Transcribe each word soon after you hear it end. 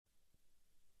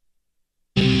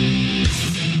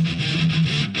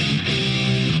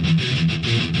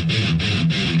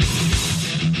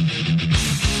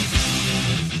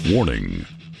Warning: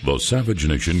 the Savage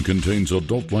Nation contains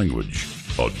adult language,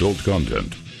 adult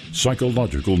content,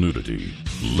 psychological nudity.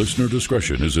 Listener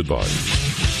discretion is advised.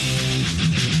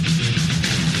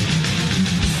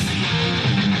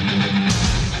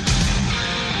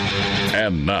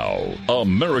 And now,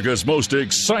 America's most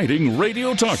exciting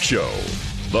radio talk show,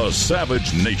 The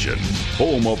Savage Nation,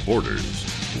 home of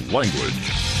borders,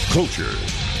 language, culture.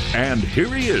 And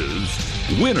here he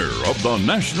is, winner of the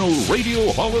National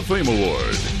Radio Hall of Fame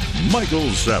Award, Michael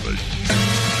Savage.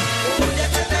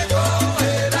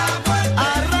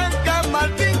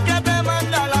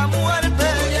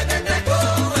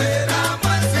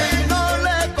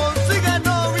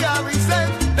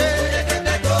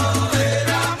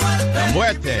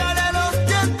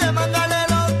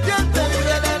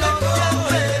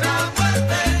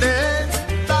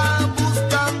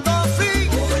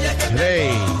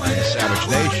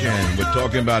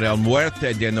 Talking about El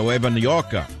Muerte de Nueva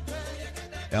York.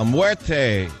 El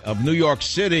Muerte of New York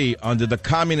City under the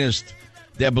communist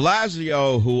de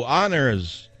Blasio, who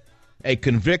honors a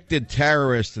convicted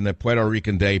terrorist in the Puerto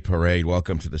Rican Day Parade.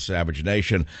 Welcome to the Savage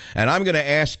Nation. And I'm going to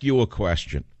ask you a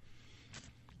question.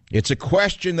 It's a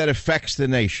question that affects the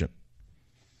nation.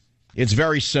 It's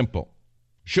very simple.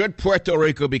 Should Puerto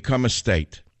Rico become a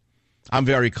state? I'm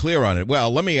very clear on it.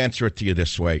 Well, let me answer it to you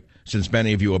this way, since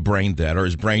many of you are brain dead, or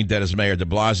as brain dead as Mayor de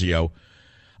Blasio.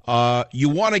 You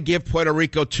want to give Puerto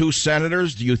Rico 2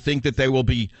 senators? Do you think that they will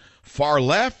be far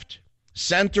left,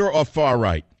 center, or far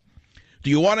right?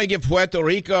 Do you want to give Puerto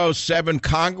Rico 7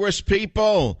 Congress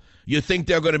people? You think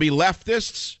they're going to be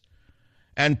leftists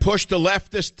and push the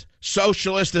leftist,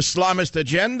 socialist, Islamist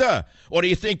agenda? Or do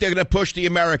you think they're going to push the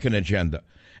American agenda?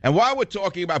 And while we're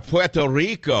talking about Puerto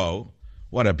Rico,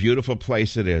 what a beautiful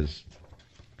place it is.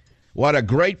 What a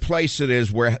great place it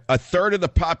is, where a third of the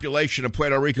population of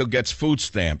Puerto Rico gets food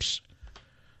stamps.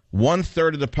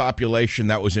 1/3 of the population,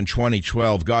 that was in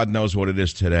 2012. God knows what it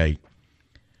is today.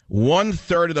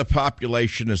 1/3 of the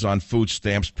population is on food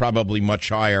stamps, probably much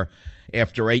higher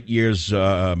after 8 years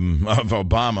of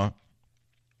Obama.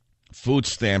 Food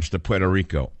stamps to Puerto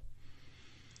Rico.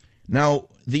 Now,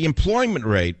 the employment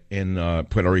rate in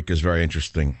Puerto Rico is very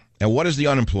interesting. And what is the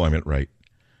unemployment rate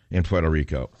in Puerto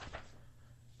Rico?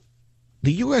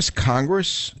 The U.S.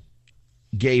 Congress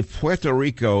gave Puerto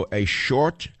Rico a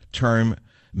short-term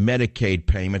Medicaid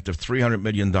payment of $300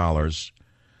 million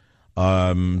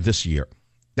this year.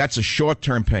 That's a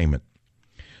short-term payment.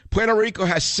 Puerto Rico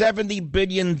has $70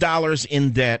 billion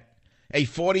in debt, a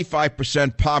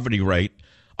 45% poverty rate,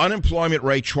 unemployment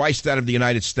rate twice that of the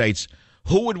United States.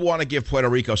 Who would want to give Puerto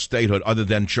Rico statehood other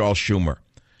than Charles Schumer?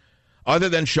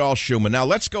 Now,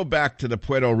 let's go back to the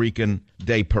Puerto Rican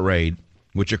Day Parade,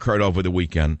 which occurred over the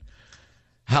weekend.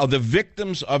 How the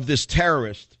victims of this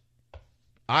terrorist,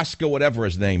 Oscar whatever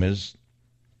his name is,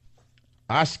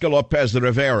 Oscar Lopez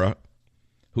Rivera,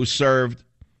 who served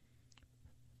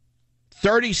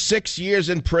 36 years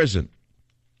in prison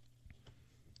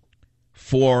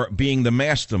for being the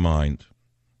mastermind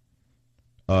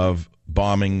of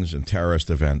bombings and terrorist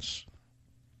events.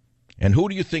 And who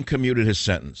do you think commuted his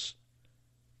sentence?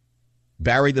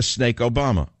 Barry the Snake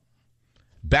Obama.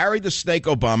 Barry the Snake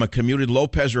Obama commuted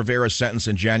Lopez Rivera's sentence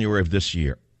in January of this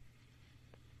year.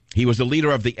 He was the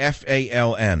leader of the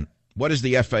FALN. What is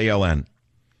the FALN?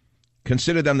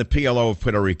 Consider them the PLO of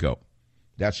Puerto Rico.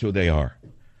 That's who they are.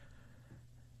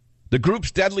 The group's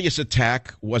deadliest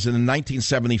attack was in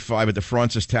 1975 at the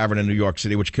Francis Tavern in New York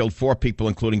City, which killed 4 people,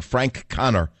 including Frank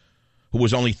Connor, who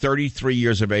was only 33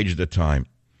 years of age at the time.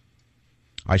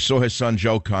 I saw his son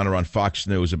Joe Connor on Fox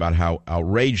News about how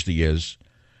outraged he is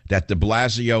that de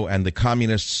Blasio and the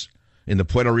communists in the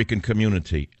Puerto Rican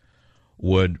community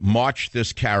would march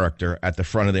this character at the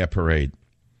front of their parade.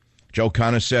 Joe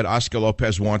Connor said Oscar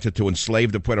Lopez wanted to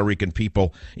enslave the Puerto Rican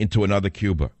people into another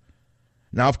Cuba.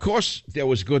 Now, of course, there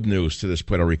was good news to this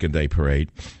Puerto Rican Day Parade,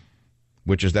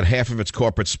 which is that half of its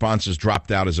corporate sponsors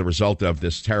dropped out as a result of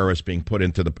this terrorist being put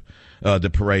into the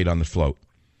parade on the float.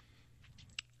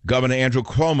 Governor Andrew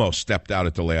Cuomo stepped out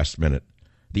at the last minute.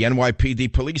 The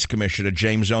NYPD Police Commissioner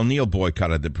James O'Neill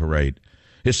boycotted the parade.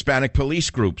 Hispanic police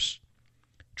groups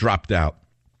dropped out.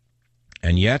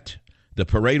 And yet, the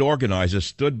parade organizers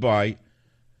stood by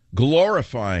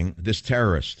glorifying this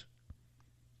terrorist.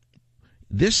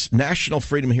 This National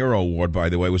Freedom Hero Award, by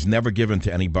the way, was never given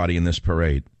to anybody in this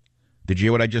parade. Did you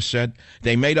hear what I just said?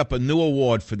 They made up a new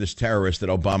award for this terrorist that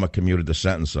Obama commuted the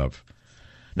sentence of.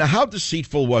 Now, how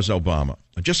deceitful was Obama?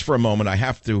 Just for a moment, I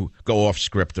have to go off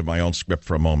script of my own script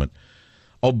for a moment.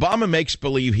 Obama makes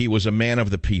believe he was a man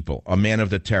of the people, a man of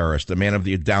the terrorist, a man of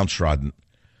the downtrodden.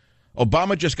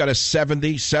 Obama just got a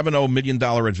 $70 million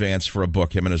advance for a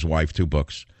book, him and his wife, 2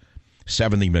 books.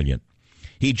 $70 million.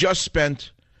 He just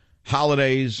spent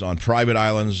holidays on private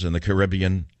islands in the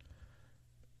Caribbean.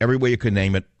 Everywhere you could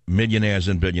name it, millionaires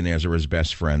and billionaires are his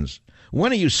best friends.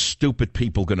 When are you stupid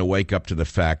people going to wake up to the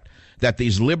fact that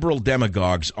these liberal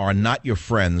demagogues are not your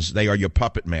friends, they are your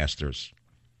puppet masters?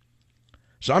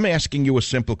 So I'm asking you a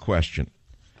simple question.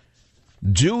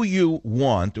 Do you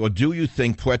want or do you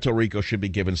think Puerto Rico should be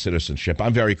given citizenship?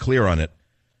 I'm very clear on it.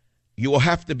 You will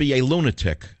have to be a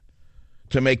lunatic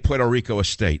to make Puerto Rico a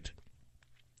state,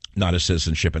 not a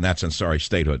citizenship, and that's,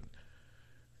 statehood.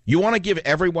 You want to give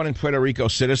everyone in Puerto Rico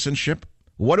citizenship?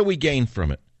 What do we gain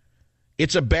from it?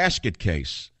 It's a basket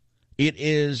case. It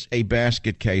is a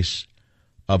basket case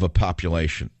of a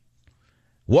population.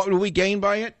 What would we gain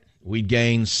by it? We'd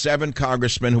gain 7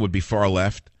 congressmen who would be far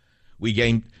left. We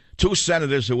gain 2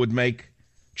 senators who would make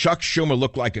Chuck Schumer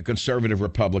look like a conservative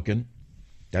Republican.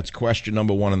 That's question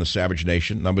number 1 in the Savage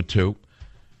Nation. Number 2,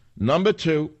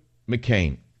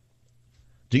 McCain.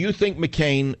 Do you think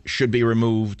McCain should be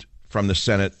removed from the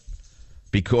Senate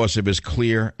because of his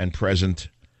clear and present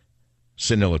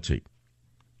senility?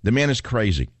 The man is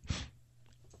crazy.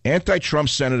 Anti-Trump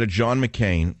Senator John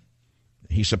McCain,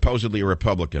 he's supposedly a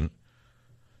Republican,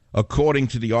 according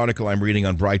to the article I'm reading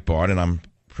on Breitbart, and I'm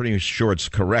pretty sure it's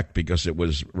correct because it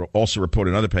was also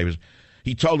reported in other papers,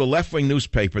 he told a left-wing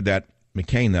newspaper that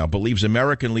McCain now believes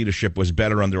American leadership was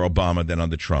better under Obama than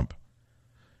under Trump.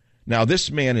 Now,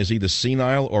 this man is either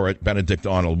senile or Benedict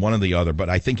Arnold, one or the other, but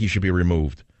I think he should be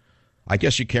removed. I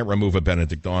guess you can't remove a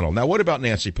Benedict Arnold. Now, what about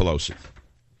Nancy Pelosi?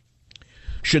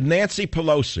 Should Nancy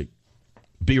Pelosi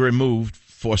be removed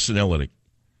for senility?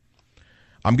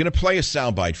 I'm going to play a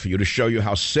soundbite for you to show you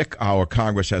how sick our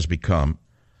Congress has become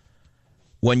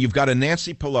when you've got a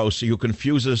Nancy Pelosi who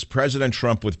confuses President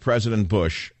Trump with President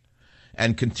Bush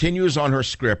and continues on her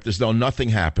script as though nothing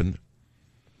happened.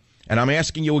 And I'm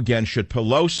asking you again, should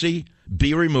Pelosi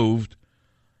be removed?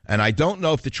 And I don't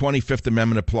know if the 25th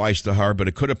Amendment applies to her, but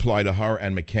it could apply to her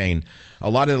and McCain. A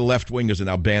lot of the left-wingers are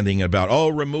now bandying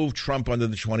about, remove Trump under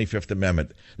the 25th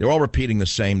Amendment. They're all repeating the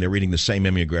same. They're reading the same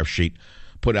mimeograph sheet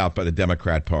put out by the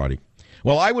Democrat Party.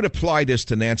 Well, I would apply this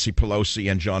to Nancy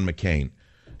Pelosi and John McCain.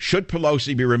 Should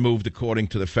Pelosi be removed according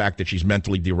to the fact that she's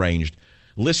mentally deranged?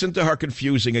 Listen to her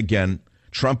confusing again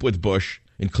Trump with Bush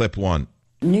in clip 1.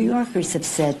 New Yorkers have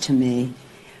said to me,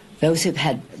 those who've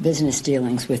had business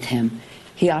dealings with him,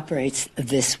 he operates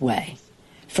this way.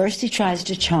 First, he tries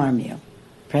to charm you.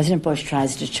 President Bush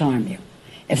tries to charm you.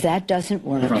 If that doesn't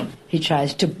work, he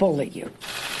tries to bully you.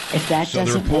 If that doesn't work,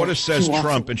 so the reporter says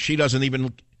Trump, and she doesn't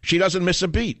miss a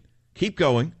beat. Keep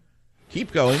going.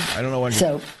 Keep going. I don't know what.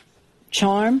 So,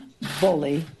 charm,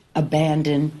 bully,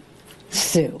 abandon,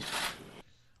 sue.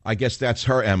 I guess that's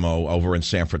her MO over in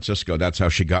San Francisco. That's how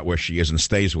she got where she is and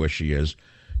stays where she is.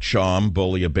 Charm,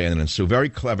 bully, abandon, and sue. Very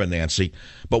clever, Nancy.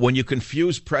 But when you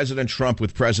confuse President Trump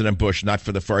with President Bush, not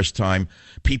for the first time,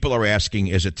 people are asking,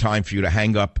 is it time for you to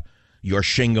hang up your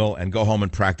shingle and go home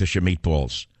and practice your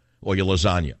meatballs or your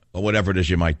lasagna or whatever it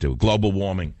is you might do? Global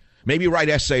warming. Maybe write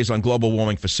essays on global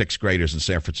warming for 6th graders in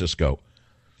San Francisco.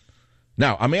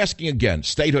 Now, I'm asking again,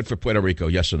 statehood for Puerto Rico,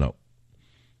 yes or no?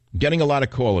 Getting a lot of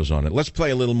callers on it. Let's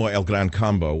play a little more El Gran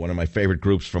Combo, one of my favorite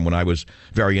groups from when I was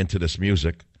very into this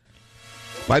music.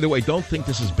 By the way, don't think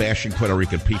this is bashing Puerto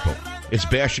Rican people. It's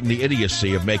bashing the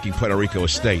idiocy of making Puerto Rico a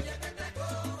state.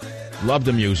 Love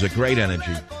the music, great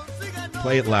energy.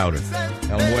 Play it louder.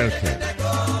 El Muerte.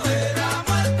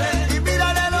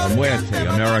 El Muerte.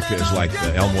 America is like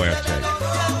El Muerte.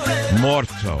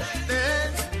 Morto.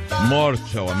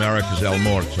 Morto. America's El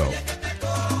Morto.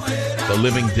 The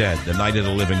living dead. The night of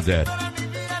the living dead.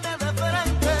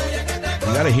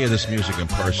 You got to hear this music in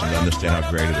person to understand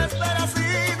how great it is.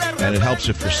 And it helps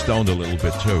if you're stoned a little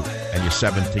bit, too. And you're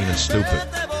 17 and stupid.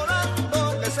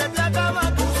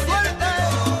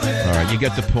 All right, you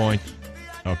get the point.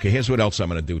 Okay, here's what else I'm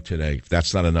going to do today, if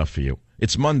that's not enough for you.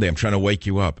 It's Monday. I'm trying to wake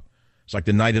you up. It's like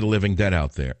the night of the living dead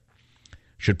out there.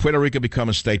 Should Puerto Rico become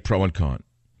a state, pro and con?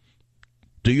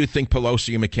 Do you think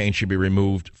Pelosi and McCain should be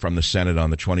removed from the Senate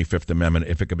on the 25th Amendment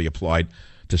if it could be applied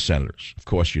to senators? Of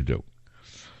course you do.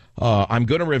 I'm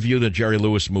going to review the Jerry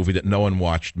Lewis movie that no one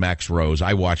watched, Max Rose.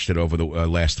 I watched it over the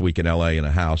last week in L.A. in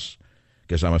a house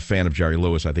because I'm a fan of Jerry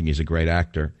Lewis. I think he's a great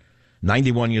actor.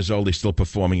 91 years old, he's still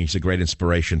performing. He's a great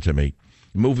inspiration to me.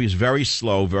 The movie is very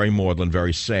slow, very maudlin,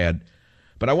 very sad.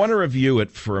 But I want to review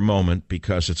it for a moment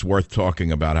because it's worth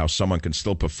talking about how someone can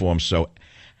still perform so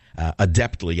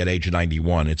adeptly at age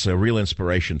 91. It's a real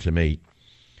inspiration to me.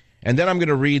 And then I'm going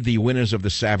to read the winners of the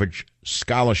Savage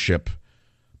Scholarship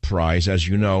Prize. As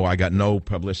you know, I got no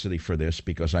publicity for this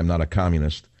because I'm not a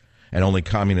communist, and only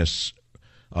communists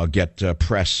get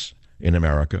press in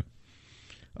America.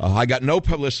 I got no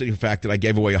publicity in the fact that I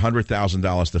gave away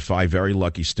 $100,000 to 5 very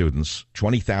lucky students,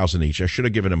 $20,000 each. I should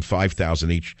have given them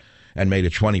 $5,000 each and made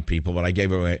it 20 people, but I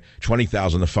gave away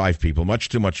 $20,000 to 5 people. Much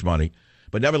too much money.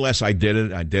 But nevertheless, I did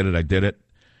it.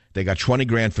 They got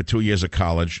 $20,000 for 2 years of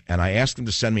college, and I asked them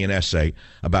to send me an essay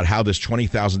about how this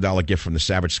 $20,000 gift from the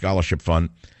Savage Scholarship Fund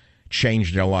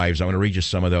changed their lives. I'm going to read you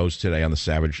some of those today on the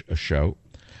Savage Show.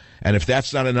 And if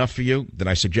that's not enough for you, then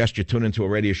I suggest you tune into a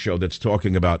radio show that's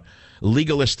talking about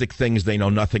legalistic things they know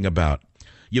nothing about.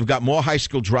 You've got more high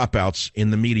school dropouts in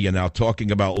the media now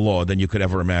talking about law than you could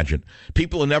ever imagine.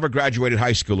 People who never graduated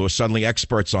high school who are suddenly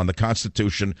experts on the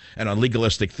Constitution and on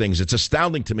legalistic things. It's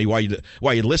astounding to me why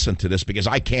you listen to this, because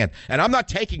I can't. And I'm not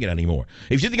taking it anymore.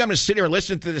 If you think I'm going to sit here and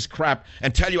listen to this crap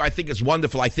and tell you I think it's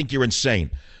wonderful, I think you're insane.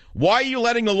 Why are you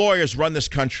letting the lawyers run this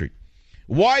country?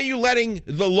 Why are you letting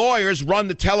the lawyers run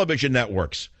the television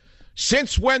networks?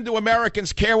 Since when do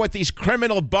Americans care what these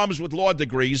criminal bums with law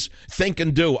degrees think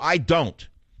and do? I don't.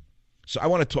 So I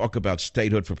want to talk about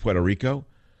statehood for Puerto Rico.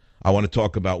 I want to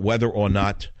talk about whether or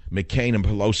not McCain and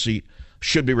Pelosi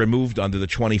should be removed under the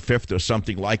 25th or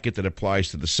something like it that applies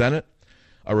to the Senate,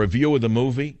 a review of the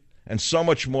movie, and so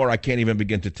much more I can't even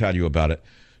begin to tell you about it.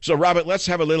 So, Robert, let's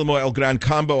have a little more El Gran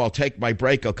Combo. I'll take my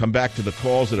break. I'll come back to the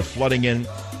calls that are flooding in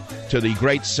to the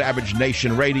great Savage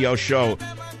Nation radio show.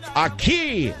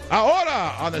 Aquí,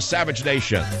 ahora, on the Savage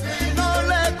Nation.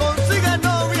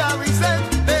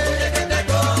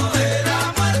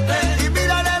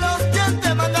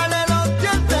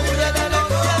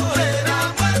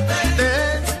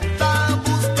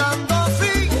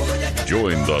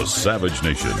 Join the Savage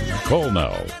Nation. Call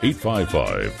now,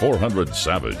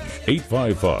 855-400-SAVAGE,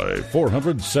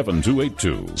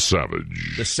 855-400-7282.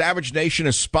 Savage. The Savage Nation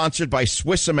is sponsored by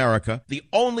Swiss America, the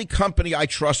only company I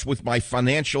trust with my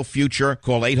financial future.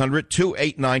 Call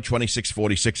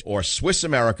 800-289-2646 or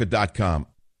SwissAmerica.com.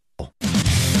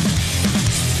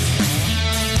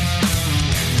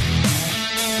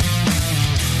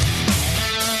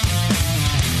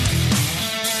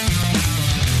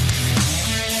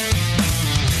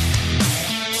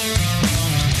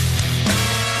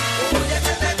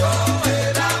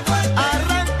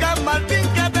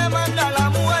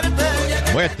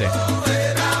 Muerte.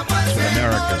 That's what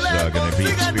America's going to be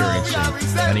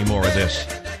experiencing. Any more of this?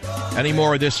 Any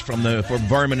more of this from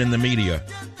vermin in the media?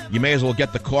 You may as well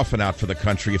get the coffin out for the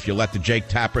country if you let the Jake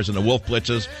Tappers and the Wolf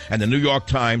Blitzers and the New York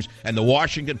Times and the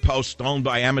Washington Post, owned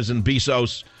by Amazon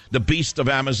Bezos, the beast of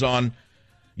Amazon.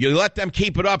 You let them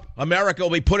keep it up, America will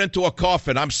be put into a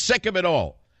coffin. I'm sick of it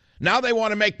all. Now they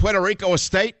want to make Puerto Rico a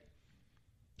state?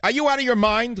 Are you out of your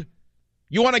mind?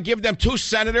 You want to give them 2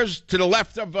 senators to the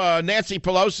left of Nancy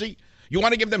Pelosi? You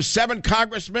want to give them 7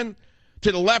 congressmen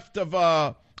to the left of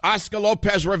Oscar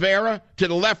Lopez Rivera, to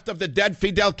the left of the dead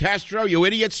Fidel Castro? You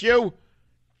idiots, you.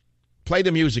 Play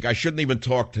the music. I shouldn't even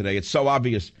talk today. It's so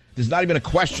obvious. There's not even a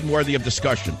question worthy of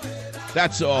discussion.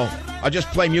 That's all. I'll just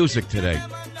play music today.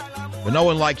 But no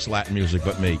one likes Latin music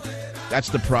but me.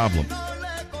 That's the problem.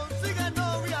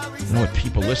 You know what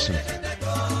people listen to?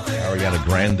 Ariana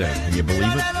Grande. Can you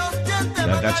believe it?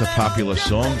 That's a popular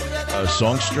song,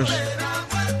 songstress.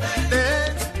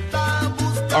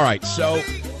 All right, so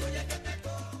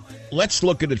let's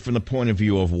look at it from the point of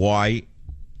view of why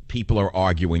people are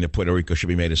arguing that Puerto Rico should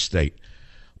be made a state.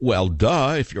 Well,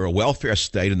 duh, if you're a welfare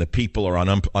state and the people are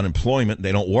on unemployment,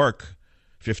 they don't work,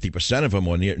 50% of them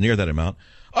or near that amount,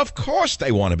 of course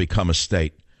they want to become a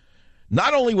state.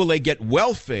 Not only will they get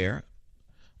welfare,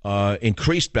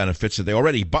 increased benefits that they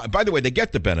already, by the way, they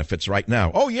get the benefits right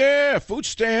now. Oh, yeah, food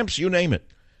stamps, you name it.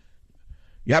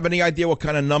 You have any idea what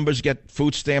kind of numbers get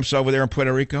food stamps over there in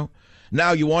Puerto Rico?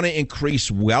 Now you want to increase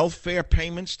welfare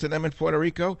payments to them in Puerto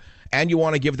Rico, and you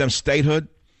want to give them statehood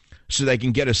so they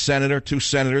can get a senator, 2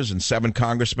 senators, and 7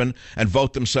 congressmen and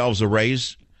vote themselves a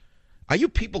raise? Are you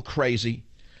people crazy?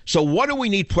 So what do we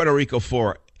need Puerto Rico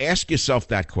for? Ask yourself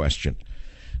that question.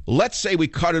 Let's say we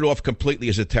cut it off completely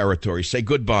as a territory. Say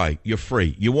goodbye. You're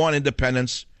free. You want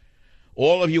independence?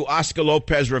 All of you Oscar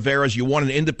Lopez Riveras, you want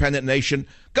an independent nation?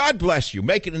 God bless you.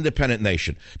 Make an independent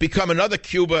nation. Become another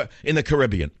Cuba in the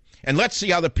Caribbean. And let's see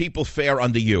how the people fare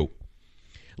under you.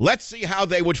 Let's see how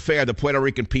they would fare, the Puerto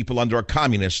Rican people, under a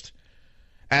communist,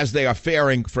 as they are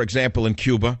faring, for example, in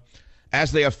Cuba,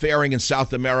 as they are faring in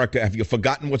South America. Have you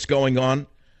forgotten what's going on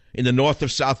in the north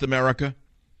of South America?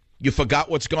 You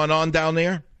forgot what's going on down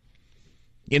there?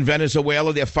 In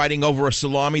Venezuela, they're fighting over a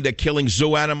salami. They're killing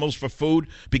zoo animals for food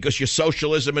because your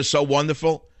socialism is so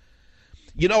wonderful.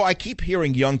 You know, I keep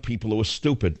hearing young people who are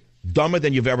stupid, dumber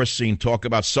than you've ever seen, talk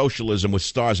about socialism with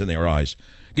stars in their eyes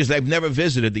because they've never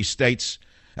visited these states,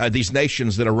 these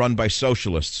nations that are run by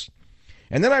socialists.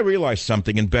 And then I realized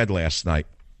something in bed last night.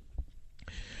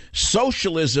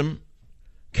 Socialism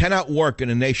cannot work in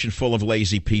a nation full of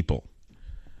lazy people.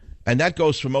 And that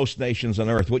goes for most nations on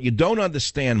earth. What you don't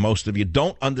understand, most of you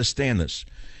don't understand this,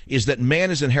 is that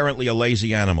man is inherently a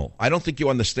lazy animal. I don't think you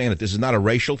understand it. This is not a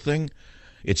racial thing.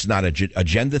 It's not a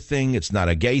gender thing. It's not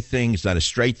a gay thing. It's not a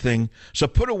straight thing. So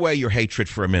put away your hatred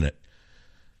for a minute.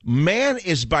 Man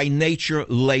is by nature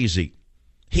lazy.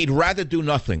 He'd rather do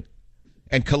nothing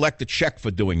and collect a check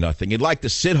for doing nothing. He'd like to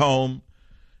sit home,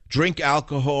 drink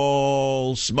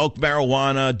alcohol, smoke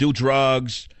marijuana, do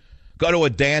drugs, go to a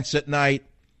dance at night.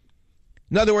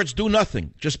 In other words, do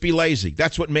nothing. Just be lazy.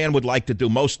 That's what man would like to do.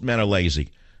 Most men are lazy.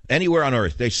 Anywhere on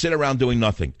earth, they sit around doing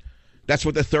nothing. That's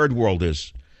what the third world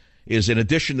is in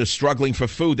addition to struggling for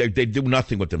food, they do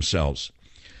nothing with themselves.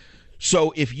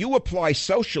 So if you apply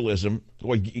socialism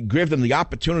or give them the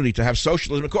opportunity to have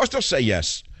socialism, of course they'll say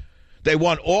yes. They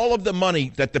want all of the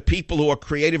money that the people who are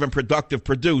creative and productive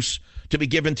produce to be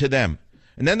given to them.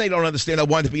 And then they don't understand they'll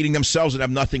wind up eating themselves and have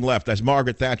nothing left. As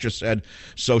Margaret Thatcher said,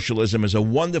 socialism is a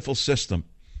wonderful system.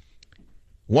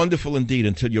 Wonderful indeed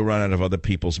until you run out of other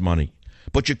people's money.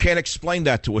 But you can't explain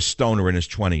that to a stoner in his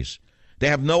 20s. They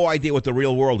have no idea what the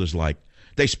real world is like.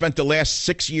 They spent the last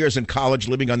 6 years in college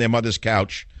living on their mother's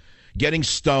couch, getting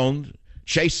stoned,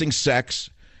 chasing sex,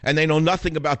 and they know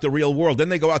nothing about the real world. Then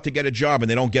they go out to get a job,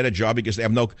 and they don't get a job because they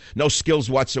have no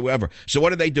skills whatsoever. So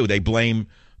what do? They blame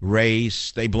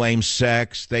race, they blame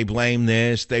sex, they blame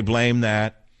this, they blame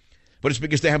that. But it's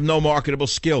because they have no marketable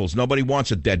skills. Nobody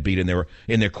wants a deadbeat in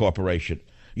their corporation.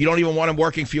 You don't even want them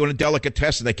working for you in a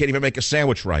delicatessen. They can't even make a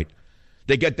sandwich right.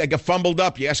 They get fumbled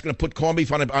up. You ask them to put corned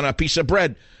beef on a piece of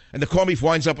bread, and the corned beef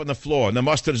winds up on the floor, and the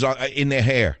mustard is in their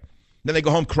hair. Then they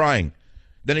go home crying.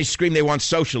 Then they scream they want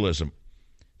socialism.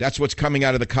 That's what's coming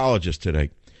out of the colleges today.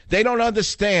 They don't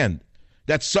understand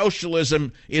that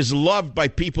socialism is loved by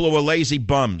people who are lazy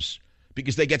bums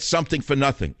because they get something for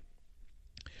nothing.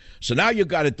 So now you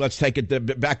got it. Let's take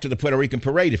it back to the Puerto Rican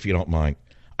parade, if you don't mind.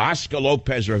 Oscar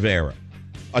Lopez Rivera,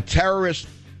 a terrorist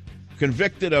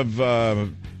convicted of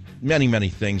many, many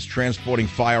things, transporting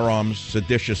firearms,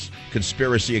 seditious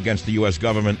conspiracy against the U.S.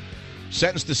 government,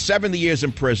 sentenced to 70 years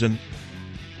in prison.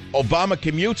 Obama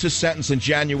commutes his sentence in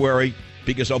January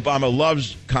because Obama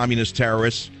loves communist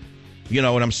terrorists. You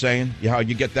know what I'm saying? How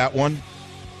you get that one?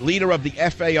 Leader of the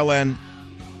FALN.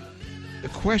 The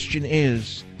question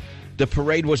is, the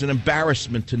parade was an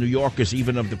embarrassment to New Yorkers,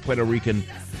 even of the Puerto Rican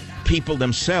people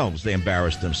themselves. They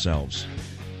embarrassed themselves.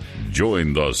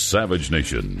 Join the Savage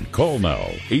Nation. Call now,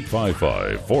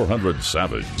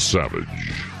 855-400-SAVAGE. Savage.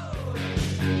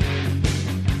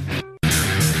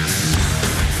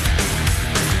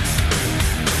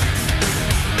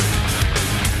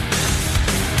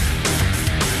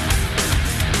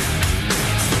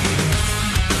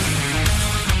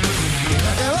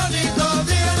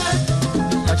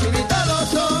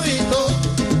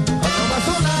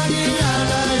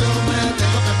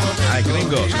 Hi,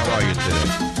 gringos. How are you today?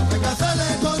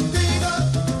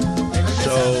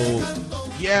 So,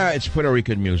 yeah, it's Puerto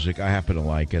Rican music. I happen to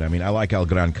like it. I mean, I like El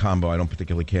Gran Combo. I don't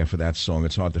particularly care for that song.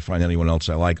 It's hard to find anyone else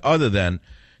I like other than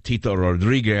Tito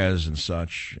Rodriguez and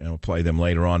such. And we'll play them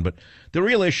later on. But the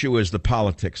real issue is the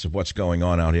politics of what's going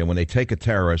on out here. When they take a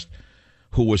terrorist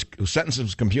whose sentence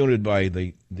was computed by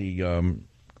the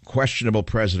questionable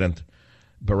president,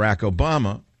 Barack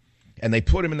Obama, and they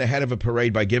put him in the head of a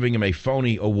parade by giving him a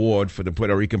phony award for the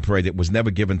Puerto Rican parade that was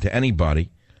never given to anybody.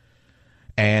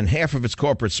 And half of its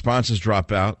corporate sponsors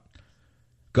drop out.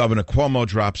 Governor Cuomo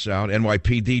drops out.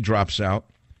 NYPD drops out.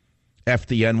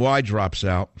 FDNY drops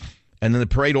out. And then the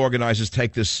parade organizers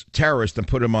take this terrorist and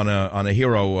put him on a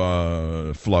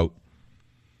hero float.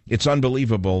 It's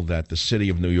unbelievable that the city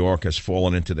of New York has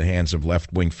fallen into the hands of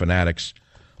left-wing fanatics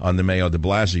under Mayo de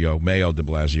Blasio.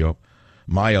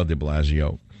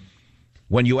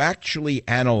 When you actually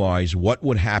analyze what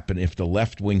would happen if the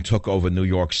left wing took over New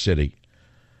York City,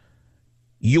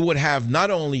 you would have not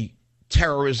only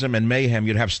terrorism and mayhem,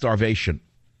 you'd have starvation.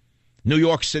 New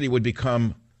York City would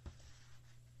become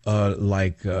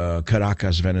like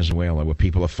Caracas, Venezuela, where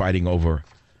people are fighting over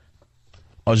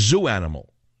a zoo animal.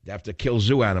 They have to kill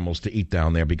zoo animals to eat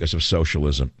down there because of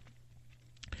socialism.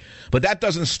 But that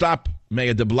doesn't stop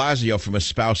Mayor de Blasio from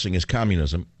espousing his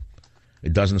communism.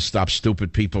 It doesn't stop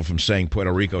stupid people from saying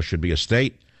Puerto Rico should be a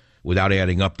state without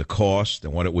adding up the cost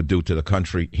and what it would do to the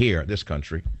country here, this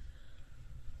country.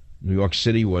 New York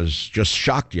City was just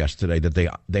shocked yesterday that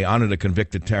they honored a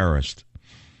convicted terrorist.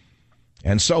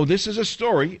 And so this is a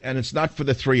story, and it's not for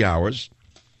the 3 hours.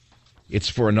 It's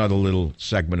for another little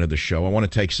segment of the show. I want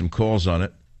to take some calls on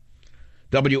it.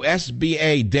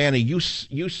 WSBA, Danny, you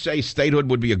say statehood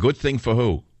would be a good thing for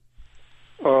who?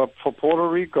 For Puerto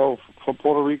Rico, for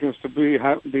Puerto Ricans to be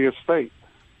a state.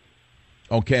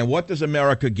 Okay, and what does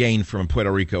America gain from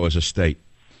Puerto Rico as a state?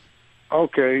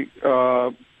 Okay,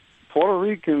 Puerto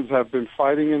Ricans have been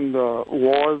fighting in the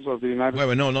wars of the United States.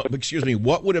 Wait, no, excuse me.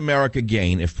 What would America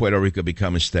gain if Puerto Rico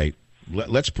become a state?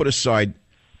 Let's put aside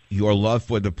your love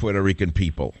for the Puerto Rican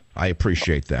people. I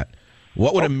appreciate that.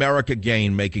 What would America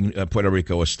gain making Puerto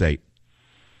Rico a state?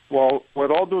 Well,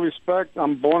 with all due respect,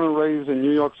 I'm born and raised in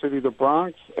New York City, the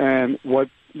Bronx, and what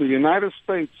the United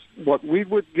States, what we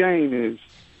would gain is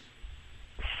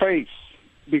face,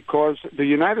 because the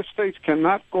United States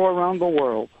cannot go around the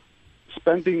world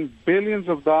spending billions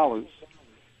of dollars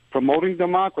promoting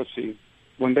democracy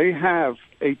when they have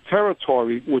a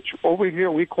territory, which over here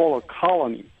we call a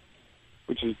colony,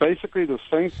 which is basically the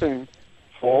same thing.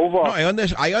 No,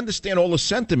 I understand all the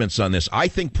sentiments on this. I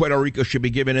think Puerto Rico should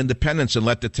be given independence and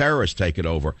let the terrorists take it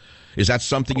over. Is that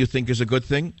something you think is a good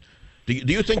thing? Do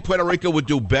you think Puerto Rico would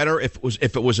do better if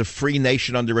it was a free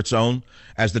nation under its own,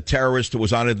 as the terrorist who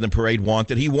was honored in the parade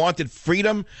wanted? He wanted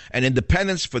freedom and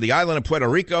independence for the island of Puerto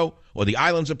Rico or the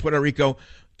islands of Puerto Rico.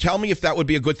 Tell me if that would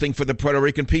be a good thing for the Puerto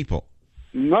Rican people.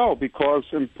 No, because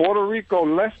in Puerto Rico,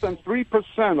 less than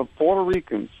 3% of Puerto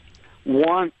Ricans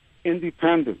want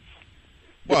independence.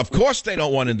 Well, of course they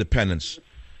don't want independence.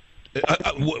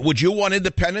 Would you want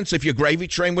independence if your gravy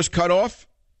train was cut off?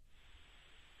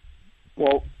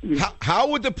 Well, how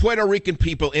would the Puerto Rican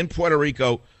people in Puerto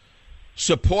Rico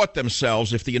support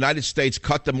themselves if the United States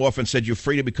cut them off and said you're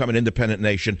free to become an independent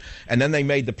nation, and then they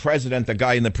made the president the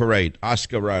guy in the parade,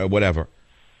 Oscar whatever?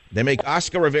 They make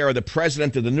Oscar Rivera the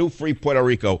president of the new free Puerto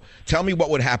Rico. Tell me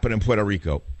what would happen in Puerto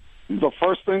Rico. The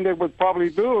first thing they would probably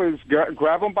do is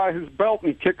grab him by his belt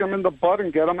and kick him in the butt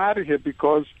and get him out of here,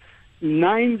 because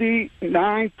 99%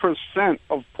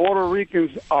 of Puerto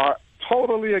Ricans are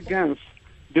totally against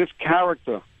this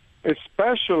character,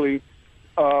 especially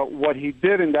what he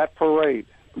did in that parade.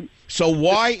 So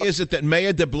why is it that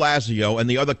Mayor de Blasio and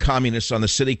the other communists on the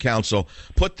city council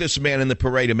put this man in the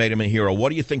parade and made him a hero? What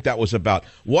do you think that was about?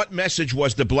 What message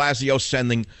was de Blasio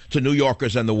sending to New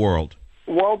Yorkers and the world?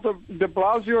 Well, de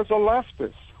Blasio is a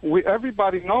leftist.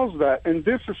 Everybody knows that. And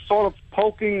this is sort of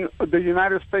poking the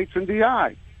United States in the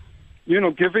eye,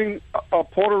 giving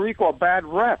Puerto Rico a bad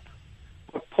rep.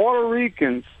 But Puerto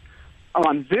Ricans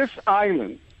on this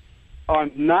island are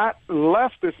not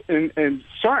leftist and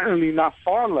certainly not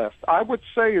far left. I would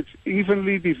say it's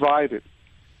evenly divided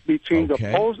between the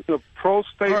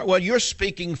pro-state. All right, well, you're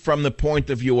speaking from the point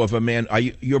of view of a man.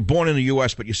 You're born in the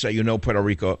U.S., but you say you know Puerto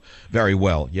Rico very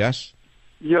well, yes?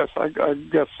 Yes, I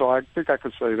guess so. I think I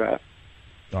could say that.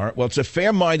 All right. Well, it's a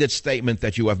fair-minded statement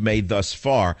that you have made thus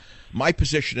far. My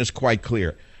position is quite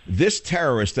clear. This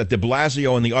terrorist that de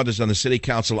Blasio and the others on the city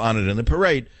council honored in the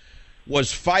parade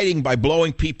was fighting by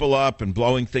blowing people up and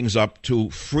blowing things up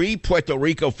to free Puerto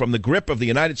Rico from the grip of the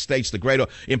United States, the great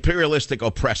imperialistic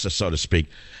oppressor, so to speak.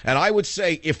 And I would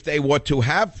say if they were to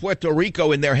have Puerto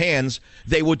Rico in their hands,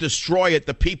 they would destroy it.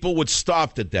 The people would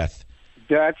starve to death.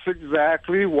 That's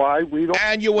exactly why we don't...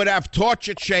 And you would have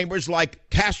torture chambers like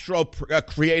Castro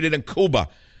created in Cuba.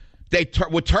 They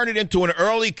would turn it into an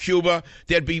early Cuba.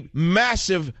 There'd be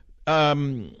massive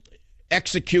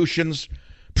executions,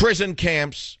 prison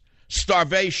camps,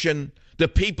 starvation. The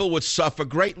people would suffer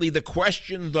greatly. The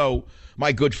question, though,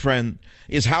 my good friend,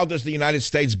 is how does the United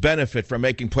States benefit from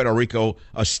making Puerto Rico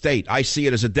a state? I see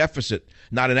it as a deficit,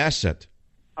 not an asset.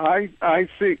 I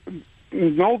see,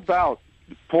 no doubt,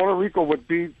 Puerto Rico would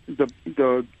be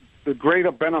the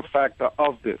greater benefactor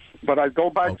of this. But I go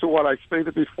back to what I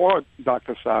stated before,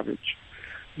 Dr. Savage.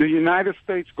 The United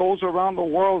States goes around the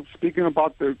world speaking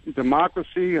about the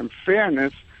democracy and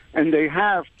fairness, and they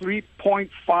have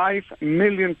 3.5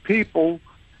 million people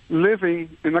living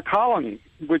in a colony,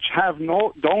 which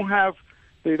don't have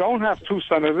two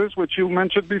senators, which you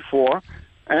mentioned before,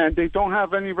 and they don't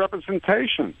have any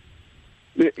representation.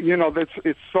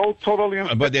 It's so totally...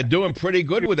 But they're doing pretty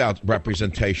good without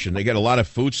representation. They get a lot of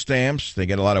food stamps. They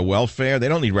get a lot of welfare. They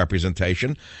don't need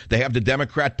representation. They have the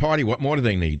Democrat Party. What more do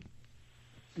they need?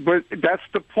 But that's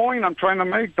the point I'm trying to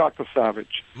make, Dr.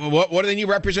 Savage. Well, what do they need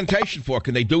representation for?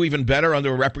 Can they do even better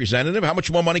under a representative? How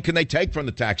much more money can they take from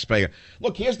the taxpayer?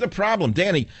 Look, here's the problem,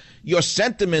 Danny. Your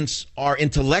sentiments are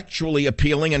intellectually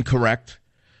appealing and correct,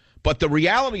 but the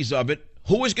realities of it,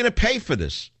 who is going to pay for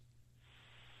this?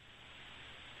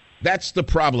 That's the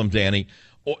problem, Danny.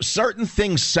 Certain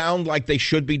things sound like they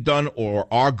should be done or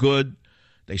are good.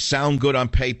 They sound good on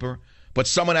paper, but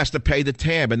someone has to pay the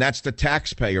tab, and that's the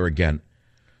taxpayer again.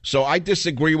 So I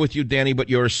disagree with you, Danny, but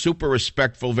you're a super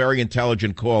respectful, very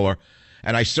intelligent caller,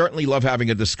 And I certainly love having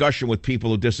a discussion with people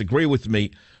who disagree with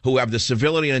me, who have the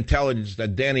civility and intelligence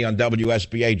that Danny on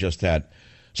WSBA just had.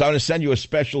 So I'm going to send you a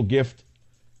special gift,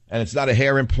 and it's not a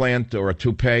hair implant or a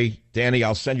toupee. Danny,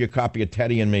 I'll send you a copy of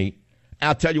Teddy and Me.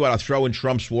 I'll tell you what, I'll throw in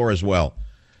Trump's War as well.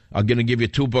 I'm going to give you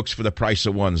 2 books for the price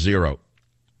of 1, 0.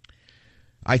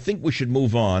 I think we should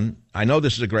move on. I know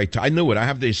this is a great time. I knew it. I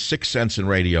have this 6th sense in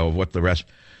radio of what the rest.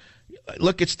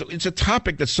 Look, it's a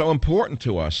topic that's so important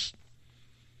to us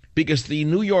because the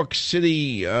New York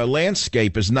City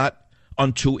landscape is not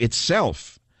unto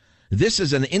itself. This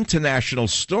is an international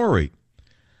story.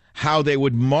 How they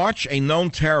would march a known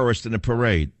terrorist in a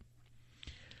parade.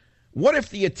 What if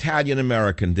the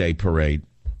Italian-American Day parade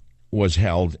was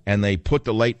held and they put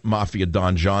the late mafia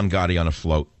don John Gotti on a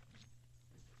float?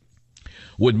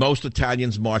 Would most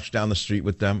Italians march down the street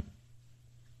with them?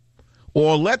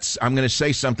 Or I'm going to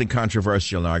say something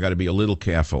controversial now. I got to be a little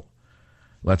careful.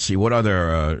 Let's see, what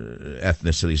other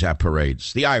ethnicities have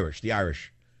parades? The Irish,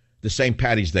 the St.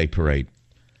 Paddy's Day parade.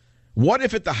 What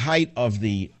if at the height of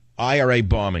the IRA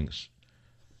bombings,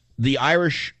 the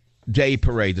Irish Day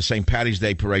parade, the St. Paddy's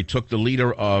Day parade, took the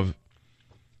leader of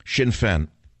Sinn Féin,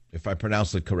 if I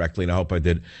pronounced it correctly, and I hope I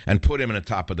did, and put him in the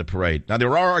top of the parade. Now,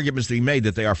 there are arguments to be made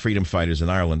that they are freedom fighters in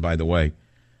Ireland, by the way.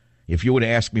 If you were to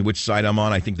ask me which side I'm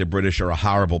on, I think the British are a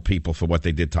horrible people for what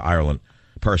they did to Ireland,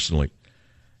 personally.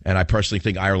 And I personally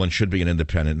think Ireland should be an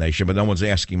independent nation, but no one's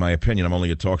asking my opinion. I'm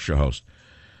only a talk show host.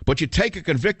 But you take a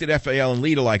convicted FALN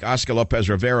leader like Oscar Lopez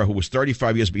Rivera, who was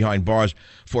 35 years behind bars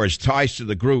for his ties to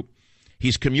the group.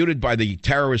 He's commuted by the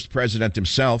terrorist president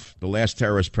himself, the last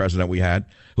terrorist president we had,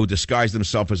 who disguised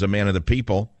himself as a man of the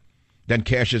people, then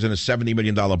cashes in a $70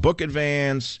 million book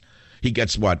advance. He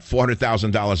gets,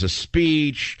 $400,000 a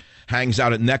speech, hangs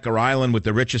out at Necker Island with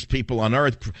the richest people on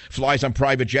earth, flies on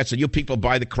private jets, and you people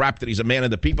buy the crap that he's a man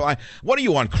of the people. What are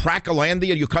you on,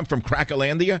 Crackalandia? You come from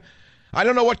Crackalandia? I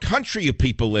don't know what country you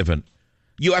people live in.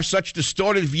 You have such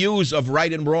distorted views of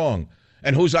right and wrong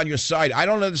and who's on your side. I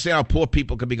don't understand how poor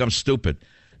people can become stupid.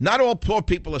 Not all poor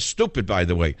people are stupid, by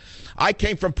the way. I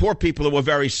came from poor people who were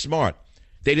very smart.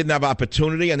 They didn't have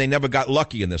opportunity, and they never got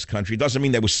lucky in this country. Doesn't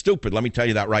mean they were stupid. Let me tell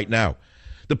you that right now.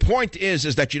 The point is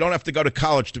that you don't have to go to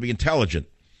college to be intelligent.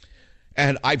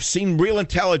 And I've seen real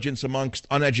intelligence amongst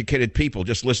uneducated people.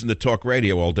 Just listen to talk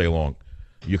radio all day long.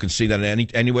 You can see that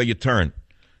anywhere you turn.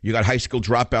 You got high school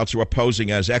dropouts who are posing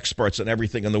as experts on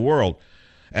everything in the world.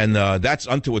 And that's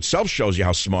unto itself shows you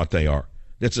how smart they are.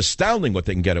 It's astounding what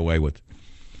they can get away with.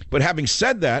 But having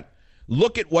said that,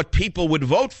 look at what people would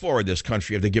vote for in this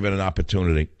country if they're given an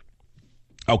opportunity.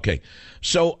 Okay,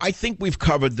 so I think we've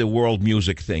covered the world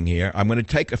music thing here. I'm going to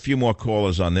take a few more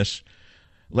callers on this.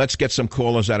 Let's get some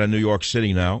callers out of New York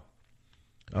City now.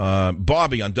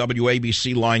 Bobby on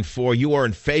WABC Line 4, you are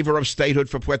in favor of statehood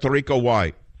for Puerto Rico.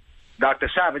 Why? Dr.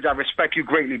 Savage, I respect you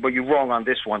greatly, but you're wrong on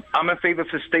this one. I'm in favor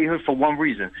for statehood for one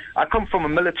reason. I come from a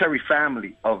military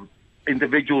family of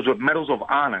individuals with medals of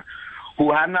honor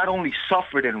who have not only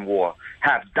suffered in war,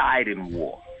 have died in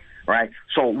war, right?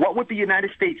 So what would the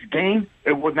United States gain?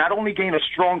 It would not only gain a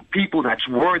strong people that's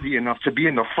worthy enough to be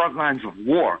in the front lines of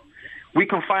war, we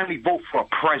can finally vote for a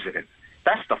president.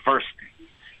 That's the first thing.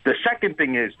 The second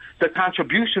thing is the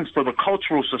contributions to the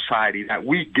cultural society that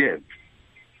we give.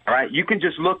 All right, you can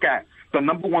just look at the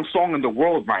 #1 song in the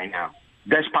world right now,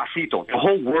 Despacito. The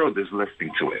whole world is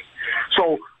listening to it.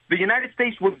 So the United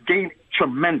States would gain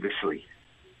tremendously.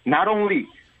 Not only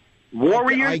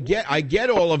warriors. I get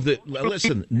all of the.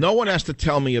 Listen, no one has to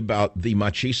tell me about the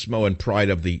machismo and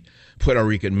pride of the Puerto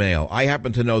Rican male. I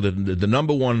happen to know that the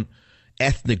 #1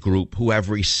 ethnic group who have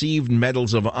received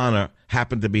medals of honor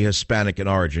happen to be Hispanic in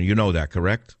origin. You know that,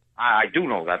 correct? I do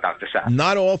know that, Dr. Sapp.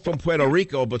 Not all from Puerto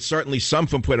Rico, but certainly some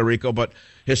from Puerto Rico. But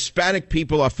Hispanic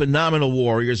people are phenomenal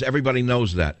warriors. Everybody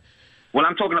knows that. When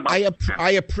I'm talking about...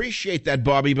 I appreciate that,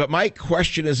 Bobby, but my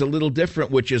question is a little different,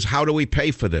 which is how do we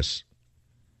pay for this?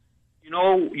 You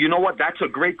know what? That's a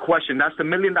great question. That's the $1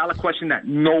 million question that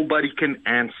nobody can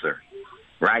answer,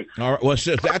 right? All right. Well,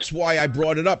 so that's why I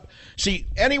brought it up. See,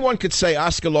 anyone could say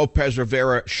Oscar Lopez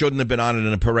Rivera shouldn't have been honored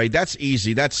in a parade. That's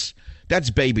easy. That's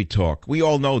baby talk. We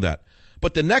all know that.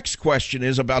 But the next question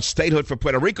is about statehood for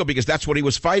Puerto Rico because that's what he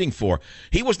was fighting for.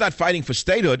 He was not fighting for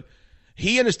statehood.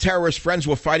 He and his terrorist friends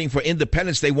were fighting for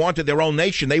independence. They wanted their own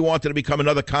nation. They wanted to become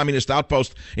another communist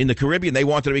outpost in the Caribbean. They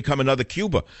wanted to become another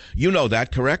Cuba. You know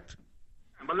that, correct?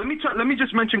 But let me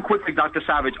just mention quickly, Dr.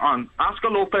 Savage, on Oscar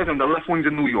Lopez and the left wings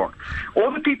in New York.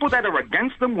 All the people that are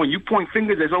against them, when you point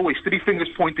fingers, there's always 3 fingers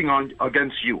pointing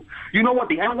against you. You know what?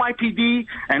 The NYPD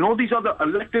and all these other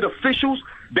elected officials,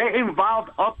 They're involved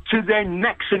up to their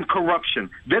necks in corruption.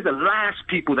 They're the last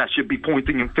people that should be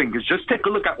pointing in fingers. Just take a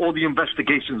look at all the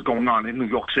investigations going on in New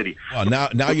York City. Well,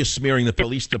 now you're smearing the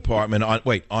police department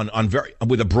with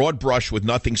a broad brush with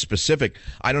nothing specific.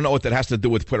 I don't know what that has to do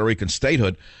with Puerto Rican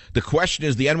statehood. The question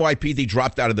is, the NYPD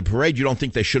dropped out of the parade. You don't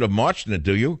think they should have marched in it,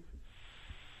 do you?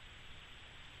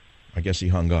 I guess he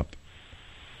hung up.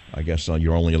 I guess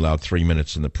you're only allowed 3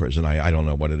 minutes in the prison. I don't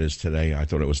know what it is today. I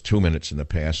thought it was 2 minutes in the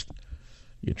past.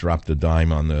 You drop the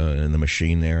dime in the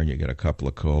machine there, and you get a couple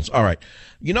of calls. All right.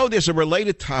 You know, there's a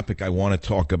related topic I want to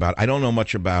talk about. I don't know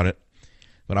much about it,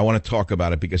 but I want to talk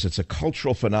about it because it's a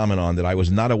cultural phenomenon that I was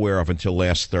not aware of until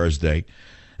last Thursday.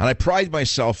 And I pride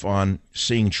myself on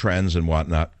seeing trends and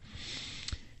whatnot.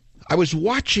 I was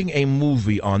watching a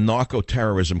movie on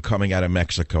narco-terrorism coming out of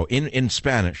Mexico in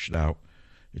Spanish. Now,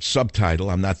 it's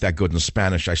subtitled. I'm not that good in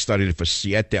Spanish. I studied it for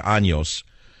 7 años.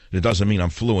 It doesn't mean I'm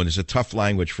fluent. It's a tough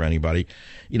language for anybody.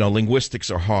 You know,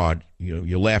 linguistics are hard.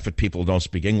 You laugh at people who don't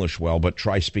speak English well, but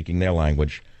try speaking their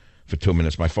language for 2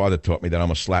 minutes. My father taught me that.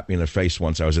 Almost slapped me in the face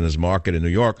once. I was in his market in New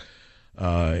York,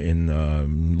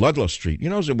 in Ludlow Street. You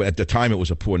know, at the time it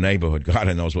was a poor neighborhood. God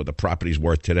knows what the property's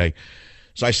worth today.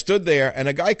 So I stood there, and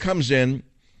a guy comes in,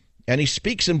 and he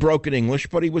speaks in broken English,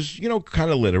 but he was,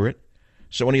 kind of literate.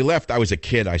 So when he left, I was a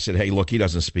kid. I said, hey, look, he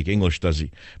doesn't speak English, does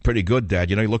he? Pretty good, Dad.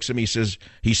 He looks at me, he says,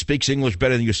 he speaks English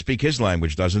better than you speak his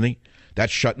language, doesn't he? That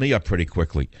shut me up pretty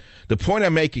quickly. The point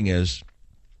I'm making is,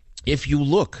 if you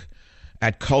look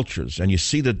at cultures and you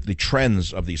see the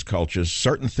trends of these cultures,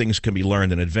 certain things can be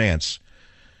learned in advance.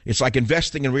 It's like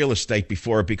investing in real estate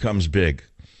before it becomes big.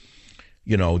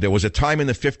 There was a time in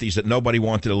the 50s that nobody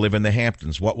wanted to live in the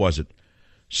Hamptons. What was it?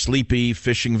 Sleepy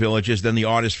fishing villages. Then the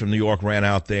artists from New York ran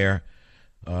out there.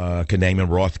 Kanayman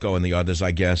Rothko and the others,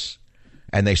 I guess.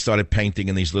 And they started painting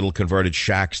in these little converted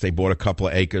shacks. They bought a couple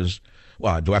of acres.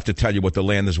 Well, do I have to tell you what the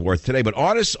land is worth today? But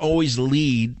artists always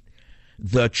lead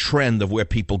the trend of where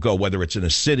people go, whether it's in a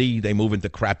city, they move into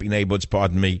crappy neighborhoods,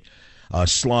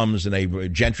 slums, and they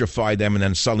gentrify them, and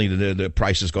then suddenly the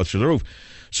prices go through the roof.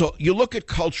 So you look at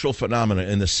cultural phenomena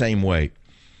in the same way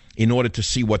in order to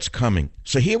see what's coming.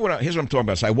 So here's what I'm talking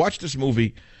about. So I watched this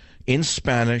movie in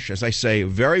Spanish, as I say,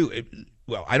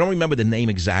 well, I don't remember the name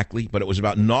exactly, but it was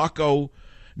about narco,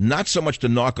 not so much the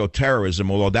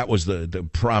narco-terrorism, although that was the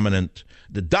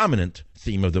dominant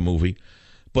theme of the movie,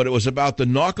 but it was about the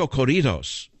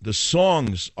narco-corridos, the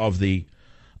songs of the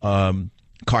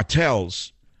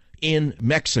cartels in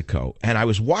Mexico. And I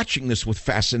was watching this with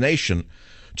fascination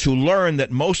to learn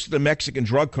that most of the Mexican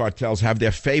drug cartels have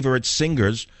their favorite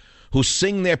singers who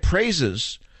sing their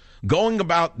praises, going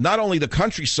about not only the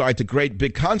countryside to great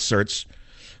big concerts,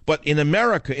 but in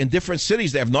America, in different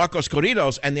cities, they have narcos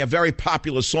corridos, and they're very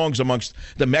popular songs amongst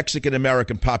the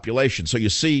Mexican-American population. So you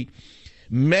see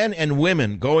men and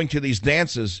women going to these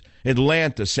dances,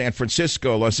 Atlanta, San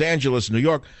Francisco, Los Angeles, New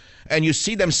York, and you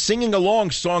see them singing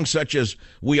along songs such as,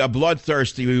 we are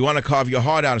bloodthirsty, we want to carve your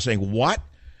heart out, and saying, what?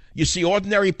 You see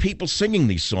ordinary people singing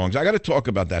these songs. I got to talk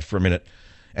about that for a minute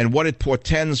and what it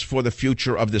portends for the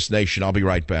future of this nation. I'll be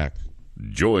right back.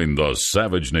 Join the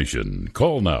Savage Nation.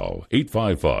 Call now,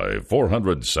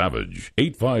 855-400-SAVAGE,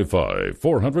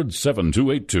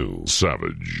 855-400-7282.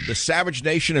 Savage. The Savage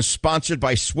Nation is sponsored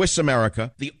by Swiss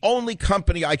America, the only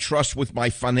company I trust with my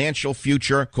financial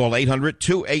future. Call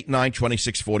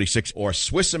 800-289-2646 or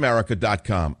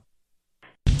SwissAmerica.com.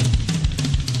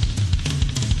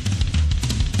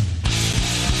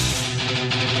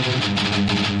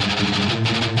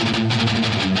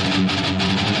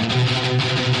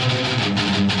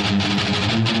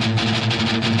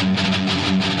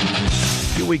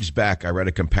 Weeks back, I read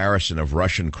a comparison of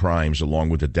Russian crimes along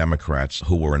with the Democrats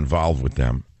who were involved with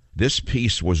them. This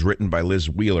piece was written by Liz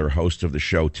Wheeler, host of the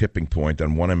show Tipping Point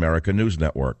on One America News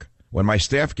Network. When my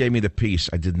staff gave me the piece,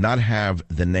 I did not have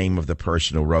the name of the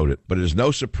person who wrote it, but it is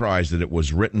no surprise that it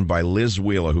was written by Liz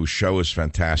Wheeler, whose show is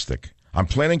fantastic. I'm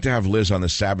planning to have Liz on the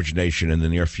Savage Nation in the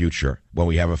near future. When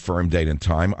we have a firm date and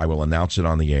time, I will announce it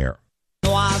on the air.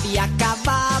 No había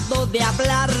acabado de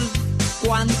hablar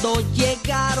cuando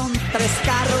llegaron 3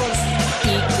 carros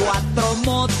y 4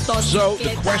 motos. So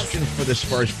the question for this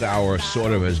first hour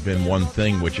sort of has been one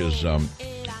thing, which is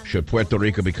should Puerto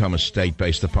Rico become a state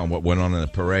based upon what went on in the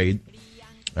parade?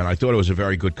 And I thought it was a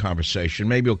very good conversation.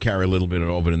 Maybe we'll carry a little bit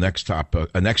over the next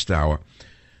hour.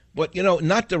 But,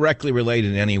 not directly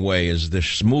related in any way is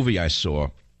this movie I saw,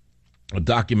 a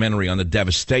documentary on the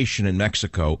devastation in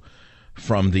Mexico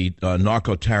from the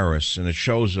narco-terrorists. And it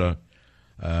shows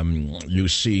you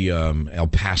see El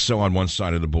Paso on one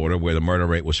side of the border, where the murder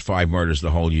rate was 5 murders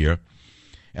the whole year.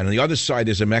 And on the other side,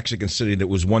 there's a Mexican city that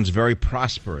was once very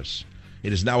prosperous.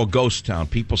 It is now a ghost town.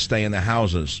 People stay in their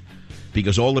houses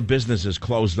because all the businesses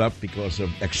closed up because of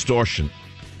extortion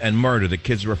and murder. The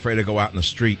kids are afraid to go out in the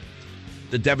street.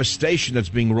 The devastation that's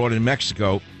being wrought in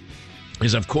Mexico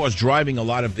is, of course, driving a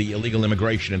lot of the illegal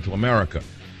immigration into America,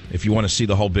 if you want to see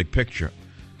the whole big picture.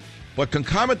 But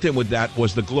concomitant with that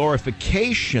was the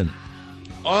glorification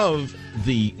of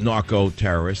the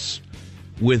narco-terrorists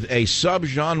with a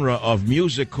subgenre of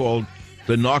music called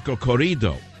the narco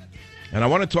corrido. And I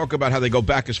want to talk about how they go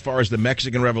back as far as the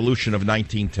Mexican Revolution of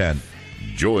 1910.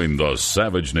 Join the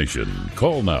Savage Nation.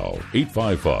 Call now,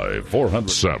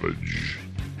 855-400-SAVAGE.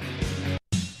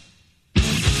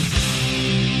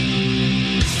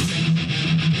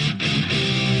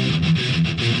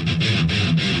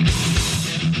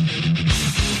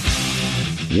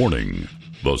 Warning.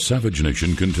 The Savage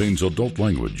Nation contains adult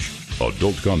language,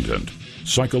 adult content,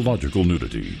 psychological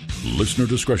nudity. Listener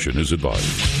discretion is advised.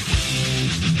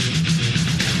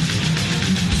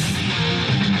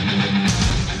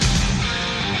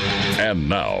 And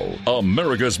now,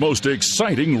 America's most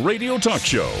exciting radio talk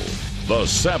show, The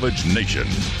Savage Nation,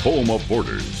 home of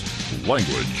borders,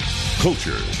 language,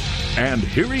 culture. And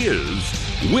here he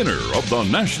is, winner of the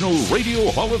National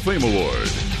Radio Hall of Fame Award,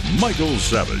 Michael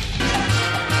Savage.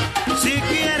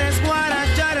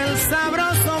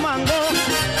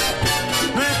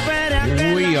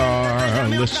 We are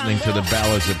listening to the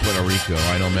Ballads of Puerto Rico.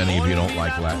 I know many of you don't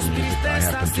like Latin music. I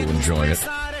happen to enjoy it.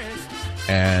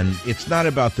 And it's not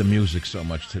about the music so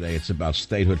much today. It's about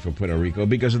statehood for Puerto Rico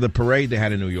because of the parade they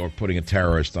had in New York putting a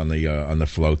terrorist on the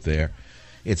float there.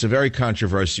 It's a very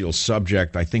controversial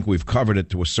subject. I think we've covered it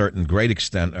to a great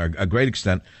extent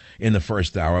in the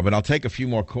first hour. But I'll take a few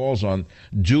more calls on,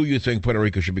 do you think Puerto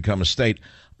Rico should become a state?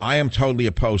 I am totally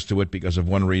opposed to it because of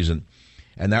one reason,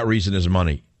 and that reason is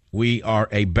money. We are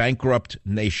a bankrupt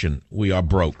nation. We are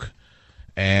broke.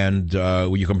 And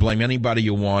you can blame anybody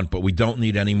you want, but we don't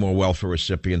need any more welfare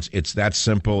recipients. It's that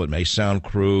simple. It may sound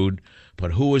crude,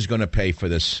 but who is going to pay for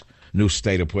this new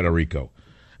state of Puerto Rico?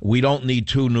 We don't need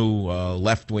 2 new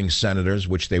left-wing senators,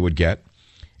 which they would get,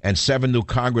 and 7 new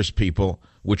Congress people,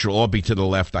 which will all be to the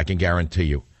left, I can guarantee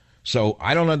you. So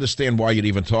I don't understand why you'd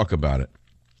even talk about it.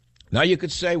 Now you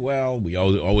could say, well, we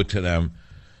owe it to them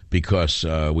because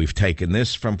we've taken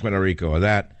this from Puerto Rico or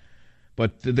that.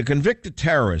 But the convicted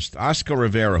terrorist, Oscar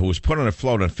Rivera, who was put on a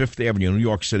float on Fifth Avenue in New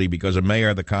York City because of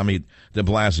Mayor the commie de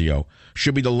Blasio,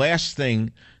 should be the last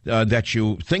thing that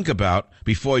you think about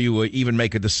before you even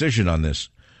make a decision on this.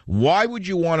 Why would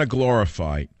you want to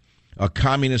glorify a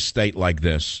communist state like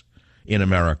this in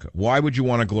America? Why would you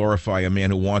want to glorify a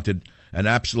man who wanted an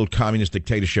absolute communist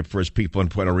dictatorship for his people in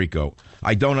Puerto Rico?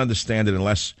 I don't understand it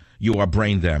unless you are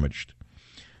brain damaged.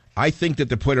 I think that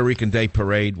the Puerto Rican Day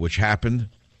Parade, which happened,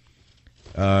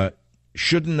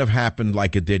 shouldn't have happened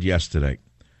like it did yesterday.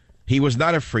 He was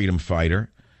not a freedom fighter,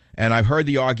 and I've heard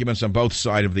the arguments on both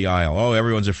sides of the aisle. Oh,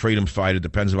 everyone's a freedom fighter,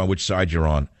 depends on which side you're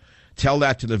on. Tell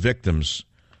that to the victims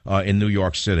in New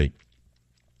York City.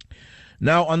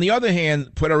 Now, on the other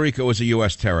hand, Puerto Rico is a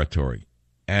U.S. territory,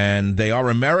 and they are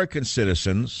American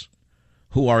citizens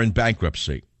who are in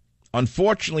bankruptcy.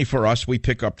 Unfortunately for us, we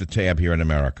pick up the tab here in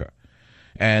America,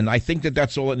 and I think that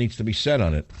that's all that needs to be said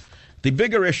on it. The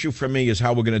bigger issue for me is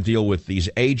how we're going to deal with these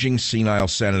aging, senile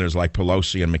senators like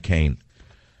Pelosi and McCain.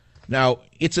 Now,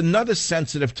 it's another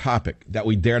sensitive topic that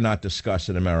we dare not discuss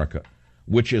in America,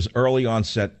 which is early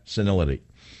onset senility.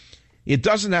 It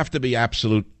doesn't have to be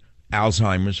absolute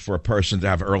Alzheimer's for a person to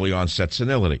have early onset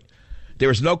senility.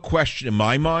 There is no question in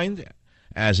my mind,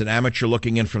 as an amateur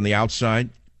looking in from the outside,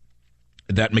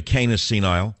 that McCain is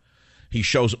senile. He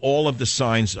shows all of the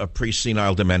signs of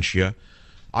pre-senile dementia.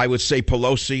 I would say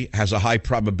Pelosi has a high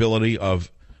probability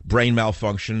of brain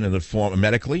malfunction in the form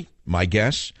medically, my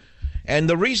guess. And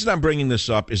the reason I'm bringing this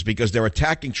up is because they're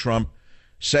attacking Trump,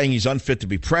 saying he's unfit to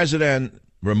be president,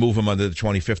 remove him under the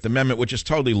 25th Amendment, which is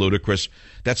totally ludicrous.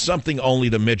 That's something only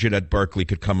the midget at Berkeley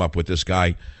could come up with, this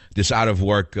guy, this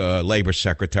out-of-work labor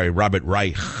secretary, Robert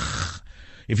Reich.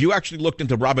 If you actually looked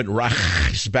into Robert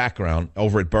Reich's background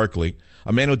over at Berkeley,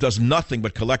 a man who does nothing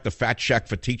but collect a fat check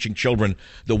for teaching children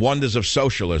the wonders of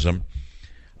socialism,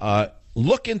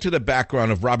 look into the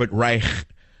background of Robert Reich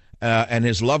and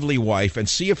his lovely wife and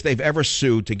see if they've ever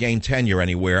sued to gain tenure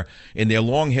anywhere in their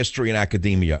long history in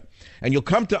academia. And you'll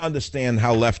come to understand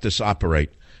how leftists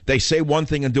operate. They say one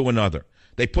thing and do another.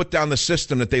 They put down the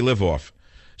system that they live off.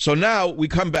 So now we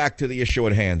come back to the issue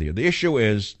at hand here. The issue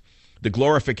is the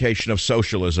glorification of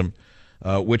socialism,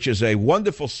 which is a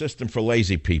wonderful system for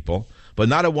lazy people, but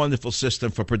not a wonderful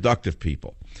system for productive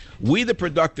people. We, the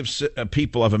productive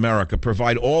people of America,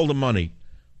 provide all the money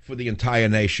for the entire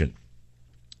nation.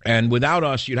 And without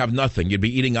us, you'd have nothing. You'd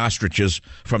be eating ostriches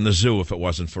from the zoo if it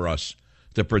wasn't for us,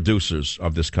 the producers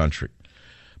of this country.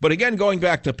 But again, going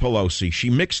back to Pelosi, she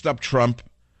mixed up Trump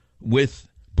with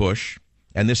Bush,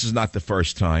 and this is not the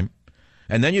first time.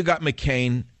 And then you got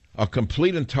McCain, a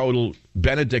complete and total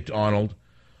Benedict Arnold,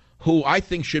 who I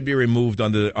think should be removed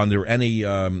under any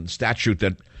statute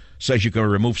that says you can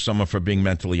remove someone for being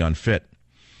mentally unfit.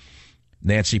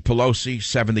 Nancy Pelosi,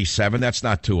 77, that's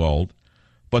not too old.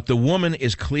 But the woman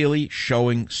is clearly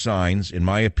showing signs, in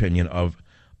my opinion, of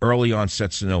early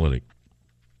onset senility.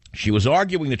 She was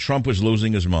arguing that Trump was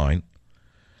losing his mind,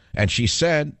 and she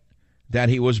said that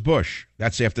he was Bush.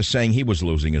 That's after saying he was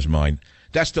losing his mind.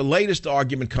 That's the latest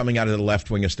argument coming out of the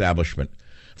left-wing establishment.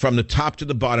 From the top to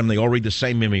the bottom, they all read the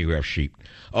same mimeograph sheet.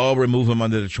 Oh, remove him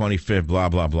under the 25th, blah,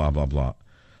 blah, blah, blah, blah.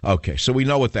 Okay, so we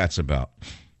know what that's about.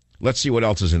 Let's see what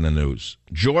else is in the news.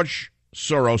 George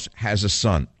Soros has a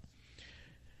son.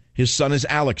 His son is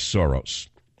Alex Soros.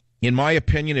 In my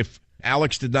opinion, if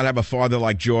Alex did not have a father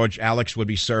like George, Alex would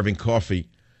be serving coffee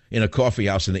in a coffee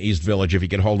house in the East Village if he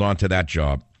could hold on to that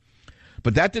job.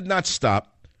 But that did not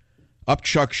stop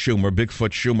Chuck Schumer,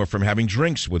 Bigfoot Schumer, from having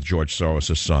drinks with George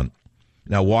Soros' son.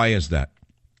 Now, why is that?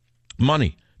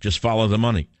 Money. Just follow the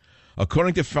money.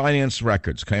 According to finance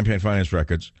records, campaign finance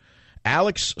records,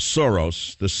 Alex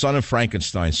Soros, the son of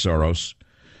Frankenstein Soros,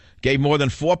 gave more than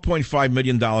 $4.5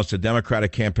 million to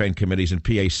Democratic campaign committees and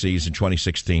PACs in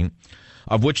 2016,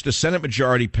 of which the Senate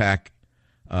Majority PAC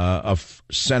of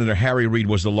Senator Harry Reid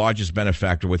was the largest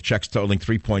benefactor, with checks totaling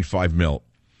 $3.5 million.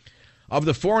 Of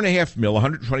the $4.5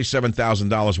 million,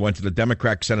 $127,000 went to the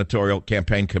Democratic Senatorial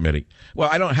Campaign Committee. Well,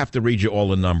 I don't have to read you all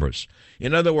the numbers.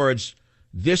 In other words,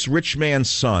 this rich man's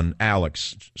son,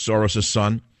 Alex Soros'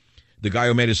 son, the guy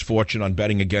who made his fortune on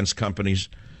betting against companies,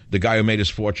 the guy who made his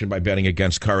fortune by betting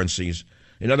against currencies,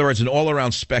 in other words, an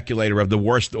all-around speculator of the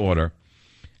worst order,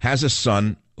 has a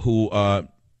son who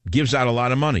gives out a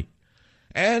lot of money.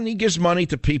 And he gives money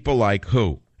to people like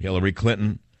who? Hillary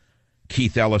Clinton,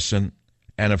 Keith Ellison,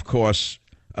 and, of course,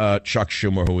 Chuck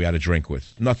Schumer, who we had a drink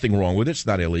with. Nothing wrong with it. It's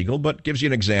not illegal, but gives you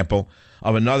an example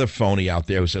of another phony out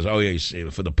there who says, oh, yeah, you save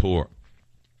it for the poor.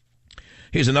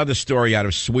 Here's another story out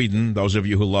of Sweden, those of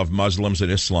you who love Muslims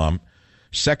and Islam.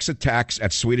 Sex attacks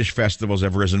at Swedish festivals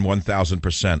have risen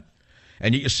 1,000%.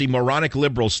 And you see moronic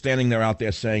liberals standing there out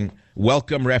there saying,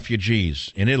 welcome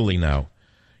refugees in Italy now.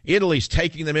 Italy's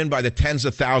taking them in by the tens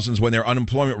of thousands when their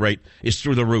unemployment rate is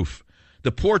through the roof.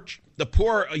 The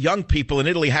poor young people in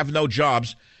Italy have no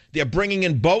jobs. They're bringing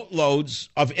in boatloads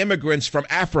of immigrants from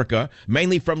Africa,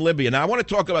 mainly from Libya. Now, I want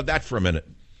to talk about that for a minute.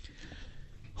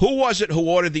 Who was it who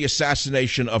ordered the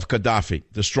assassination of Gaddafi,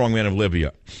 the strongman of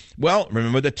Libya? Well,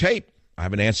 remember the tape. I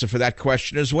have an answer for that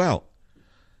question as well.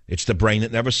 It's the brain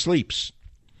that never sleeps.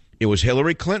 It was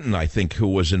Hillary Clinton, I think, who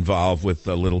was involved with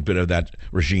a little bit of that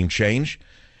regime change.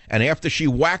 And after she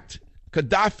whacked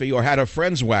Gaddafi, or had her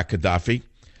friends whack Gaddafi,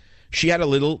 she had a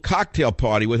little cocktail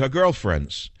party with her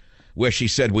girlfriends where she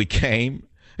said, we came,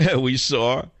 we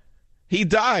saw, he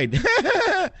died.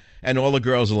 And all the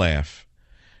girls laugh.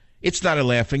 It's not a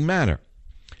laughing matter.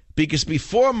 Because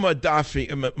before Muhammad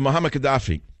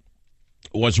Gaddafi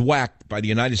was whacked by the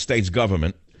United States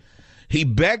government, he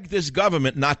begged this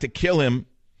government not to kill him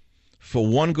for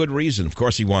one good reason. Of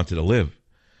course, he wanted to live.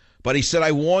 But he said,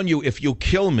 I warn you, if you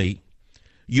kill me,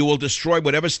 you will destroy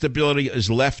whatever stability is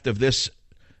left of this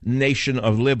nation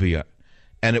of Libya,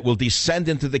 and it will descend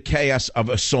into the chaos of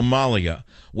a Somalia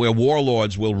where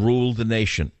warlords will rule the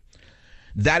nation.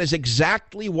 That is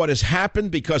exactly what has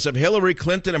happened because of Hillary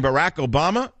Clinton and Barack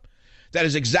Obama. That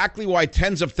is exactly why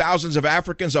tens of thousands of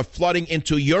Africans are flooding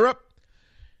into Europe.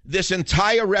 This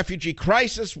entire refugee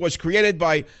crisis was created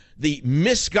by the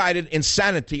misguided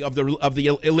insanity of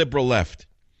the illiberal left.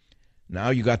 Now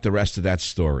you got the rest of that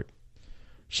story.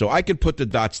 So I can put the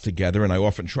dots together, and I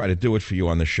often try to do it for you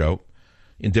on the show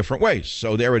in different ways.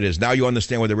 So there it is. Now you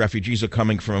understand where the refugees are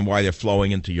coming from and why they're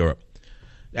flowing into Europe.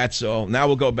 That's all. Now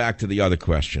we'll go back to the other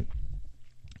question.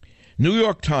 New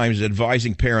York Times is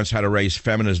advising parents how to raise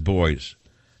feminist boys.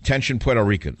 Attention, Puerto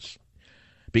Ricans.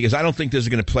 Because I don't think this is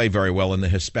going to play very well in the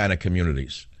Hispanic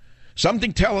communities.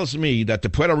 Something tells me that the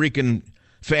Puerto Rican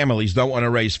families don't want to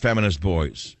raise feminist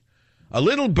boys. A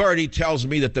little birdie tells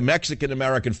me that the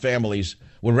Mexican-American families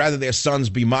would rather their sons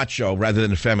be macho rather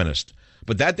than feminist.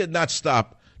 But that did not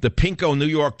stop the pinko New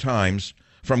York Times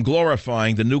from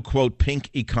glorifying the new, quote, pink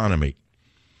economy.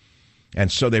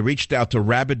 And so they reached out to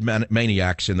rabid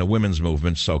maniacs in the women's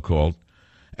movement, so-called,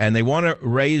 and they want to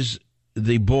raise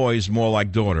the boys more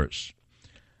like daughters.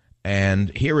 And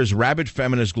here is rabid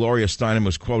feminist Gloria Steinem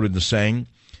was quoted as saying,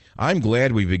 I'm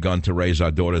glad we've begun to raise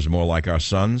our daughters more like our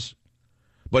sons,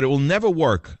 But it will never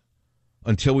work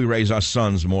until we raise our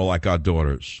sons more like our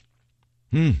daughters.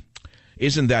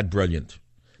 Isn't that brilliant?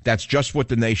 That's just what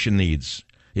the nation needs,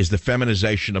 is the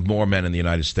feminization of more men in the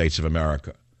United States of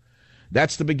America.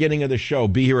 That's the beginning of the show.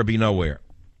 Be here or be nowhere.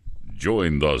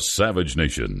 Join the Savage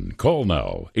Nation. Call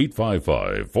now,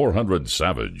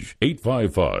 855-400-SAVAGE,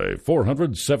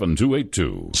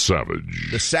 855-400-7282.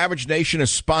 Savage. The Savage Nation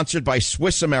is sponsored by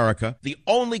Swiss America, the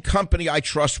only company I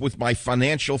trust with my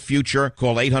financial future.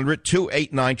 Call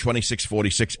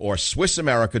 800-289-2646 or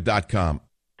SwissAmerica.com.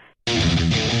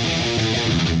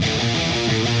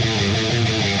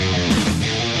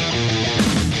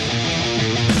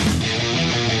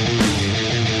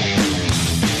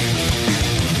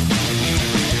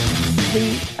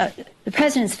 The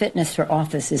president's fitness for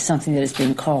office is something that is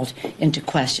being called into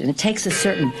question. It takes a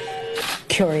certain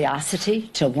curiosity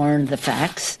to learn the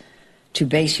facts, to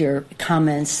base your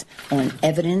comments on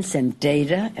evidence and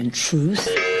data and truth.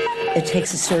 It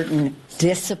takes a certain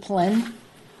discipline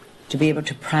to be able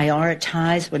to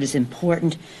prioritize what is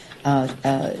important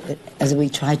as we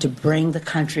try to bring the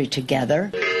country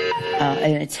together.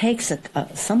 And it takes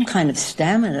some kind of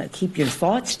stamina to keep your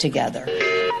thoughts together.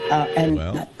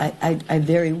 I'm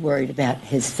very worried about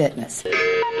his fitness. All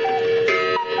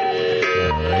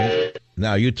right.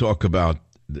 Now, you talk about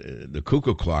the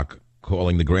cuckoo clock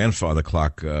calling the grandfather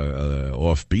clock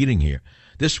off beating here.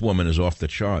 This woman is off the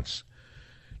charts.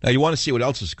 Now, you want to see what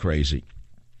else is crazy?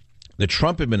 The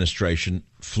Trump administration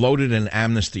floated an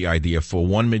amnesty idea for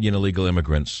 1 million illegal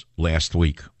immigrants last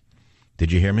week.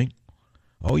 Did you hear me?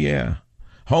 Oh, yeah.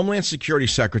 Homeland Security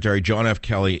Secretary John F.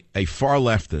 Kelly, a far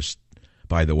leftist,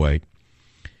 by the way,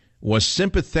 was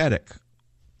sympathetic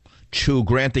to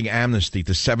granting amnesty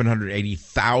to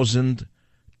 780,000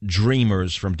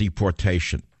 dreamers from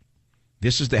deportation.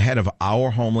 This is the head of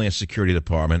our Homeland Security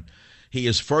Department. He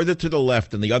is further to the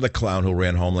left than the other clown who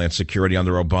ran Homeland Security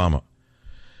under Obama.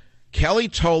 Kelly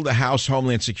told the House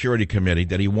Homeland Security Committee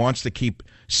that he wants to keep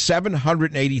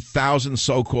 780,000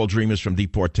 so-called dreamers from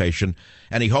deportation,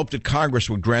 and he hoped that Congress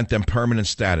would grant them permanent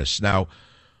status. Now,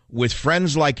 with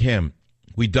friends like him,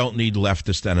 we don't need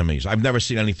leftist enemies. I've never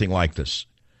seen anything like this.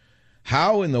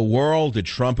 How in the world did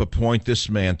Trump appoint this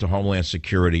man to Homeland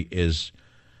Security is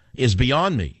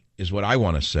beyond me, is what I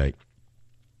want to say.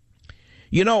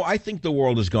 You know, I think the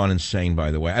world has gone insane,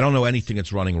 by the way. I don't know anything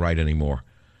that's running right anymore.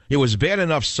 It was bad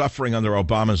enough suffering under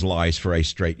Obama's lies for 8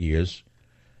 straight years.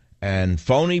 And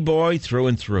phony boy through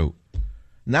and through.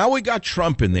 Now we got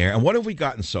Trump in there, and what have we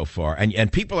gotten so far?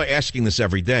 And people are asking this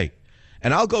every day.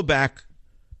 And I'll go back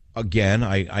again.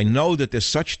 I know that there's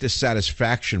such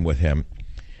dissatisfaction with him,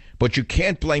 but you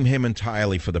can't blame him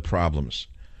entirely for the problems.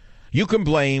 You can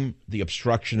blame the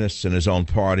obstructionists in his own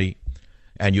party,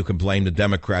 and you can blame the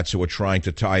Democrats who are trying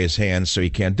to tie his hands so he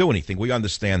can't do anything. We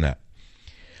understand that.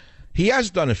 He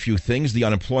has done a few things. The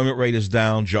unemployment rate is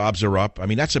down. Jobs are up. I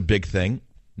mean, that's a big thing,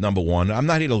 number one. I'm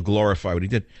not here to glorify what he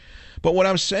did. But what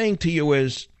I'm saying to you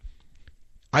is,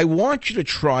 I want you to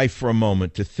try for a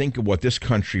moment to think of what this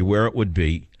country, where it would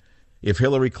be if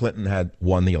Hillary Clinton had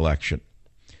won the election.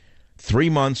 3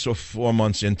 months or 4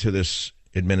 months into this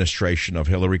administration of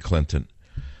Hillary Clinton,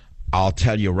 I'll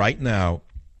tell you right now,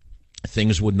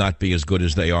 things would not be as good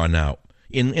as they are now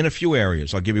in a few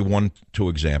areas. I'll give you 1-2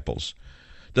 examples.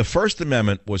 The First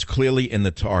Amendment was clearly in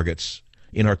her targets.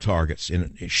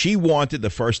 She wanted the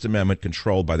First Amendment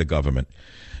controlled by the government.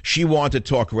 She wanted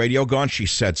talk radio gone. She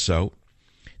said so.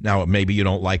 Now, maybe you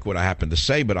don't like what I happen to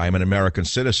say, but I'm an American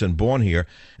citizen born here,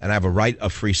 and I have a right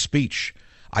of free speech.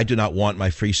 I do not want my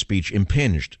free speech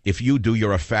impinged. If you do,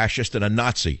 you're a fascist and a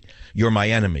Nazi. You're my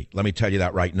enemy. Let me tell you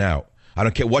that right now. I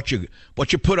don't care what you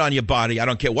put on your body. I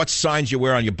don't care what signs you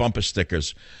wear on your bumper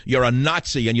stickers. You're a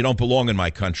Nazi and you don't belong in my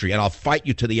country, and I'll fight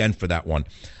you to the end for that one.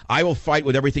 I will fight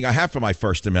with everything I have for my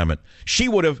First Amendment. She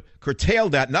would have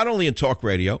curtailed that not only in talk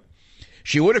radio,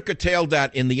 she would have curtailed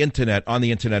that in the internet, on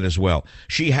the internet as well.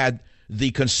 She had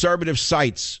the conservative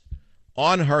sites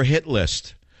on her hit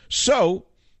list. So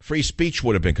free speech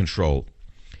would have been controlled.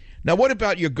 Now, what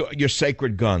about your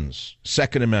sacred guns?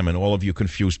 Second Amendment, all of you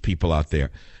confused people out there.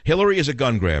 Hillary is a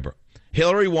gun grabber.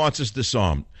 Hillary wants us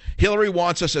disarmed. Hillary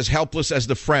wants us as helpless as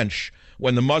the French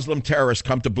when the Muslim terrorists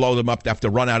come to blow them up. They have to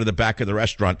run out of the back of the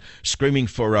restaurant screaming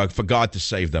for God to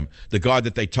save them, the God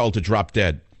that they told to drop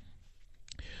dead.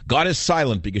 God is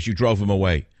silent because you drove him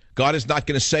away. God is not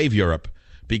going to save Europe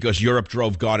because Europe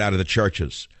drove God out of the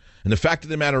churches. And the fact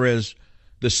of the matter is,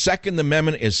 the Second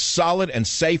Amendment is solid and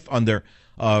safe under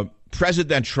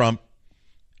President Trump,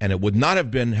 and it would not have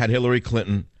been had Hillary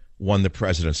Clinton won the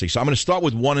presidency. So I'm going to start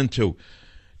with 1 and 2.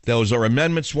 Those are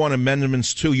Amendments 1,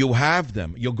 Amendments 2. You have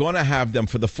them. You're going to have them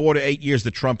for the 4 to 8 years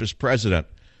that Trump is president.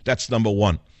 That's number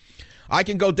one. I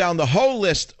can go down the whole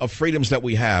list of freedoms that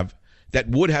we have that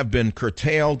would have been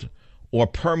curtailed or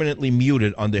permanently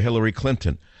muted under Hillary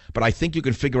Clinton. But I think you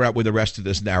can figure out where the rest of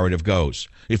this narrative goes.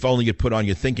 If only you'd put on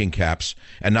your thinking caps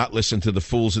and not listen to the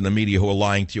fools in the media who are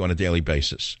lying to you on a daily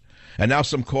basis. And now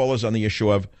some callers on the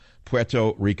issue of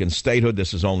Puerto Rican statehood.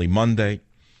 This is only Monday.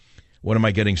 What am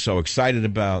I getting so excited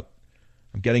about?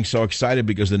 I'm getting so excited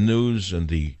because the news and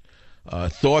the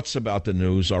thoughts about the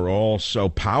news are all so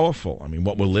powerful. I mean,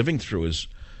 what we're living through is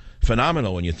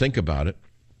phenomenal when you think about it.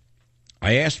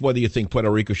 I asked whether you think Puerto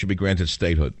Rico should be granted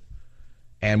statehood.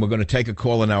 And we're going to take a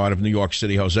caller now out of New York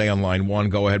City. Jose on line one.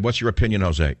 Go ahead. What's your opinion,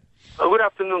 Jose? Good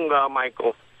afternoon,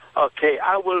 Michael. Okay,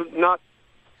 I will not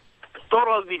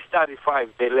totally satisfied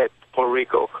they let Puerto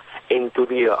Rico into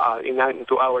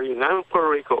into our United Puerto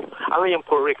Rico. I am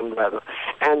Puerto Rican, rather.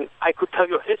 And I could tell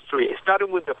you history,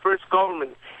 starting with the first governor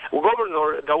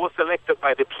that was elected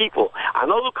by the people.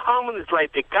 Another communist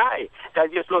like the guy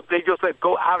that they just let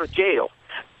go out of jail.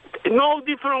 No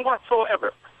different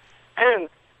whatsoever. And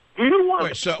do you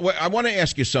want... I want to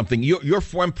ask you something. You're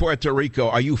from Puerto Rico.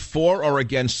 Are you for or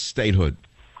against statehood?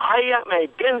 I am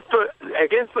against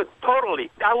it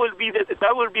totally. That will be the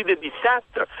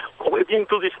disaster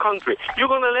into this country. You're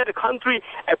going to let a country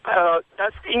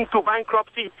that's into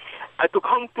bankruptcy to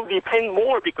come to depend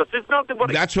more because it's not the...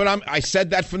 That's what I said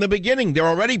that from the beginning. They're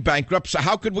already bankrupt, so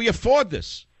how could we afford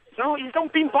this? No, it's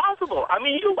not impossible. I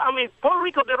mean, Puerto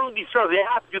Rico, they don't deserve. They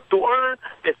have to earn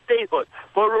the statehood.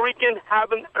 Puerto Ricans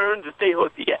haven't earned the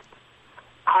statehood yet.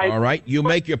 All right, you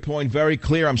make your point very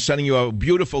clear. I'm sending you a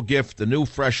beautiful gift, the new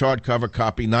fresh hardcover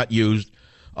copy, not used,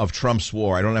 of Trump's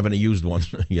War. I don't have any used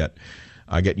ones yet.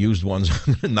 I get used ones.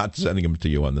 I'm not sending them to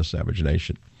you on the Savage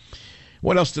Nation.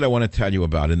 What else did I want to tell you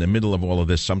about? In the middle of all of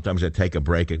this, sometimes I take a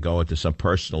break and go into some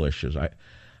personal issues. I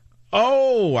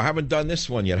haven't done this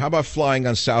one yet. How about flying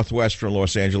on Southwest from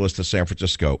Los Angeles to San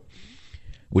Francisco?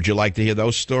 Would you like to hear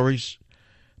those stories?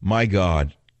 My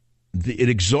God. It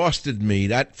exhausted me.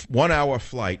 That 1 hour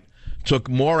flight took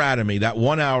more out of me, that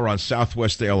 1 hour on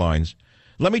Southwest Airlines.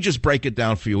 Let me just break it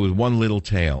down for you with one little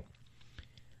tale.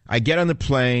 I get on the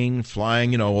plane,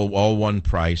 flying, all one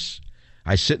price.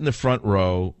 I sit in the front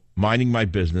row, minding my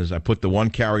business. I put the one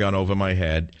carry-on over my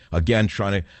head, again,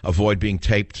 trying to avoid being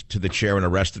taped to the chair and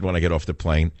arrested when I get off the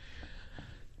plane.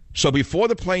 So before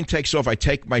the plane takes off, I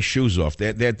take my shoes off.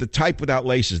 They're the type without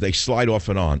laces. They slide off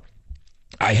and on.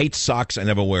 I hate socks. I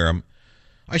never wear them.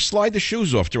 I slide the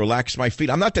shoes off to relax my feet.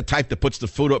 I'm not the type that puts the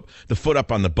foot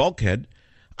up on the bulkhead.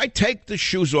 I take the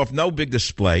shoes off, no big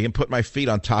display, and put my feet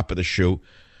on top of the shoe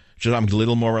so I'm a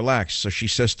little more relaxed. So she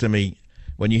says to me,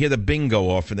 when you hear the bing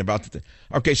go off and they're about to,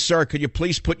 okay, sir, could you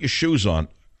please put your shoes on?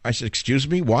 I said, excuse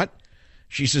me, what?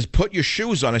 She says, put your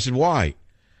shoes on. I said, why?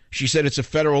 She said, it's a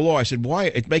federal law. I said, why?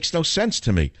 It makes no sense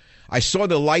to me. I saw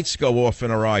the lights go off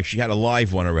in her eye. She had a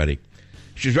live one already.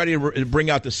 She was ready to bring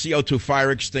out the CO2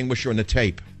 fire extinguisher and the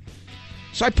tape.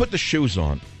 So I put the shoes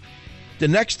on. The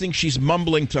next thing, she's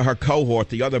mumbling to her cohort,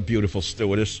 the other beautiful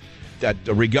stewardess, that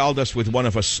regaled us with one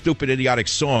of her stupid, idiotic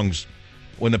songs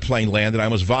when the plane landed. I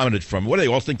almost vomited from it. What do they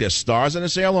all think? They're stars on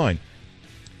this airline?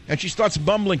 And she starts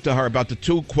mumbling to her about the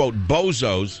two, quote,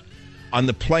 bozos on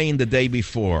the plane the day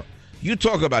before. You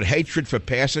talk about hatred for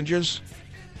passengers?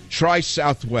 Try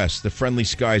Southwest, the friendly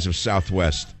skies of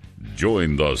Southwest.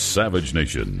 Join the Savage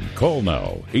Nation. Call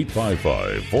now,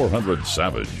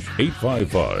 855-400-SAVAGE,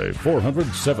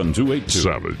 855-400-7282.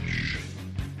 Savage.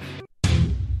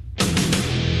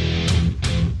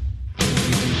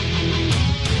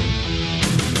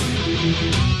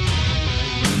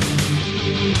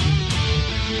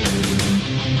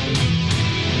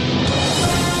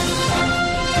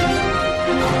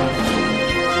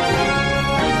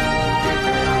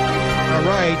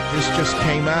 This just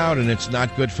came out, and it's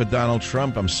not good for Donald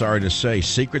Trump, I'm sorry to say.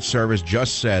 Secret Service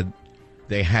just said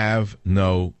they have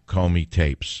no Comey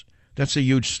tapes. That's a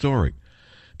huge story.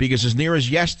 Because as near as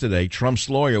yesterday,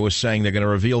 Trump's lawyer was saying they're going to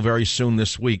reveal very soon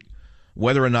this week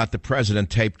whether or not the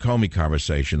president taped Comey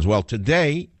conversations. Well,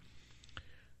 today,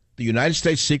 the United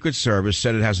States Secret Service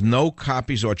said it has no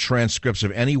copies or transcripts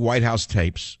of any White House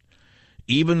tapes,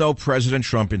 even though President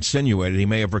Trump insinuated he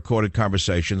may have recorded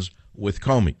conversations with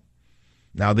Comey.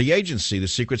 Now, the agency, the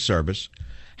Secret Service,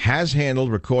 has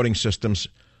handled recording systems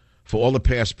for all the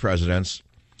past presidents,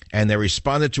 and they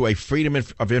responded to a Freedom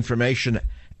of Information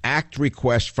Act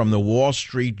request from the Wall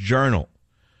Street Journal.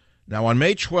 Now, on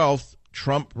May 12th,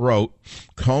 Trump wrote,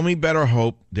 Comey better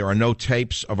hope there are no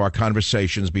tapes of our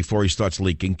conversations before he starts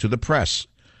leaking to the press.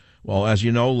 Well, as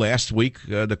you know, last week,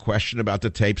 the question about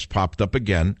the tapes popped up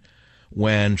again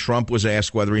when Trump was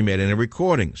asked whether he made any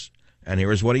recordings. And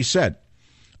here is what he said.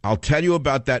 I'll tell you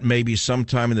about that maybe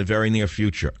sometime in the very near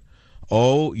future.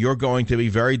 Oh, you're going to be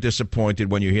very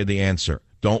disappointed when you hear the answer.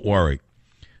 Don't worry,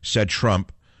 said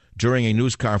Trump during a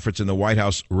news conference in the White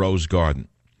House Rose Garden.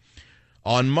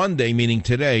 On Monday, meaning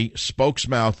today,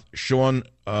 spokesmouth Sean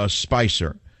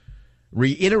Spicer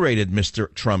reiterated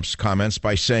Mr. Trump's comments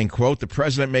by saying, quote, the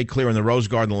president made clear in the Rose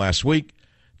Garden last week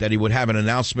that he would have an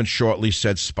announcement shortly,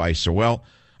 said Spicer. Well,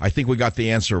 I think we got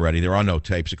the answer already. There are no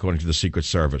tapes, according to the Secret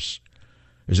Service.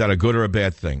 Is that a good or a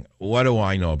bad thing? What do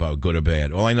I know about good or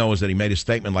bad? All I know is that he made a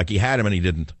statement like he had him and he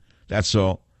didn't. That's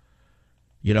all.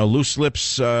 You know, loose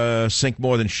lips sink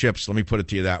more than ships. Let me put it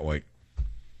to you that way.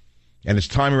 And it's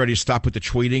time already to stop with the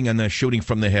tweeting and the shooting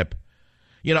from the hip.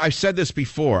 You know, I've said this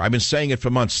before. I've been saying it for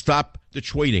months. Stop the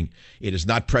tweeting. It is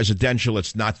not presidential.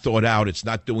 It's not thought out. It's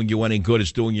not doing you any good.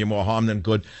 It's doing you more harm than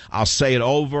good. I'll say it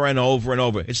over and over and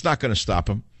over. It's not going to stop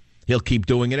him. He'll keep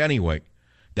doing it anyway.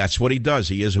 That's what he does.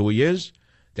 He is who he is.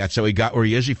 That's how he got where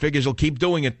he is. He figures he'll keep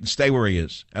doing it and stay where he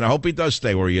is. And I hope he does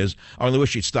stay where he is. I only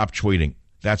wish he'd stop tweeting.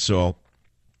 That's all.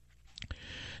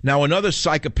 Now, another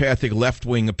psychopathic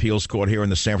left-wing appeals court here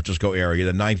in the San Francisco area,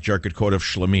 the Ninth Circuit Court of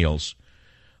Schlemiels,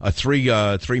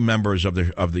 three members of the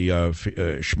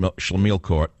Schlemiel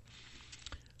Court,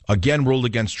 again ruled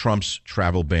against Trump's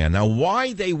travel ban. Now,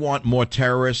 why they want more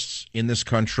terrorists in this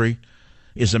country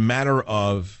is a matter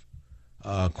of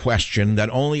question that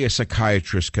only a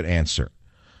psychiatrist could answer.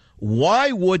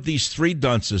 Why would these three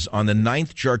dunces on the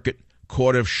Ninth Circuit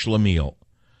Court of Schlemiel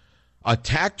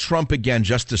attack Trump again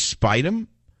just to spite him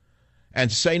and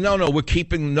say, no, we're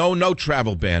keeping no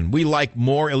travel ban. We like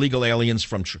more illegal aliens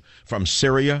from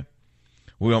Syria.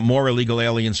 We want more illegal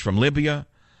aliens from Libya.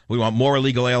 We want more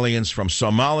illegal aliens from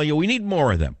Somalia. We need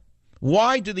more of them.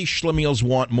 Why do these Schlemiels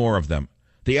want more of them?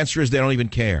 The answer is they don't even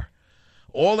care.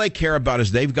 All they care about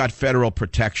is they've got federal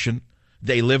protection.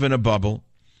 They live in a bubble.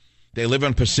 They live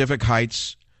on Pacific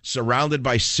Heights, surrounded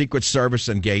by Secret Service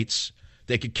and gates.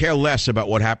 They could care less about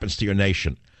what happens to your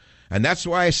nation. And that's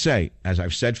why I say, as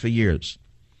I've said for years,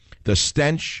 the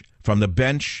stench from the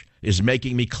bench is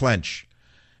making me clench.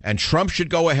 And Trump should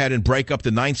go ahead and break up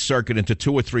the Ninth Circuit into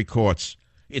 2 or 3 courts.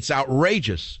 It's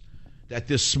outrageous that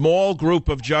this small group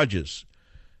of judges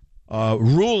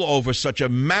rule over such a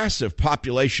massive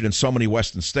population in so many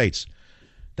Western states.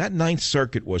 That Ninth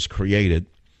Circuit was created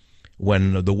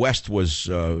when the West was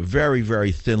very,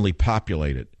 very thinly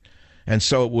populated. And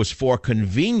so it was for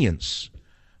convenience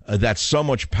that so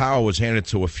much power was handed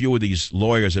to a few of these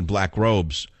lawyers in black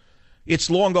robes. It's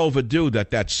long overdue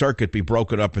that circuit be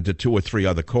broken up into 2 or 3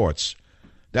 other courts.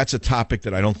 That's a topic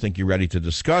that I don't think you're ready to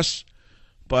discuss,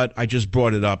 but I just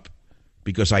brought it up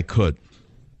because I could.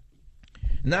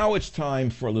 Now it's time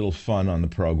for a little fun on the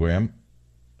program.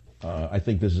 I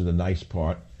think this is the nice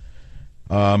part.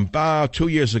 About 2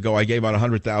 years ago, I gave out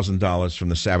 $100,000 from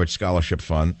the Savage Scholarship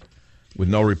Fund with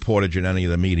no reportage in any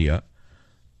of the media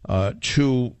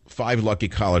to 5 lucky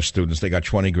college students. They got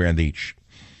 $20,000 each.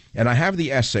 And I have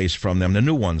the essays from them, the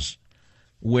new ones,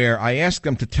 where I asked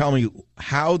them to tell me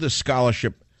how the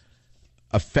scholarship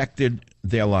affected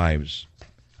their lives.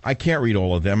 I can't read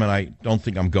all of them, and I don't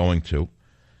think I'm going to.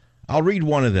 I'll read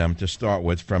one of them to start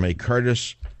with from a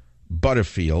Curtis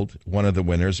Butterfield, one of the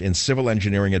winners, in civil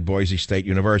engineering at Boise State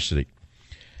University.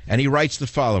 And he writes the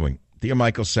following: Dear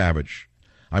Michael Savage,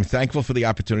 I'm thankful for the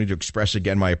opportunity to express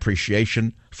again my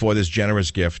appreciation for this generous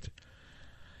gift.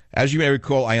 As you may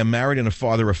recall, I am married and a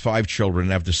father of 5 children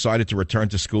and have decided to return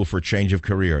to school for a change of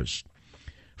careers.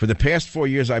 For the past 4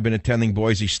 years, I've been attending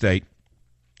Boise State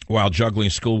while juggling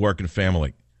schoolwork and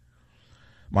family.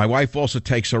 My wife also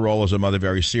takes her role as a mother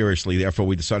very seriously. Therefore,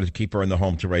 we decided to keep her in the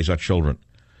home to raise our children.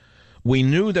 We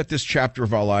knew that this chapter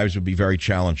of our lives would be very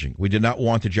challenging. We did not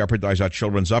want to jeopardize our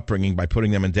children's upbringing by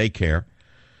putting them in daycare.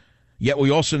 Yet we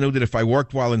also knew that if I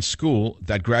worked while in school,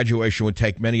 that graduation would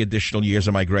take many additional years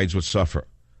and my grades would suffer.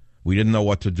 We didn't know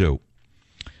what to do.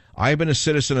 I have been a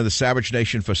citizen of the Savage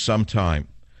Nation for some time.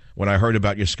 When I heard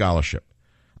about your scholarship,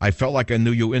 I felt like I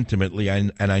knew you intimately,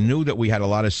 and I knew that we had a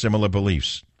lot of similar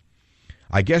beliefs.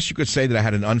 I guess you could say that I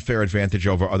had an unfair advantage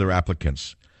over other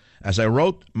applicants. As I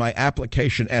wrote my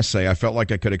application essay, I felt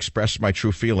like I could express my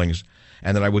true feelings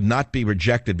and that I would not be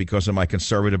rejected because of my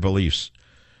conservative beliefs.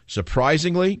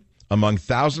 Surprisingly, among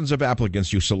thousands of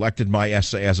applicants, you selected my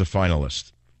essay as a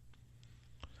finalist.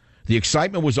 The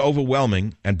excitement was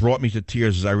overwhelming and brought me to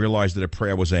tears as I realized that a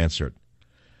prayer was answered.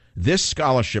 This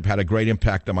scholarship had a great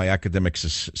impact on my academic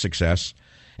success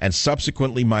and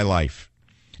subsequently my life.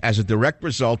 As a direct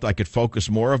result, I could focus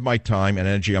more of my time and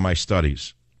energy on my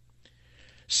studies.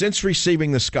 Since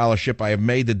receiving the scholarship, I have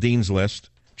made the dean's list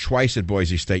twice at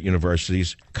Boise State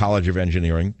University's College of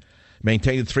Engineering,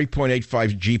 maintained a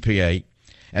 3.85 GPA,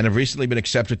 and have recently been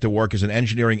accepted to work as an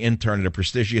engineering intern at a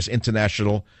prestigious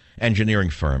international engineering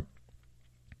firm.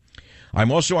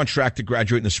 I'm also on track to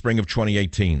graduate in the spring of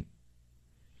 2018.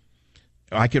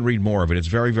 I can read more of it. It's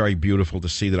very, very beautiful to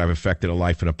see that I've affected a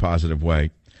life in a positive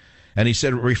way. And he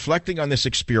said, reflecting on this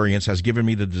experience has given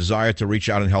me the desire to reach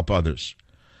out and help others.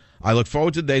 I look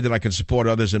forward to the day that I can support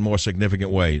others in more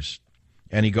significant ways.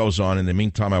 And he goes on, in the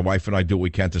meantime, my wife and I do what we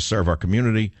can to serve our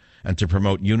community and to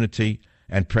promote unity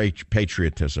and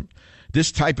patriotism.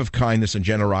 This type of kindness and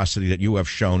generosity that you have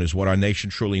shown is what our nation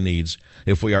truly needs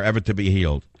if we are ever to be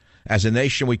healed. As a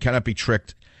nation, we cannot be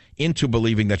tricked into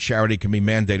believing that charity can be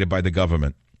mandated by the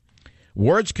government.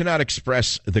 Words cannot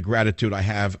express the gratitude I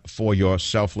have for your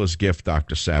selfless gift,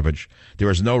 Dr. Savage. There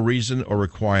is no reason or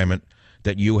requirement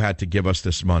that you had to give us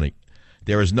this money.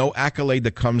 There is no accolade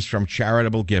that comes from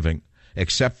charitable giving,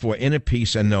 except for inner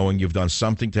peace and knowing you've done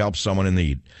something to help someone in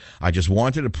need. I just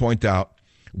wanted to point out,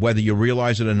 whether you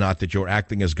realize it or not, that you're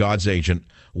acting as God's agent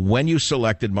when you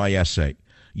selected my essay.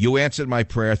 You answered my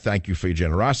prayer. Thank you for your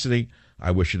generosity.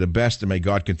 I wish you the best, and may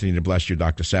God continue to bless you,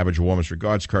 Dr. Savage. Warmest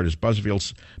regards, Curtis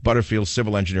Butterfield,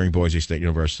 Civil Engineering, Boise State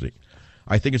University.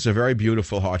 I think it's a very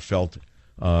beautiful, heartfelt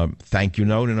thank you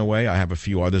note in a way. I have a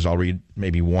few others. I'll read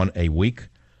maybe one a week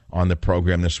on the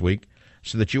program this week,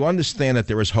 so that you understand that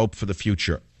there is hope for the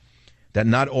future, that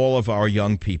not all of our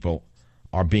young people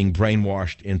are being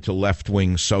brainwashed into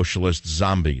left-wing socialist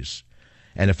zombies.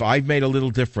 And if I've made a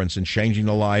little difference in changing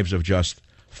the lives of just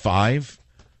 5,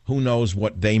 who knows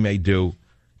what they may do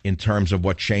in terms of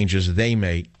what changes they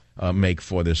may make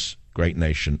for this great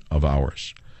nation of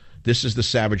ours. This is the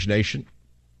Savage Nation.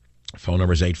 Phone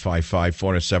number is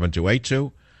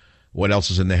 855-407-282. What else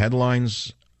is in the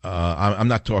headlines? I'm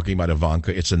not talking about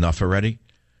Ivanka. It's enough already.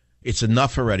 It's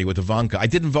enough already with Ivanka. I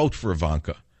didn't vote for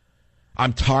Ivanka.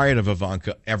 I'm tired of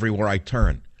Ivanka everywhere I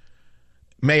turn.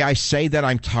 May I say that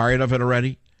I'm tired of it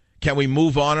already? Can we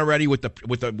move on already with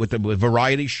the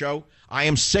variety show? I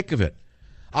am sick of it.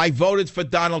 I voted for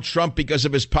Donald Trump because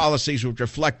of his policies, which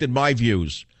reflected my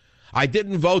views. I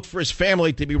didn't vote for his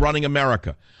family to be running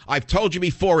America. I've told you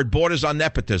before, it borders on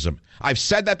nepotism. I've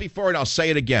said that before, and I'll say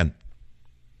it again.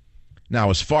 Now,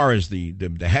 as far as the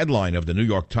headline of the New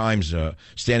York Times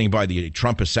standing by the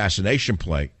Trump assassination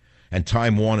play, and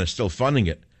Time Warner still funding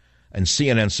it, and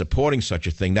CNN supporting such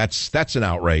a thing, that's an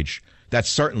outrage. That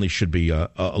certainly should be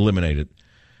eliminated.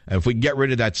 And if we get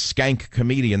rid of that skank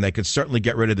comedian, they could certainly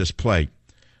get rid of this play.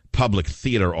 Public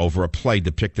theater over a play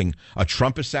depicting a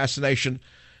Trump assassination.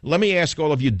 Let me ask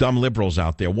all of you dumb liberals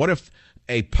out there, what if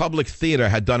a public theater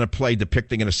had done a play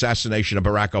depicting an assassination of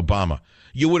Barack Obama?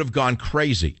 You would have gone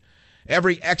crazy.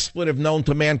 Every expletive known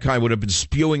to mankind would have been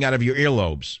spewing out of your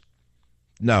earlobes.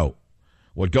 No.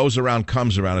 What goes around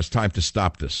comes around. It's time to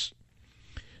stop this.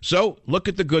 So look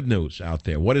at the good news out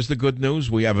there. What is the good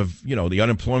news? We have, the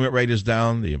unemployment rate is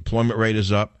down. The employment rate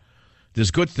is up.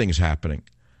 There's good things happening.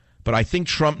 But I think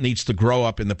Trump needs to grow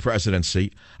up in the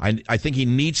presidency. I think he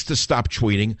needs to stop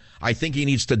tweeting. I think he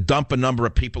needs to dump a number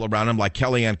of people around him like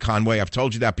Kellyanne Conway. I've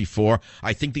told you that before.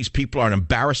 I think these people are an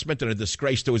embarrassment and a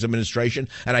disgrace to his administration,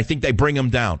 and I think they bring him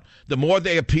down. The more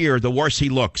they appear, the worse he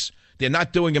looks. They're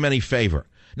not doing him any favor.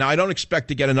 Now, I don't expect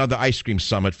to get another ice cream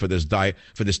summit for this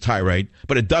tirade,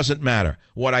 but it doesn't matter.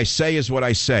 What I say is what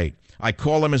I say. I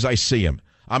call him as I see him.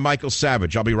 I'm Michael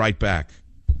Savage. I'll be right back.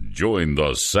 Join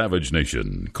the Savage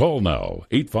Nation. Call now,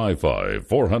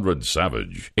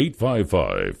 855-400-SAVAGE,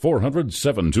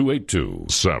 855-400-7282.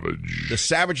 Savage. The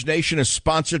Savage Nation is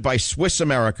sponsored by Swiss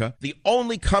America, the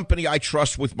only company I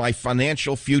trust with my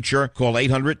financial future. Call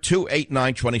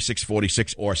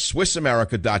 800-289-2646 or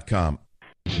SwissAmerica.com.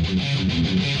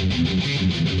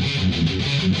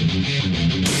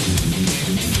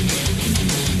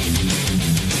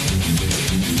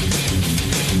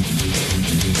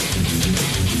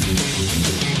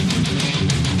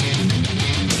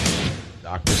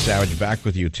 Dr. Savage back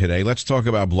with you today. Let's talk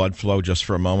about blood flow just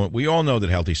for a moment. We all know that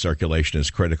healthy circulation is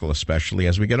critical, especially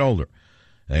as we get older.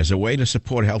 There's a way to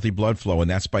support healthy blood flow, and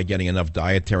that's by getting enough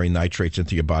dietary nitrates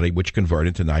into your body, which convert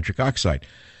into nitric oxide.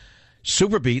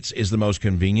 Superbeets is the most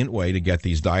convenient way to get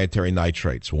these dietary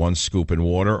nitrates. 1 scoop in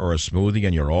water or a smoothie,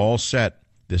 and you're all set.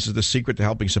 This is the secret to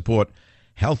helping support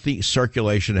healthy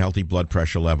circulation and healthy blood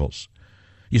pressure levels.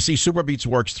 You see, Superbeets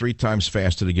works 3 times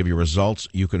faster to give you results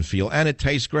you can feel, and it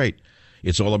tastes great.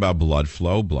 It's all about blood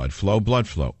flow, blood flow, blood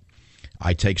flow.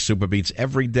 I take Superbeets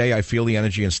every day. I feel the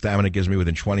energy and stamina it gives me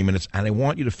within 20 minutes, and I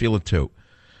want you to feel it too.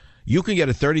 You can get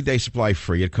a 30-day supply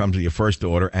free. It comes with your first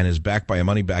order and is backed by a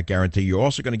money-back guarantee. You're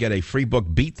also going to get a free book,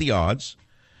 Beat the Odds,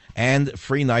 and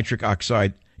free nitric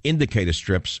oxide indicator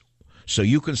strips so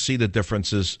you can see the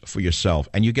differences for yourself,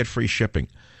 and you get free shipping.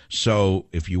 So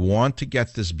if you want to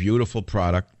get this beautiful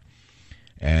product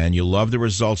and you love the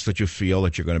results that you feel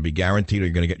that you're going to be guaranteed or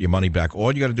you're going to get your money back,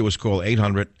 all you got to do is call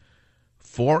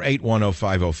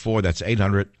 800-481-0504. That's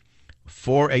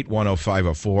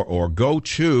 800-481-0504, or go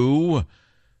to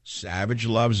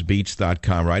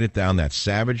SavageLovesBeats.com. Write it down. That's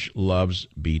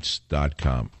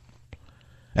SavageLovesBeats.com.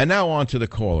 And now on to the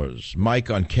callers.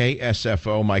 Mike on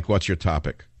KSFO. Mike, what's your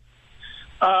topic?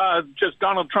 Just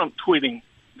Donald Trump tweeting,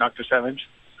 Dr. Savage.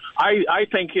 I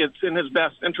think it's in his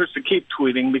best interest to keep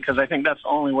tweeting because I think that's the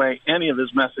only way any of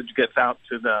his message gets out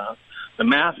to the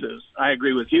masses. I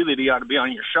agree with you that he ought to be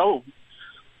on your show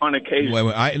on occasion.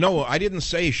 Wait, I didn't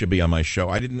say he should be on my show.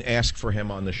 I didn't ask for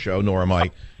him on the show, nor am I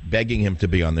begging him to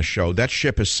be on the show. That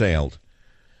ship has sailed.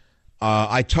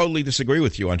 I totally disagree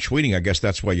with you on tweeting. I guess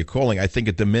that's why you're calling. I think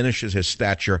it diminishes his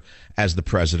stature as the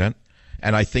president,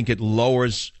 and I think it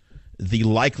lowers the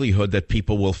likelihood that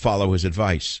people will follow his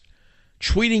advice.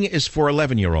 Tweeting is for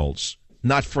 11-year-olds,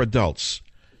 not for adults,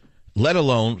 let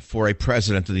alone for a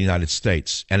president of the United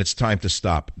States, and it's time to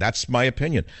stop. That's my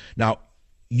opinion. Now,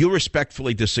 you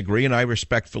respectfully disagree, and I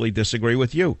respectfully disagree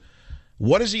with you.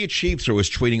 What does he achieve through his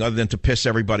tweeting other than to piss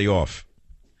everybody off?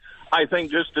 I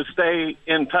think just to stay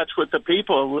in touch with the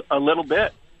people a little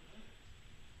bit.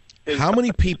 How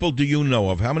many people do you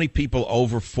know of? How many people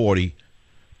over 40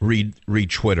 read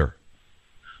Twitter?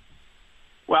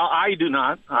 Well, I do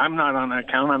not. I'm not on an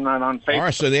account. I'm not on Facebook. All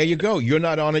right, so there you go. You're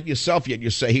not on it yourself yet. You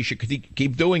say he should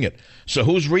keep doing it. So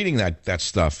who's reading that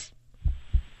stuff?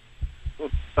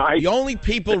 The only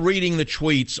people reading the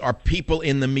tweets are people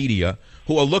in the media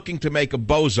who are looking to make a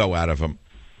bozo out of him.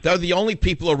 They're the only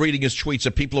people who are reading his tweets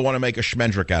are people who want to make a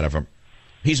schmendrick out of him.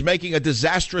 He's making a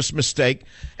disastrous mistake,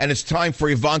 and it's time for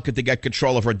Ivanka to get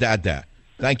control of her dad.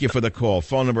 Thank you for the call.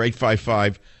 Phone number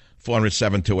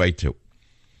 855-407-282.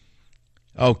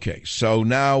 Okay, so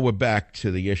now we're back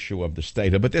to the issue of the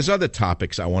statehood. But there's other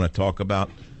topics I want to talk about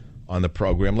on the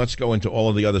program. Let's go into all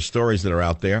of the other stories that are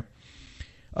out there.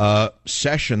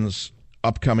 Sessions'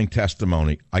 upcoming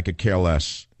testimony, I could care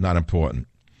less, not important.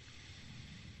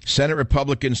 Senate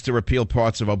Republicans to repeal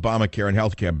parts of Obamacare and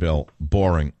health care bill,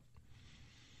 boring.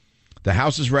 The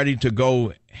House is ready to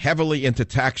go heavily into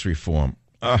tax reform.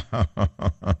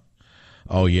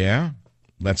 Oh, yeah?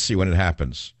 Let's see when it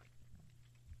happens.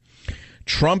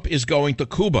 Trump is going to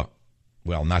Cuba.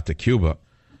 Well, not to Cuba,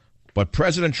 but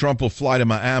President Trump will fly to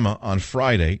Miami on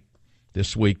Friday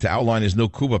this week to outline his new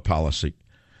Cuba policy.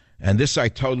 And this I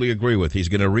totally agree with. He's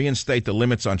going to reinstate the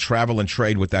limits on travel and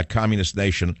trade with that communist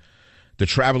nation, the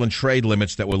travel and trade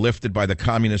limits that were lifted by the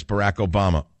communist Barack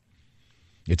Obama.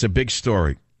 It's a big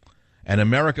story. And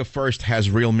America First has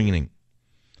real meaning.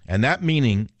 And that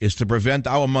meaning is to prevent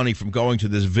our money from going to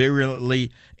this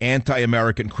virulently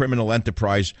anti-American criminal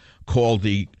enterprise called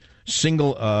the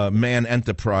single-man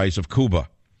enterprise of Cuba.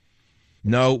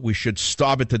 No, we should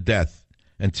starve it to death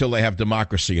until they have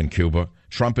democracy in Cuba.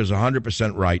 Trump is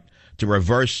 100% right to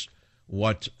reverse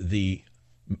what the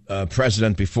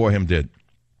president before him did.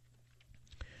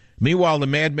 Meanwhile, the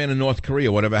madman in North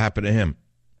Korea, whatever happened to him?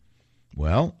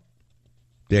 Well,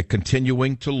 they're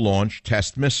continuing to launch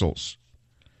test missiles.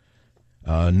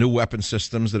 New weapon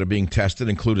systems that are being tested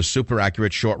include a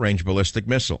super-accurate short-range ballistic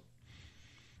missile.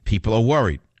 People are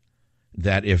worried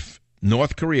that if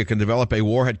North Korea can develop a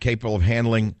warhead capable of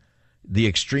handling the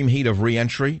extreme heat of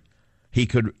re-entry, he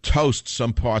could toast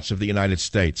some parts of the United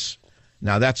States.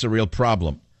 Now, that's a real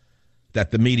problem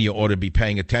that the media ought to be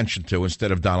paying attention to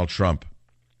instead of Donald Trump.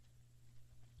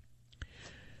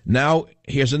 Now,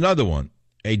 here's another one.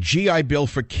 A GI Bill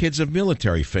for kids of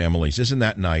military families. Isn't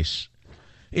that nice?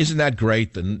 Isn't that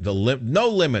great? No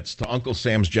limits to Uncle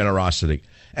Sam's generosity.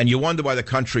 And you wonder why the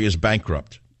country is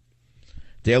bankrupt.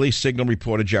 Daily Signal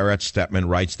reporter Jarrett Stepman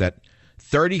writes that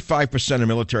 35% of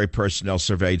military personnel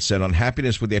surveyed said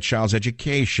unhappiness with their child's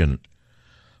education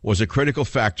was a critical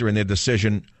factor in their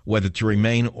decision whether to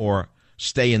remain or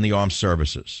stay in the armed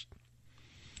services.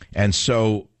 And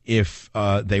so if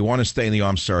they want to stay in the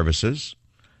armed services,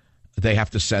 they have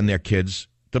to send their kids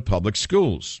to public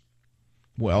schools.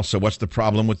 Well, so what's the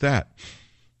problem with that?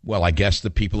 Well, I guess the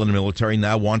people in the military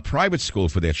now want private school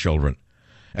for their children.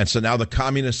 And so now the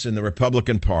communists in the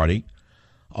Republican Party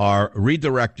are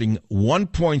redirecting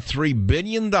 $1.3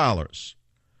 billion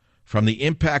from the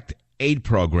Impact Aid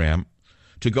program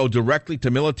to go directly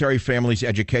to military families'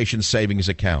 education savings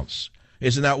accounts.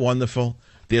 Isn't that wonderful?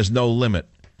 There's no limit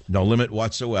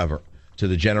whatsoever to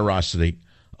the generosity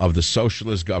of the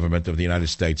socialist government of the United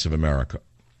States of America.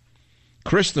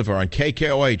 Christopher on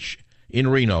KKOH in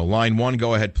Reno, line 1,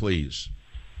 go ahead, please.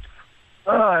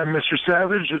 Mr.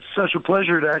 Savage, it's such a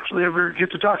pleasure to actually ever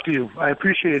get to talk to you. I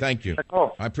appreciate it. Thank you. that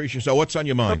call. I appreciate it. So what's on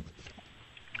your mind?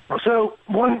 So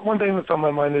one thing that's on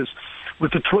my mind is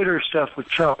with the Twitter stuff with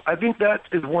Trump. I think that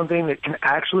is one thing that can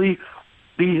actually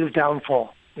be his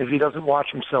downfall if he doesn't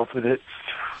watch himself with it.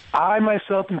 I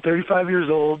myself am 35 years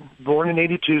old, born in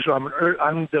 '82, so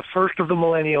I'm the first of the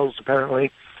millennials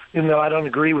apparently, even though I don't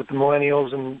agree with the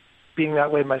millennials and being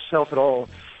that way myself at all.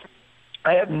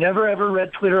 I have never ever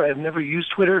read Twitter. I have never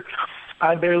used Twitter.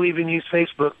 I barely even use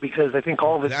Facebook because I think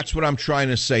all of it. That's what I'm trying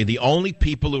to say. The only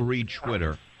people who read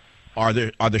Twitter are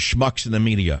the schmucks in the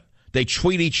media. They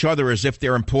tweet each other as if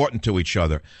they're important to each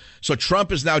other. So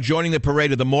Trump is now joining the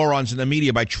parade of the morons in the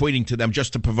media by tweeting to them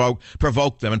just to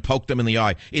provoke them and poke them in the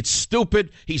eye. It's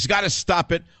stupid. He's got to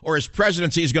stop it, or his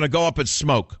presidency is going to go up in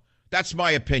smoke. That's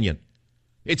my opinion.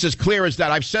 It's as clear as that.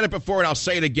 I've said it before, and I'll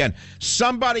say it again.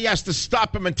 Somebody has to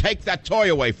stop him and take that toy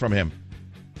away from him.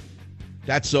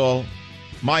 That's all.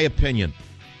 My opinion.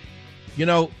 You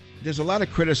know, there's a lot of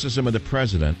criticism of the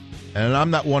president, and I'm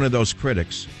not one of those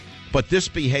critics, but this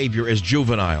behavior is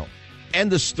juvenile.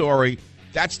 End of story.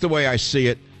 That's the way I see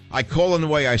it. I call him the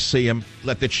way I see him.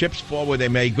 Let the chips fall where they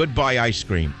may. Goodbye, ice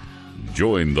cream.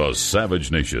 Join the Savage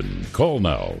Nation. Call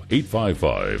now,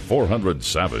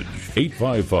 855-400-SAVAGE,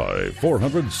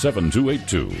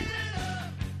 855-400-7282.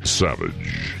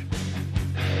 Savage.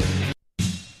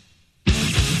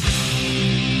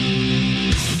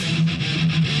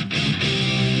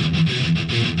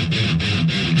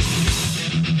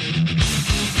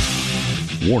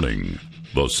 Warning: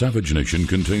 the Savage Nation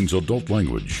contains adult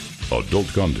language, adult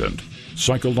content,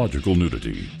 psychological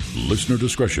nudity. Listener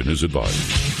discretion is advised.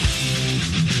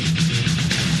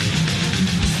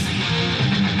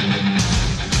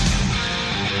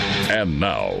 And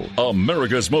now,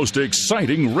 America's most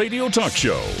exciting radio talk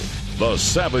show, The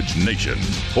Savage Nation,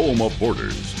 home of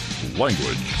borders,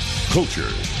 language,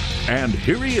 culture. And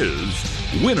here he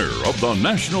is, winner of the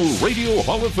National Radio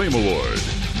Hall of Fame Award,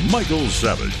 Michael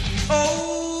Savage.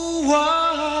 Oh,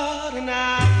 what a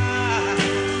night.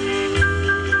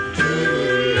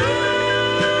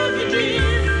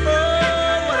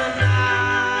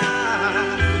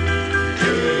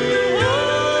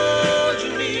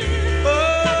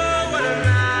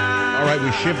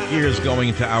 We shift gears going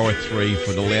into hour 3.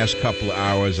 For the last couple of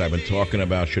hours, I've been talking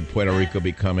about should Puerto Rico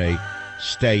become a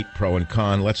state, pro and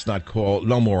con. Let's not call,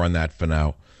 no more on that for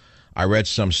now. I read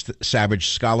some Savage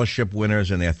Scholarship winners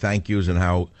and their thank yous and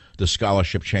how the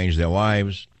scholarship changed their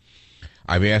lives.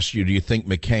 I've asked you, do you think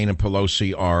McCain and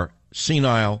Pelosi are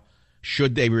senile?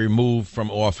 Should they be removed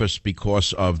from office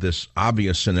because of this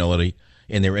obvious senility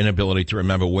in their inability to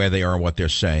remember where they are and what they're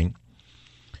saying?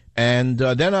 And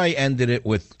then I ended it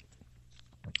with,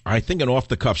 I think, an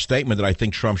off-the-cuff statement that I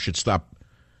think Trump should stop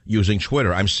using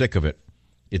Twitter. I'm sick of it.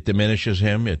 It diminishes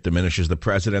him. It diminishes the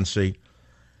presidency.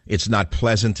 It's not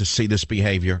pleasant to see this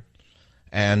behavior.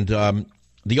 And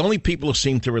the only people who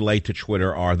seem to relate to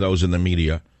Twitter are those in the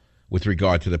media with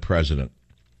regard to the president.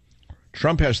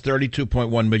 Trump has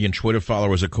 32.1 million Twitter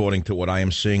followers, according to what I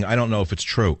am seeing. I don't know if it's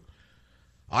true.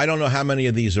 I don't know how many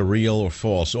of these are real or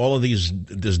false. All of this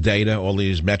data, all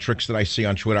these metrics that I see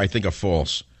on Twitter, I think are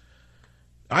false.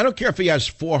 I don't care if he has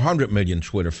 400 million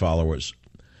Twitter followers.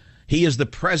 He is the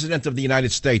president of the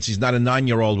United States. He's not a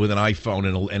 9-year-old with an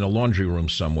iPhone in a laundry room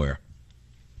somewhere.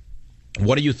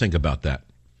 What do you think about that?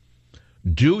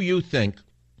 Do you think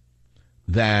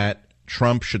that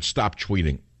Trump should stop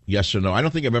tweeting? Yes or no? I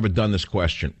don't think I've ever done this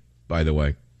question, by the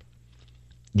way.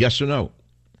 Yes or no?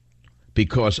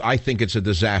 Because I think it's a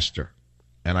disaster,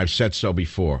 and I've said so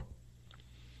before.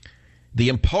 The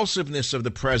impulsiveness of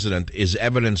the president is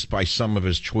evidenced by some of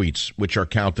his tweets, which are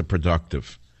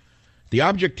counterproductive. The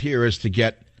object here is to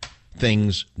get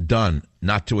things done,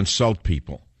 not to insult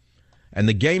people. And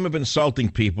the game of insulting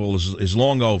people is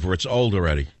long over. It's old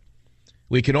already.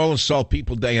 We can all insult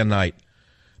people day and night.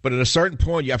 But at a certain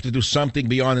point, you have to do something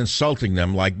beyond insulting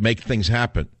them, like make things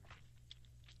happen.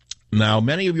 Now,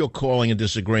 many of you are calling and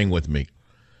disagreeing with me.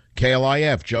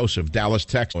 KLIF, Joseph, Dallas,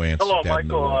 Texas. Hello,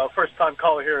 Michael. First-time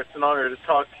caller here. It's an honor to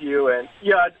talk to you. And,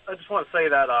 yeah, I just want to say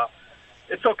that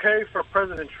it's okay for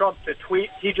President Trump to tweet.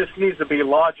 He just needs to be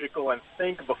logical and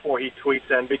think before he tweets.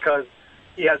 And because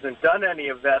he hasn't done any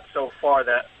of that so far,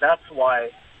 that's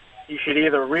why he should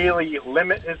either really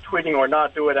limit his tweeting or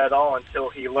not do it at all until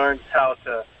he learns how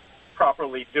to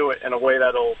properly do it in a way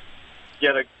that'll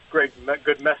get a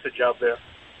good message out there.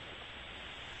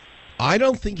 I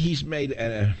don't think he's made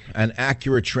an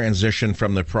accurate transition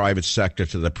from the private sector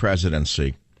to the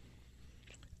presidency.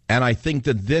 And I think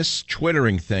that this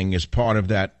Twittering thing is part of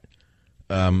that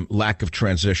lack of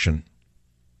transition.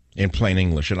 in plain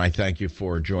English, and I thank you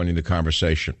for joining the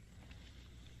conversation.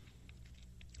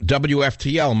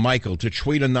 WFTL, Michael, to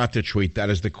tweet or not to tweet? That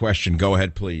is the question. Go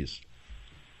ahead, please.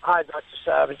 Hi, Dr.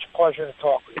 Savage. Pleasure to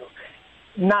talk with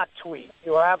you. Not tweet.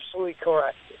 You are absolutely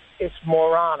correct. It's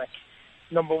moronic.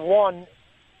 Number one,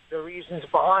 the reasons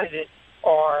behind it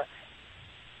are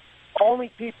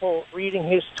only people reading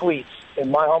his tweets,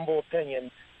 in my humble opinion,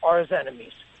 are his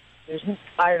enemies.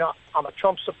 I'm a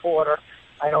Trump supporter.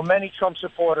 I know many Trump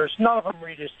supporters. None of them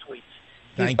read his tweets.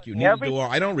 Thank you. Neither do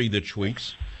I. I don't read the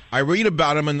tweets. I read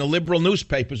about him in the liberal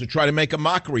newspapers who try to make a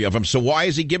mockery of him. So why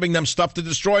is he giving them stuff to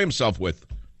destroy himself with?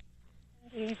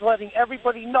 He's letting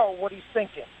everybody know what he's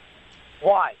thinking.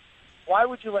 Why? Why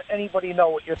would you let anybody know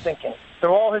what you're thinking?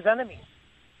 They're all his enemies.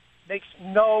 Makes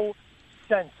no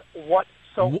sense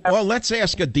whatsoever. Well, let's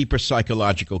ask a deeper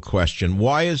psychological question.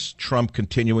 Why is Trump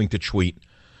continuing to tweet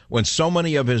when so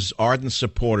many of his ardent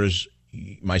supporters,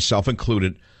 myself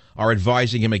included, are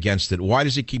advising him against it? Why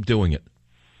does he keep doing it?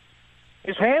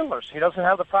 His handlers. He doesn't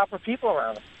have the proper people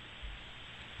around him.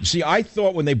 See, I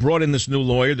thought when they brought in this new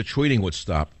lawyer, the tweeting would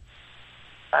stop.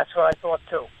 That's what I thought,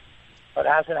 too. But it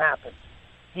hasn't happened.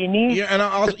 He needs... Yeah,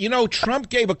 and Trump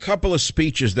gave a couple of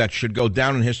speeches that should go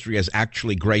down in history as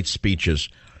actually great speeches.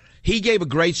 He gave a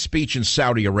great speech in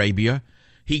Saudi Arabia.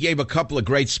 He gave a couple of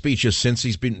great speeches since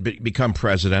he's become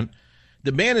president.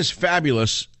 The man is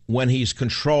fabulous when he's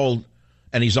controlled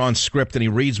and he's on script and he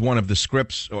reads one of the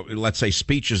scripts, or let's say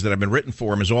speeches that have been written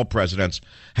for him, as all presidents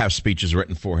have speeches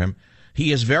written for him.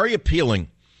 He is very appealing.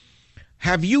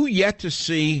 Have you yet to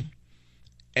see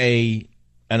an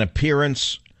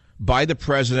appearance by the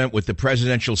president with the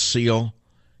presidential seal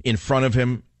in front of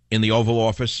him in the Oval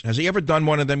Office? Has he ever done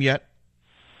one of them yet?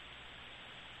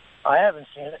 I haven't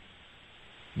seen it.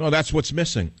 No, that's what's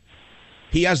missing.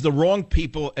 He has the wrong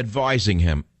people advising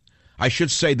him. I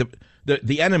should say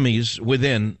the enemies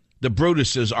within, the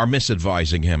Brutuses, are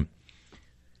misadvising him.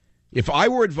 If I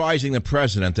were advising the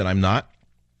president, and I'm not,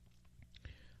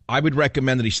 I would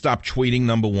recommend that he stop tweeting,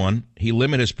 number one. He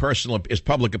limit his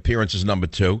public appearances, number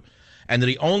two. And that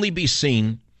he only be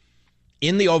seen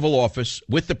in the Oval Office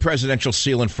with the presidential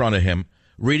seal in front of him,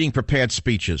 reading prepared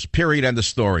speeches, period, end of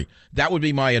story. That would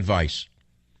be my advice.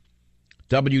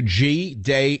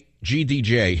 GDJ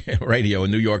Radio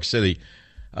in New York City.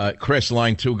 Chris,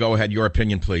 line 2, go ahead. Your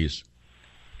opinion, please.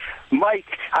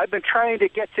 Mike, I've been trying to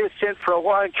get this in for a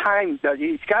long time.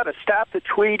 He's got to stop the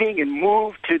tweeting and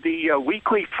move to the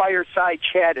weekly fireside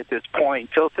chat at this point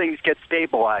until things get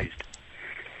stabilized.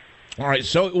 All right,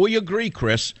 so we agree,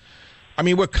 Chris. I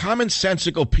mean, we're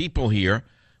commonsensical people here.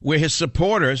 We're his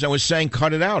supporters, and we're saying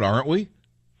cut it out, aren't we?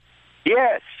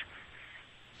 Yes.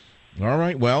 All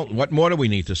right, well, what more do we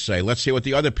need to say? Let's hear what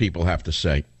the other people have to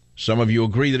say. Some of you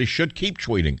agree that he should keep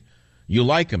tweeting. You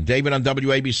like him. David on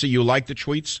WABC, you like the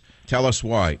tweets? Tell us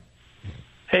why.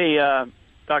 Hey,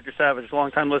 Dr. Savage,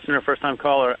 long-time listener, first-time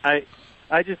caller.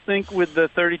 I just think with the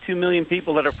 32 million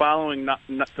people that are following,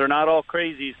 they're not all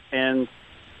crazies, and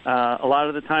a lot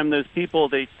of the time those people,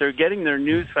 they're getting their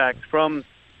news facts from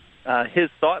his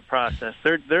thought process.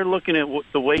 They're looking at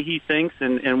the way he thinks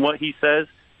and what he says,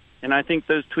 and I think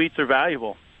those tweets are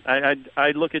valuable.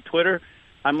 I look at Twitter.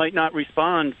 I might not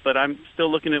respond, but I'm still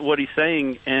looking at what he's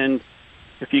saying. And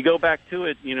if you go back to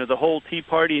it, the whole Tea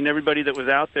Party and everybody that was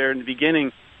out there in the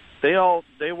beginning, they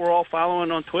were all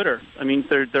following on Twitter. I mean,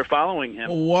 they're following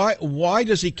him. Why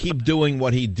does he keep doing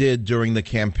what he did during the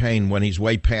campaign when he's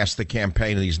way past the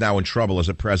campaign and he's now in trouble as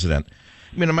a president?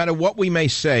 I mean, no matter what we may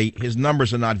say, his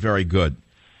numbers are not very good.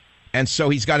 And so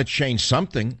he's got to change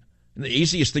something. And the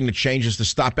easiest thing to change is to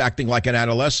stop acting like an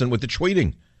adolescent with the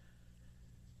tweeting.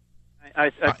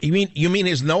 You mean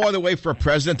there's no other way for a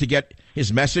president to get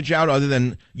his message out other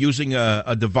than using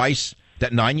a device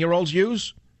that 9-year-olds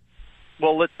use?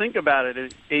 Well, let's think about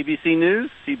it. ABC News,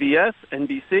 CBS,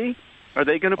 NBC, are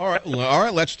they going to... All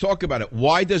right, let's talk about it.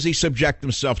 Why does he subject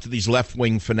himself to these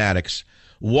left-wing fanatics?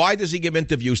 Why does he give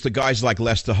interviews to guys like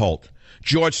Lester Holt,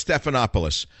 George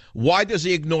Stephanopoulos? Why does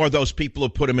he ignore those people who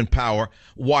put him in power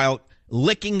while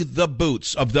licking the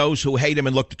boots of those who hate him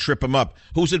and look to trip him up?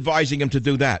 Who's advising him to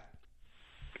do that?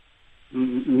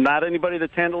 Not anybody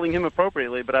that's handling him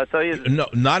appropriately, but I'll tell you... No,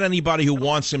 not anybody who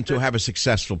wants him to have a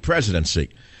successful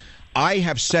presidency. I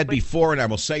have said before, and I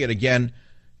will say it again,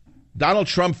 Donald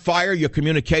Trump, fire your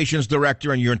communications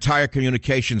director and your entire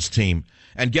communications team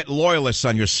and get loyalists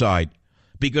on your side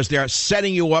because they're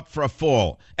setting you up for a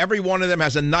fall. Every one of them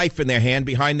has a knife in their hand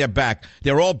behind their back.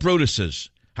 They're all Brutuses.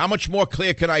 How much more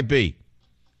clear can I be?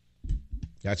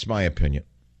 That's my opinion.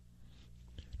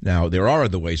 Now, there are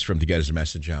other ways for him to get his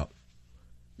message out.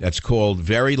 That's called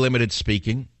very limited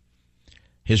speaking,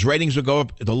 His ratings would go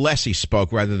up the less he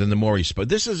spoke rather than the more he spoke.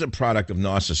 This is a product of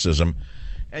narcissism.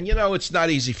 And, it's not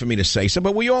easy for me to say so,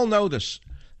 but we all know this.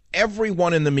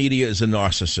 Everyone in the media is a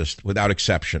narcissist, without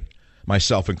exception,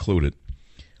 myself included.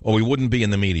 Or we wouldn't be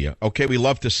in the media. Okay, we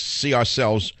love to see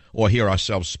ourselves or hear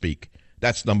ourselves speak.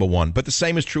 That's number one. But the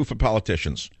same is true for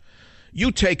politicians.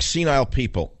 You take senile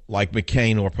people like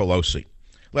McCain or Pelosi.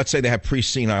 Let's say they have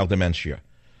pre-senile dementia.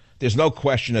 There's no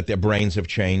question that their brains have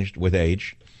changed with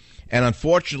age. And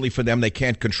unfortunately for them, they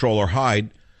can't control or hide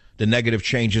the negative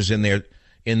changes in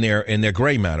their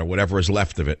gray matter, whatever is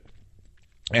left of it.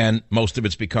 And most of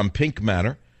it's become pink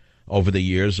matter over the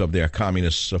years of their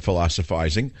communist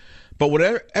philosophizing. But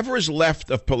whatever is left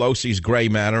of Pelosi's gray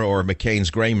matter or McCain's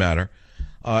gray matter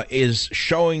is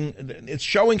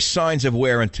showing signs of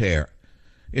wear and tear.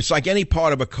 It's like any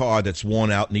part of a car that's worn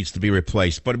out needs to be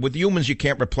replaced. But with humans, you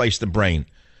can't replace the brain.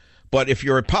 But if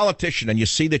you're a politician and you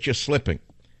see that you're slipping,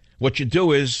 what you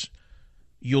do is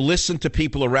you listen to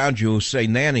people around you who say,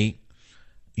 Nanny,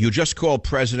 you just called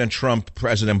President Trump,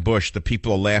 President Bush. The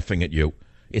people are laughing at you.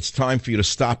 It's time for you to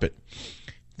stop it.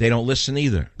 They don't listen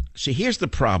either. See, here's the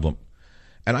problem.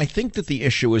 And I think that the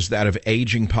issue is that of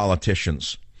aging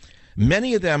politicians.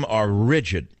 Many of them are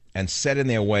rigid and set in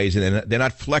their ways, and they're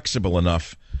not flexible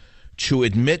enough to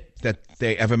admit that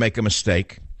they ever make a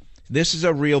mistake. This is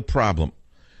a real problem.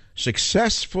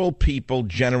 Successful people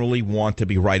generally want to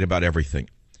be right about everything.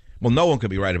 Well, no one can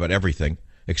be right about everything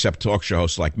except talk show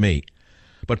hosts like me.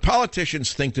 But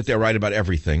politicians think that they're right about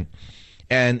everything,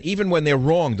 and even when they're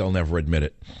wrong, they'll never admit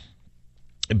it.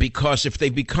 Because if they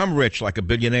become rich like a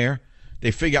billionaire,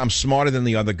 they figure I'm smarter than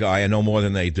the other guy, I know more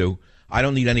than they do. I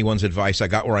don't need anyone's advice. I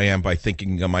got where I am by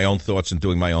thinking of my own thoughts and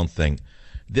doing my own thing.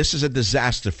 This is a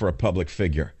disaster for a public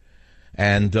figure.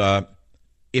 And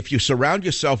if you surround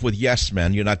yourself with yes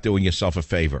men, you're not doing yourself a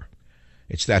favor.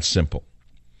 It's that simple.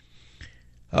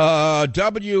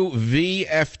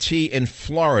 WVFT in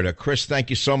Florida. Chris, thank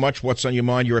you so much. What's on your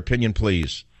mind? Your opinion,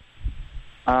 please.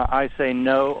 I say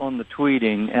no on the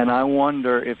tweeting, and I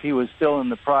wonder if he was still in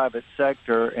the private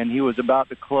sector and he was about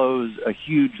to close a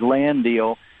huge land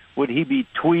deal, would he be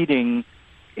tweeting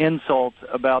insults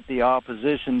about the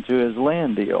opposition to his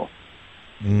land deal?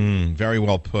 Very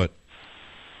well put.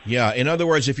 Yeah, in other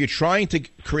words, if you're trying to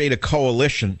create a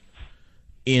coalition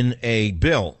in a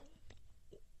bill,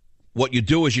 what you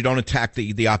do is you don't attack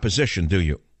the opposition, do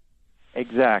you?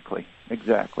 Exactly.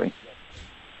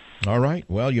 All right.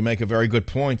 Well, you make a very good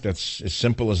point. That's as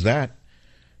simple as that.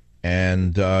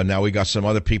 And now we got some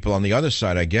other people on the other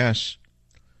side, I guess.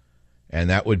 And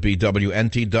that would be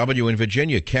WNTW in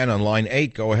Virginia. Ken on line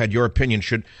 8. Go ahead. Your opinion.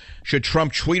 Should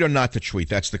Trump tweet or not to tweet?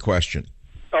 That's the question.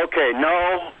 Okay.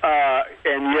 No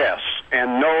and yes.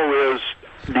 And no is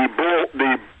the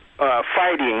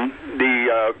fighting,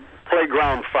 the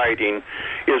playground fighting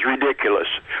is ridiculous.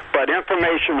 But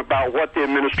information about what the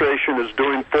administration is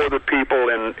doing for the people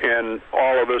and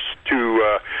all of us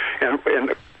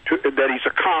that he's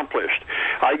accomplished.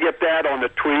 I get that on the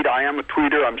tweet. I am a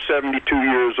tweeter. I'm 72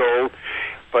 years old.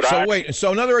 But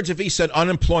So in other words, if he said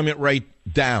unemployment rate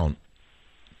down,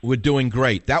 we're doing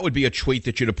great, that would be a tweet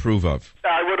that you'd approve of?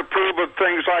 I would approve of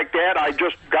things like that. I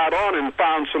just got on and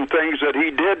found some things that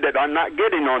he did that I'm not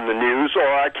getting on the news, or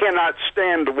I cannot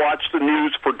stand to watch the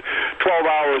news for 12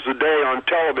 hours a day on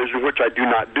television, which I do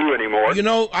not do anymore. You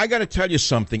know, I got to tell you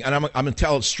something, and I'm going to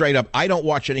tell it straight up. I don't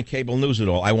watch any cable news at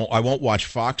all. I won't watch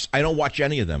Fox. I don't watch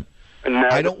any of them.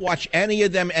 I don't watch any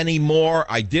of them anymore.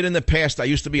 I did in the past. I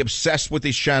used to be obsessed with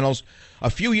these channels.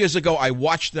 A few years ago, I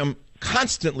watched them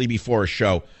constantly before a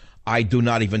show. I do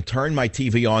not even turn my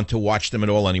TV on to watch them at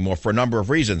all anymore for a number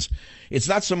of reasons. It's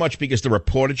not so much because the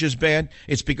reportage is bad.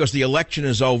 It's because the election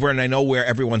is over and I know where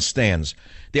everyone stands.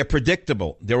 They're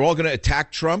predictable. They're all going to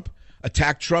attack Trump, and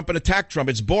attack Trump.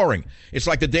 It's boring. It's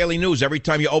like the Daily News. Every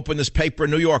time you open this paper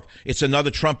in New York, it's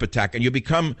another Trump attack, and you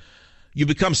become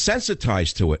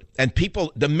sensitized to it. And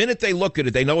people, the minute they look at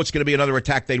it, they know it's going to be another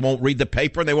attack. They won't read the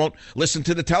paper. They won't listen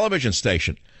to the television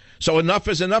station. So enough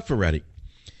is enough already.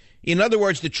 In other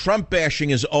words, the Trump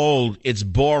bashing is old. It's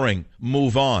boring.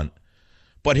 Move on.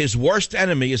 But his worst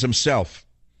enemy is himself.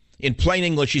 In plain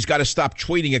English, he's got to stop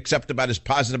tweeting except about his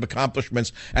positive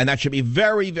accomplishments, and that should be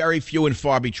very, very few and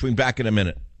far between. Back in a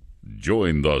minute.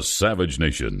 Join the Savage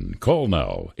Nation. Call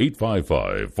now,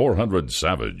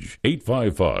 855-400-SAVAGE,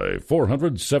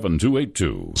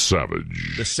 855-400-7282.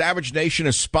 Savage. The Savage Nation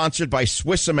is sponsored by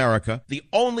Swiss America, the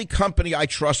only company I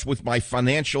trust with my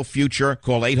financial future.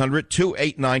 Call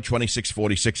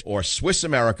 800-289-2646 or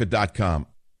SwissAmerica.com.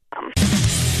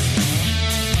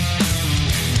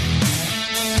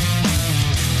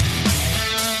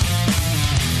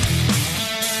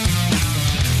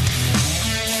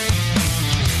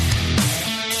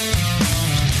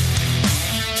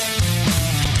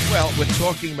 we're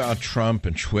talking about Trump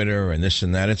and Twitter and this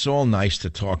and that. It's all nice to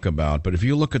talk about, but if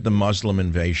you look at the Muslim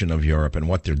invasion of Europe and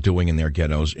what they're doing in their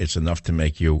ghettos, it's enough to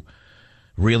make you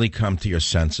really come to your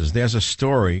senses. There's a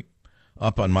story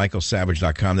up on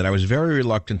michaelsavage.com that I was very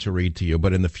reluctant to read to you,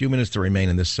 but in the few minutes that remain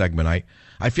in this segment,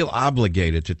 I feel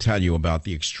obligated to tell you about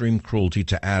the extreme cruelty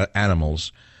to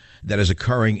animals that is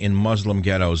occurring in Muslim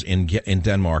ghettos in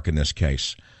Denmark in this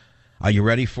case. Are you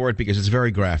ready for it? Because it's very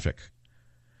graphic.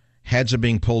 Heads are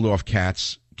being pulled off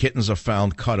cats. Kittens are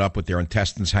found cut up with their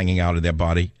intestines hanging out of their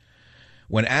body.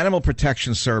 When Animal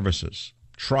Protection Services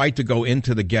tried to go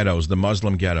into the ghettos, the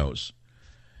Muslim ghettos,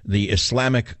 the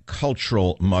Islamic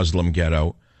cultural Muslim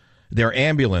ghetto, their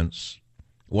ambulance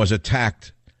was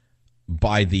attacked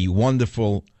by the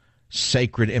wonderful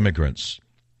sacred immigrants.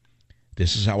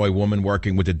 This is how a woman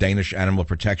working with the Danish Animal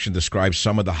Protection describes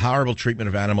some of the horrible treatment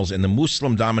of animals in the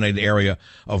Muslim-dominated area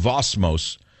of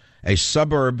Osmos, a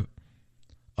suburb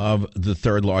of the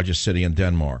third largest city in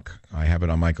Denmark. I have it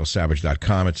on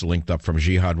michaelsavage.com. It's linked up from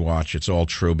Jihad Watch. It's all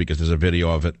true because there's a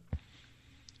video of it.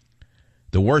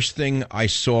 The worst thing I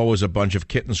saw was a bunch of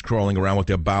kittens crawling around with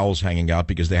their bowels hanging out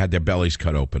because they had their bellies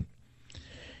cut open.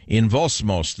 In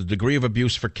Volsmos, the degree of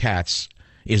abuse for cats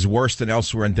is worse than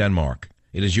elsewhere in Denmark.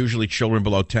 It is usually children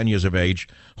below 10 years of age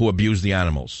who abuse the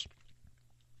animals.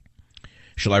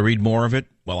 Shall I read more of it?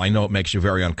 Well, I know it makes you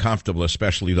very uncomfortable,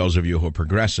 especially those of you who are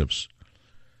progressives.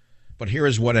 But here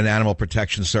is what an Animal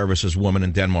Protection Services woman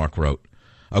in Denmark wrote.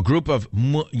 A group of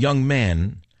young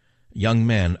men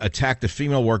attacked a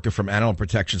female worker from Animal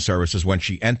Protection Services when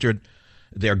she entered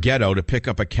their ghetto to pick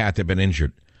up a cat that had been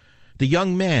injured. The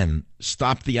young man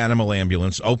stopped the animal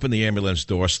ambulance, opened the ambulance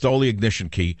door, stole the ignition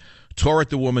key, tore at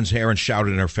the woman's hair, and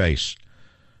shouted in her face.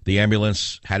 The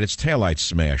ambulance had its taillights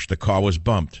smashed. The car was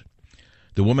bumped.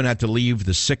 The woman had to leave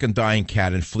the sick and dying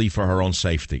cat and flee for her own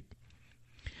safety.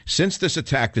 Since this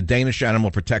attack, the Danish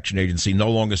Animal Protection Agency no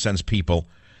longer sends people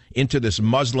into this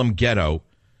Muslim ghetto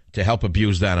to help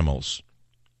abused animals.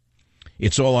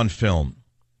 It's all on film,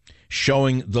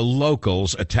 showing the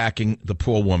locals attacking the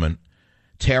poor woman,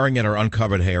 tearing at her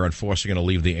uncovered hair and forcing her to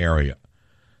leave the area.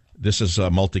 This is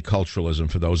multiculturalism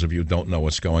for those of you who don't know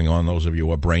what's going on, those of you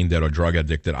who are brain dead or drug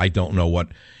addicted. I don't know what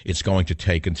it's going to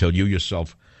take until you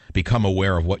yourself become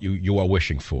aware of what you are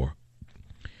wishing for.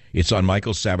 It's on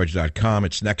michaelsavage.com.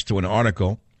 It's next to an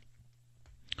article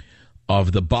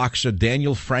of the boxer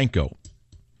Daniel Franco,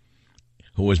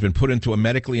 who has been put into a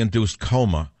medically induced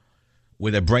coma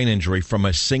with a brain injury from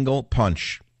a single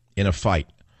punch in a fight.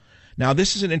 Now,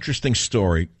 this is an interesting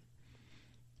story.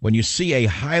 When you see a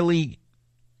highly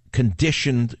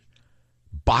conditioned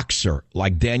boxer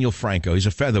like Daniel Franco, he's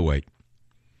a featherweight.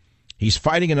 He's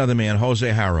fighting another man,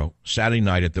 Jose Haro, Saturday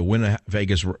night at the Wynn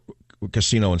Vegas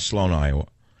Casino in Sloan, Iowa.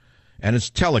 And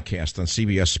it's telecast on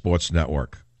CBS Sports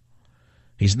Network.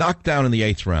 He's knocked down in the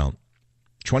 8th round.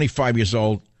 25 years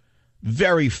old,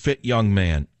 very fit young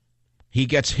man. He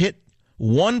gets hit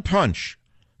one punch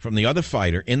from the other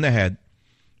fighter in the head.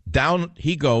 Down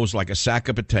he goes like a sack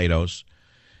of potatoes.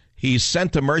 He's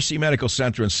sent to Mercy Medical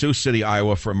Center in Sioux City,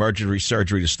 Iowa for emergency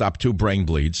surgery to stop 2 brain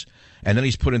bleeds. And then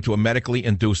he's put into a medically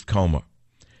induced coma.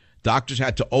 Doctors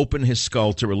had to open his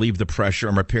skull to relieve the pressure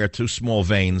and repair 2 small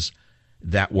veins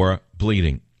that were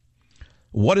bleeding.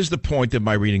 What is the point of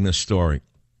my reading this story?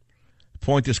 The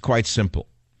point is quite simple.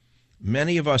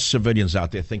 Many of us civilians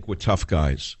out there think we're tough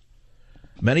guys.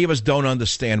 Many of us don't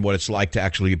understand what it's like to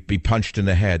actually be punched in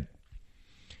the head,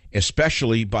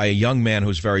 especially by a young man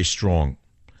who's very strong.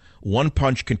 One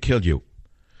punch can kill you.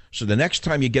 So the next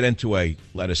time you get into a,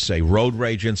 let us say, road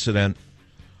rage incident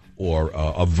or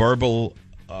a verbal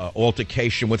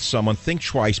altercation with someone, think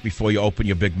twice before you open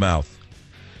your big mouth,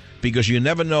 because you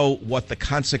never know what the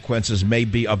consequences may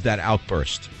be of that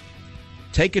outburst.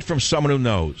 Take it from someone who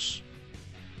knows.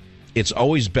 It's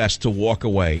always best to walk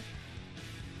away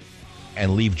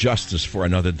and leave justice for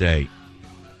another day.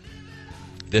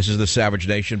 This is the Savage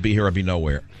Nation. Be here or be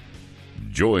nowhere.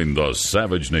 Join the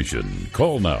Savage Nation.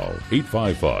 Call now,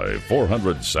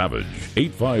 855-400-SAVAGE,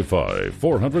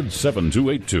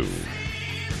 855-400-7282.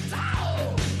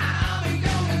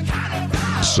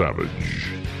 Savage.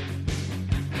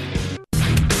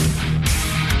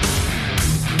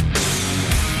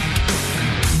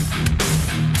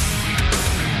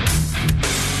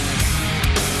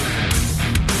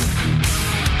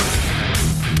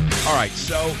 All right,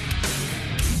 so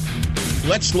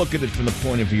let's look at it from the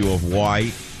point of view of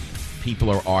why people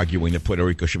are arguing that Puerto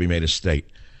Rico should be made a state.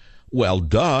 Well,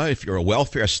 duh, if you're a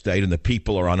welfare state and the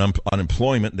people are on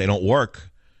unemployment, they don't work,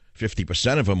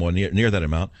 50% of them or near that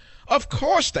amount, of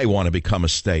course they want to become a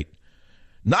state.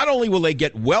 Not only will they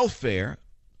get welfare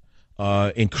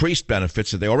increased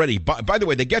benefits that they already, by the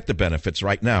way, they get the benefits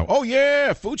right now. Oh,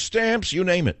 yeah, food stamps, you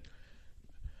name it.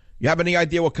 You have any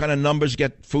idea what kind of numbers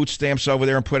get food stamps over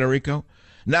there in Puerto Rico?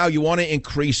 Now you want to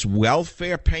increase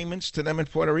welfare payments to them in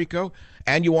Puerto Rico,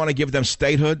 and you want to give them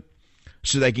statehood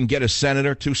so they can get a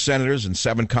senator, 2 senators, and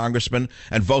 7 congressmen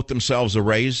and vote themselves a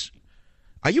raise?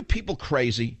 Are you people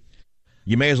crazy?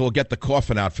 You may as well get the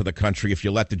coffin out for the country if you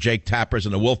let the Jake Tappers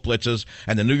and the Wolf Blitzers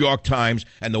and the New York Times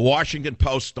and the Washington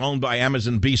Post, owned by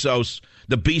Amazon Bezos,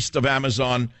 the beast of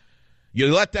Amazon,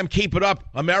 you let them keep it up,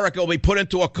 America will be put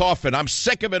into a coffin. I'm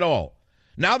sick of it all.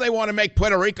 Now they want to make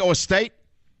Puerto Rico a state?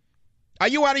 Are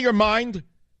you out of your mind?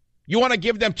 You want to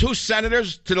give them 2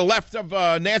 senators to the left of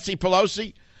Nancy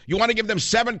Pelosi? You want to give them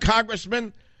 7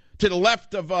 congressmen to the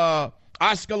left of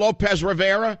Oscar Lopez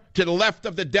Rivera, to the left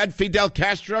of the dead Fidel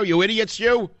Castro? You idiots,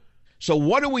 you. So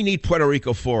what do we need Puerto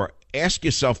Rico for? Ask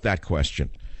yourself that question.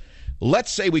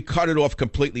 Let's say we cut it off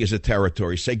completely as a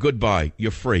territory. Say goodbye.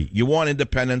 You're free. You want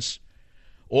independence?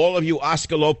 All of you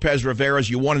Oscar Lopez Riveras,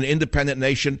 you want an independent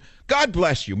nation? God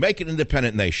bless you. Make an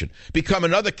independent nation. Become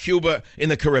another Cuba in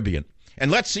the Caribbean. And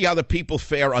let's see how the people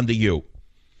fare under you.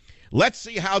 Let's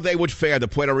see how they would fare, the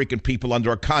Puerto Rican people,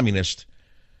 under a communist,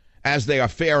 as they are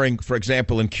faring, for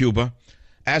example, in Cuba,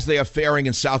 as they are faring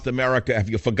in South America. Have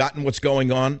you forgotten what's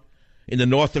going on in the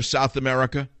north of South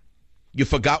America? You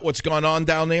forgot what's going on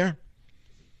down there?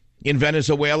 In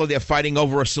Venezuela, they're fighting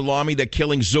over a salami. They're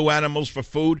killing zoo animals for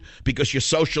food because your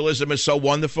socialism is so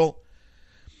wonderful.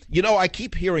 You know, I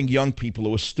keep hearing young people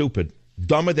who are stupid,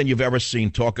 dumber than you've ever seen,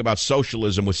 talk about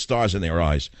socialism with stars in their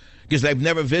eyes because they've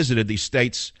never visited these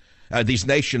states, these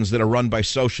nations that are run by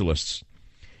socialists.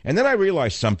 And then I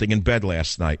realized something in bed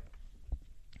last night.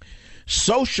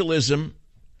 Socialism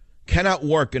cannot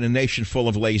work in a nation full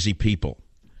of lazy people.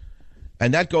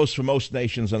 And that goes for most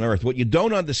nations on earth. What you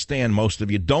don't understand, most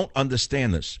of you don't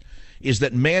understand this, is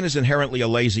that man is inherently a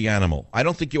lazy animal. I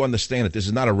don't think you understand it. This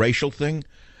is not a racial thing.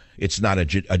 It's not a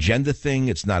gender thing.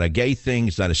 It's not a gay thing.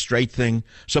 It's not a straight thing.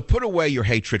 So put away your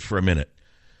hatred for a minute.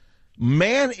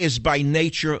 Man is by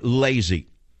nature lazy.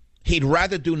 He'd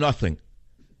rather do nothing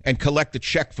and collect a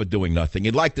check for doing nothing.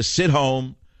 He'd like to sit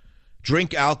home,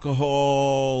 drink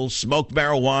alcohol, smoke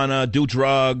marijuana, do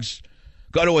drugs,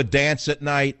 go to a dance at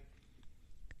night.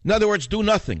 In other words, do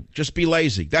nothing. Just be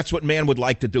lazy. That's what man would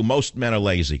like to do. Most men are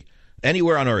lazy.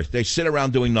 Anywhere on earth, they sit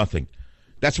around doing nothing.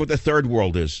 That's what the third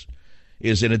world is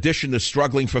in addition to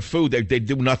struggling for food, they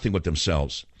do nothing with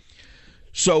themselves.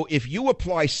 So if you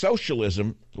apply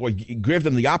socialism or give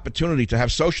them the opportunity to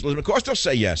have socialism, of course they'll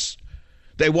say yes.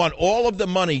 They want all of the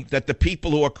money that the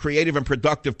people who are creative and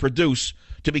productive produce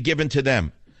to be given to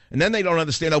them. And then they don't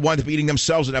understand. They'll wind up eating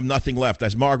themselves and have nothing left.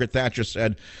 As Margaret Thatcher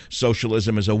said,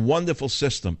 socialism is a wonderful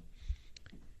system.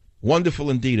 Wonderful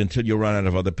indeed until you run out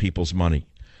of other people's money.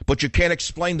 But you can't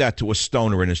explain that to a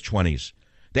stoner in his 20s.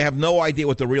 They have no idea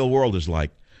what the real world is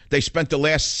like. They spent the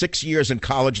last 6 years in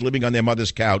college living on their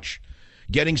mother's couch,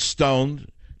 getting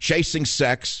stoned, chasing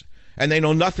sex, and they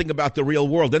know nothing about the real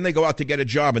world. Then they go out to get a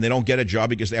job, and they don't get a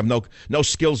job because they have no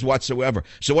skills whatsoever.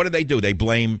 So what do? They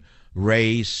blame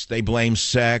race, they blame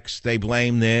sex, they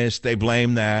blame this, they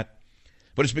blame that.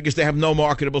 But it's because they have no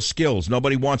marketable skills.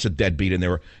 Nobody wants a deadbeat in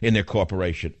their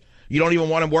corporation. You don't even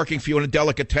want them working for you in a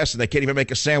delicatessen. They can't even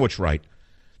make a sandwich right.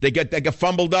 They get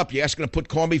fumbled up. You ask them to put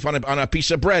corned beef on a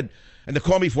piece of bread, and the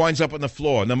corned beef winds up on the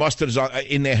floor, and the mustard is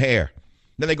in their hair.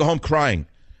 Then they go home crying.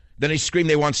 Then they scream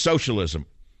they want socialism.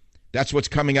 That's what's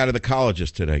coming out of the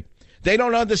colleges today. They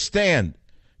don't understand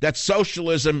that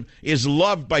socialism is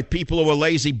loved by people who are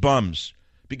lazy bums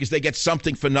because they get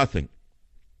something for nothing.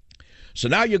 So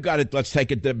now you got it. Let's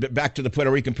take it back to the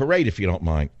Puerto Rican parade, if you don't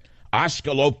mind.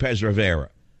 Oscar Lopez Rivera,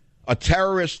 a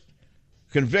terrorist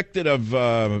convicted of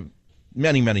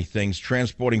many, many things,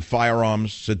 transporting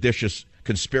firearms, seditious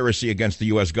conspiracy against the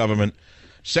U.S. government,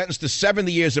 sentenced to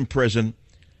 70 years in prison.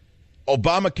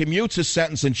 Obama commutes his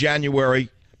sentence in January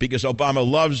because Obama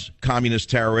loves communist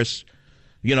terrorists.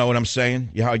 You know what I'm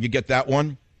saying? How you get that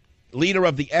one? Leader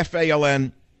of the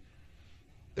FALN.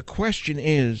 The question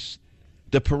is,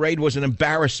 the parade was an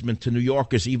embarrassment to New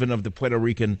Yorkers, even of the Puerto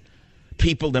Rican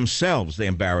people themselves. They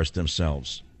embarrassed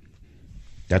themselves.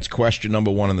 That's question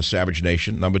number one in the Savage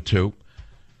Nation. Number two,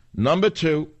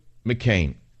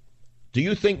 McCain. Do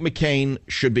you think McCain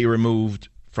should be removed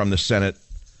from the Senate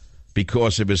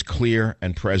because of his clear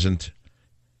and present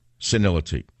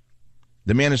senility?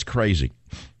 The man is crazy.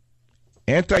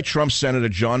 Anti-Trump Senator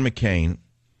John McCain,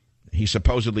 he's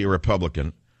supposedly a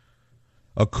Republican,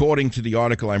 according to the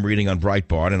article I'm reading on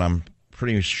Breitbart, and I'm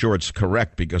pretty sure it's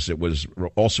correct because it was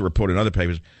also reported in other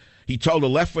papers, he told a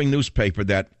left-wing newspaper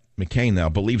that McCain now,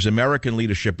 believes American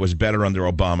leadership was better under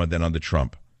Obama than under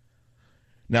Trump.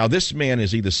 Now, this man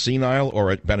is either senile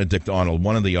or a Benedict Arnold,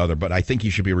 one or the other, but I think he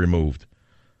should be removed.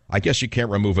 I guess you can't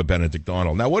remove a Benedict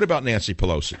Arnold. Now, what about Nancy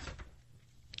Pelosi?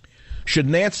 Should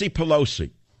Nancy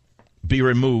Pelosi be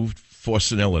removed for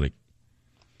senility?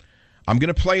 I'm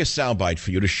going to play a soundbite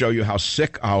for you to show you how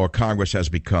sick our Congress has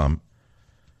become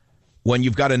when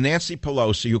you've got a Nancy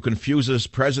Pelosi who confuses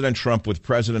President Trump with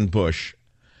President Bush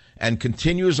and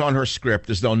continues on her script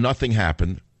as though nothing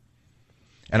happened.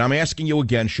 And I'm asking you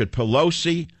again, should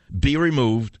Pelosi be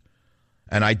removed?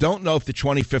 And I don't know if the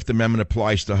 25th Amendment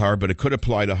applies to her, but it could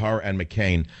apply to her and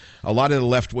McCain. A lot of the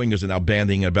left-wingers are now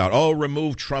bandying about,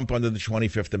 remove Trump under the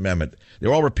 25th Amendment.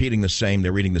 They're all repeating the same.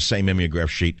 They're reading the same mimeograph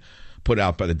sheet put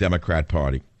out by the Democrat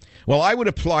Party. Well, I would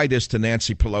apply this to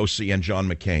Nancy Pelosi and John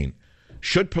McCain.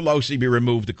 Should Pelosi be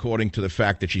removed according to the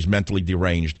fact that she's mentally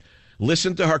deranged?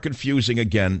 Listen to her confusing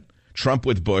again Trump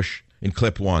with Bush in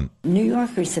clip 1. New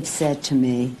Yorkers have said to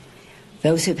me,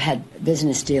 those who've had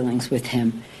business dealings with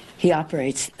him, he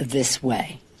operates this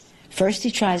way. First,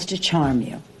 he tries to charm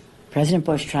you. President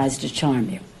Bush tries to charm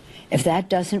you. If that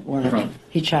doesn't work,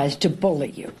 he tries to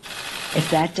bully you. If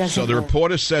that doesn't So the work,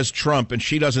 reporter says Trump, and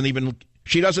she doesn't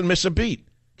miss a beat.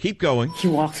 Keep going. he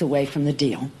walks away from the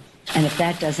deal. And if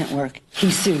that doesn't work, he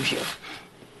sues you.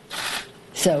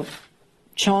 So,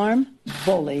 charm,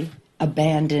 bully,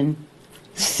 abandon,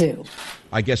 sue.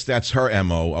 I guess that's her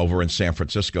M.O. over in San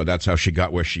Francisco. That's how she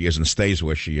got where she is and stays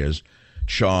where she is.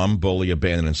 Charm, bully,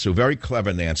 abandon, and sue. Very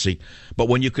clever, Nancy. But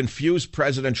when you confuse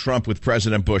President Trump with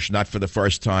President Bush, not for the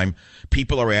first time,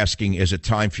 people are asking, is it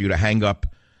time for you to hang up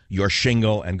your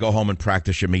shingle and go home and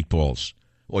practice your meatballs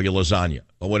or your lasagna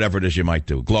or whatever it is you might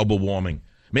do? Global warming.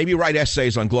 Maybe write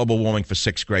essays on global warming for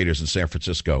 6th graders in San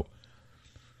Francisco.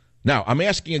 Now, I'm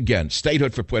asking again,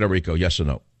 statehood for Puerto Rico, yes or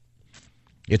no?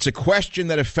 It's a question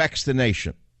that affects the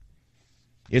nation.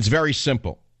 It's very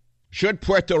simple. Should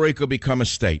Puerto Rico become a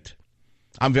state?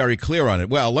 I'm very clear on it.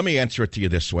 Well, let me answer it to you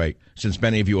this way, since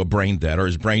many of you are brain dead, or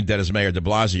as brain dead as Mayor de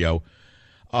Blasio.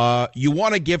 You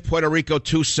want to give Puerto Rico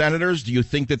 2 senators? Do you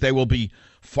think that they will be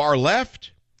far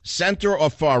left, center, or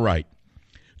far right?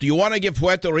 Do you want to give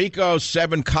Puerto Rico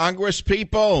 7 Congress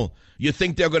people? You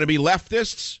think they're going to be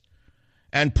leftists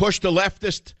and push the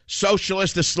leftist,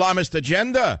 socialist, Islamist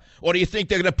agenda? Or do you think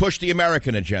they're going to push the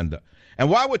American agenda? And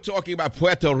while we're talking about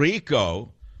Puerto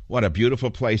Rico, what a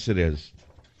beautiful place it is.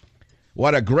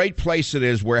 What a great place it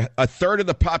is, where a third of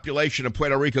the population of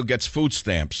Puerto Rico gets food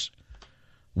stamps.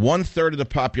 1/3 of the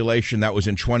population, that was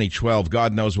in 2012.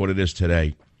 God knows what it is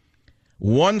today.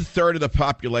 1/3 of the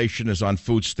population is on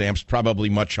food stamps, probably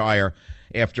much higher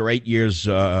after 8 years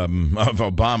of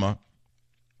Obama.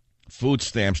 Food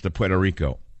stamps to Puerto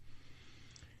Rico.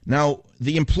 Now,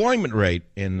 the employment rate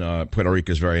in Puerto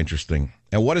Rico is very interesting.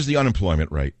 And what is the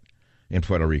unemployment rate in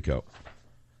Puerto Rico?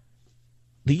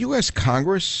 The U.S.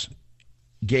 Congress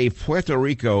gave Puerto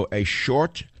Rico a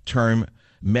short-term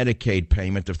Medicaid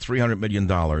payment of $300 million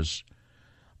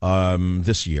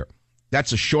this year.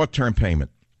 That's a short-term payment.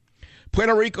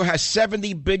 Puerto Rico has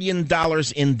 $70 billion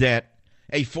in debt,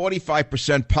 a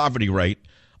 45% poverty rate,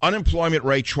 unemployment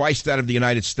rate twice that of the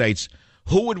United States.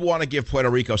 Who would want to give Puerto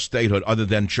Rico statehood other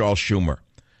than Charles Schumer?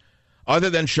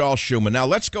 Now,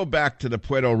 let's go back to the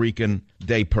Puerto Rican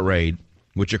Day Parade,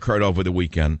 which occurred over the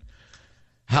weekend.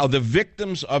 How the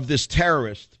victims of this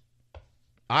terrorist,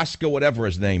 Oscar whatever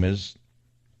his name is,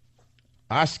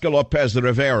 Oscar Lopez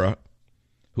Rivera,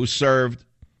 who served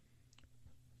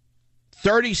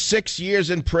 36 years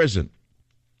in prison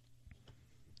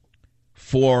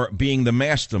for being the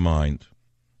mastermind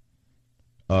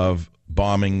of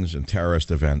bombings and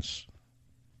terrorist events.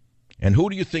 And who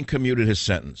do you think commuted his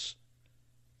sentence?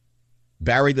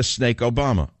 Barry the Snake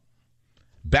Obama.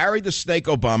 Barry the Snake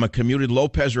Obama commuted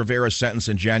Lopez Rivera's sentence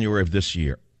in January of this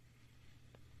year.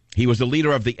 He was the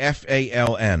leader of the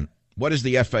FALN. What is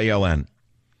the FALN?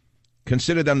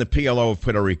 Consider them the PLO of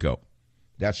Puerto Rico.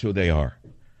 That's who they are.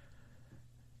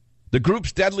 The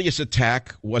group's deadliest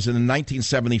attack was in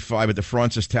 1975 at the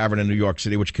Francis Tavern in New York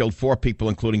City, which killed 4 people,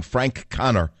 including Frank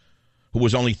Connor, who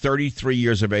was only 33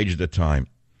 years of age at the time.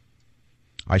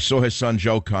 I saw his son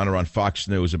Joe Connor on Fox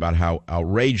News about how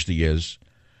outraged he is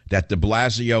that de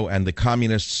Blasio and the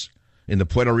communists in the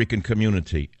Puerto Rican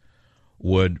community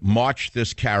would march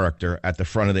this character at the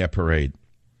front of their parade.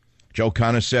 Joe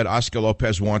Connor said Oscar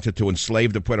Lopez wanted to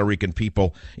enslave the Puerto Rican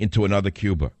people into another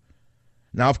Cuba.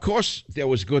 Now, of course, there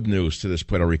was good news to this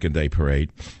Puerto Rican Day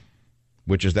Parade,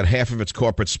 which is that half of its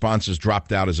corporate sponsors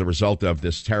dropped out as a result of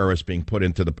this terrorist being put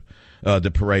into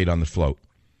the parade on the float.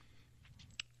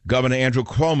 Governor Andrew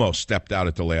Cuomo stepped out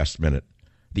at the last minute.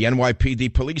 The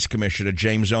NYPD police commissioner,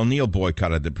 James O'Neill,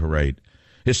 boycotted the parade.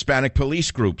 Hispanic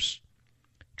police groups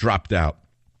dropped out.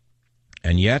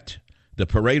 And yet, the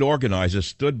parade organizers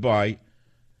stood by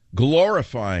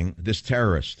glorifying this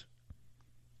terrorist.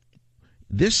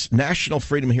 This National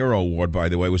Freedom Hero Award, by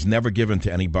the way, was never given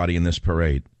to anybody in this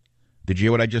parade. Did you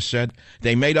hear what I just said?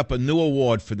 They made up a new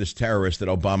award for this terrorist that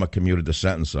Obama commuted the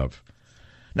sentence of.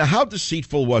 Now, how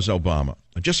deceitful was Obama?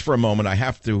 Just for a moment, I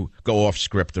have to go off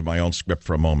script of my own script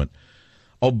for a moment.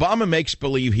 Obama makes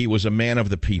believe he was a man of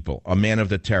the people, a man of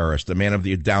the terrorists, a man of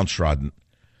the downtrodden.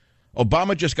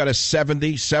 Obama just got a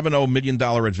 $70 million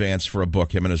advance for a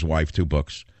book, him and his wife, 2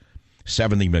 books.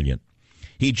 $70 million.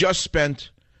 He just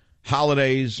spent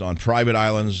holidays on private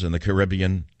islands in the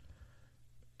Caribbean.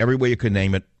 Everywhere you could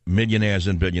name it, millionaires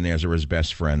and billionaires are his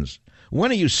best friends.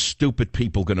 When are you stupid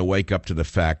people going to wake up to the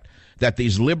fact that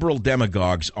these liberal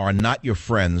demagogues are not your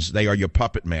friends, they are your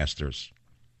puppet masters?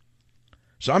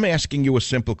 So I'm asking you a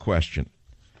simple question.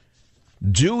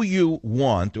 Do you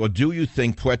want or do you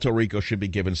think Puerto Rico should be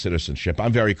given citizenship?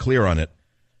 I'm very clear on it.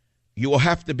 You will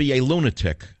have to be a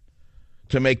lunatic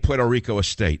to make Puerto Rico a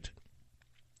state,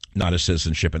 not a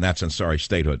citizenship, and that's, I'm sorry,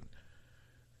 statehood.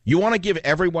 You want to give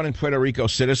everyone in Puerto Rico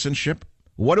citizenship?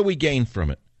 What do we gain from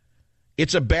it?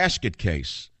 It's a basket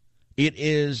case. It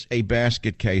is a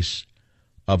basket case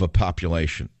of a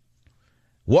population.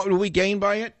 What would we gain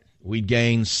by it? We'd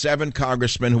gain 7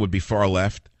 congressmen who would be far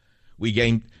left. We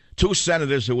gain 2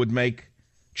 senators who would make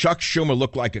Chuck Schumer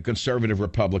look like a conservative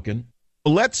Republican.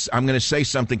 I'm going to say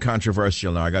something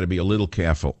controversial now. I got to be a little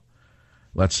careful.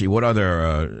 Let's see, what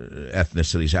other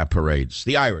ethnicities have parades?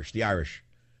 The Irish.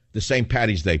 The St.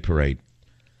 Paddy's Day parade.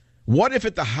 What if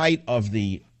at the height of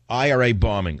the IRA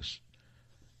bombings,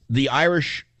 the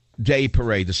Irish Day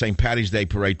parade, the St. Paddy's Day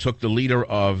parade, took the leader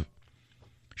of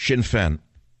Sinn Féin,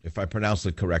 if I pronounced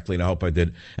it correctly, and I hope I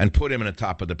did, and put him in the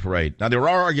top of the parade. Now, there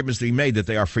are arguments to be made that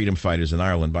they are freedom fighters in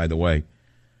Ireland, by the way.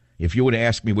 If you would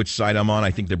ask me which side I'm on,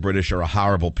 I think the British are a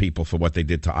horrible people for what they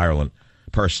did to Ireland,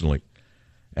 personally.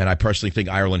 And I personally think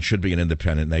Ireland should be an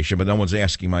independent nation, but no one's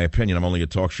asking my opinion. I'm only a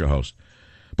talk show host.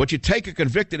 But you take a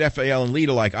convicted FALN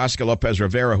leader like Oscar Lopez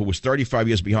Rivera, who was 35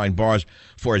 years behind bars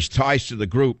for his ties to the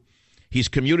group. He's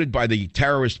commuted by the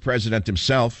terrorist president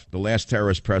himself, the last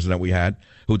terrorist president we had,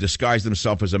 who disguised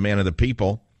himself as a man of the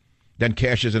people, then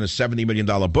cashes in a $70 million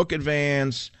book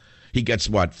advance. He gets,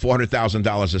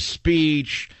 $400,000 a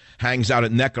speech, hangs out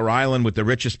at Necker Island with the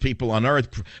richest people on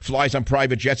earth, flies on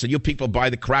private jets, and you people buy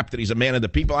the crap that he's a man of the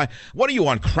people. What are you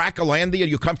on, Crackolandia?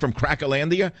 You come from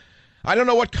Crackolandia? I don't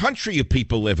know what country you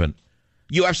people live in.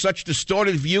 You have such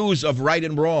distorted views of right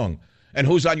and wrong and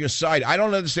who's on your side. I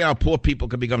don't understand how poor people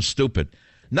can become stupid.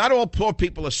 Not all poor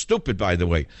people are stupid, by the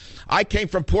way. I came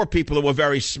from poor people who were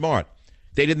very smart.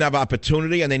 They didn't have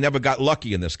opportunity, and they never got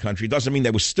lucky in this country. Doesn't mean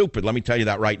they were stupid. Let me tell you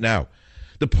that right now.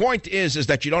 The point is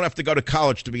that you don't have to go to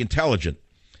college to be intelligent.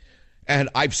 And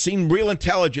I've seen real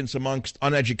intelligence amongst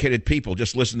uneducated people.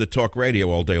 Just listen to talk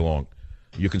radio all day long.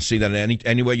 You can see that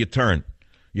anywhere you turn.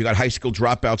 You got high school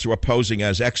dropouts who are posing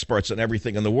as experts in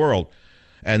everything in the world.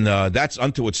 And that's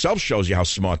unto itself shows you how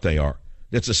smart they are.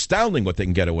 It's astounding what they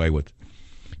can get away with.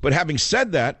 But having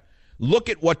said that, look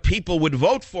at what people would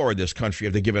vote for in this country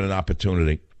if they're given an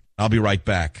opportunity. I'll be right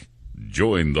back.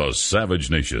 Join the Savage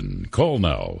Nation. Call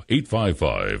now,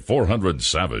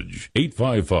 855-400-SAVAGE,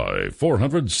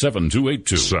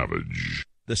 855-400-7282. Savage.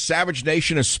 The Savage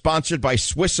Nation is sponsored by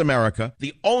Swiss America,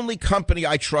 the only company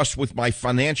I trust with my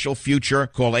financial future.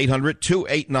 Call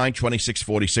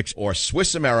 800-289-2646 or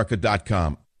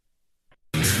SwissAmerica.com.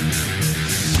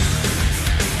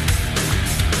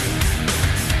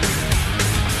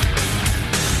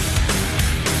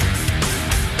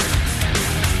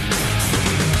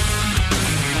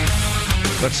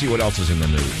 Let's see what else is in the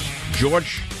news.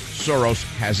 George Soros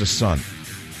has a son.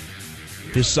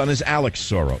 His son is Alex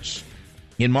Soros.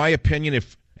 In my opinion,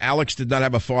 if Alex did not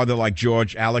have a father like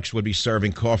George, Alex would be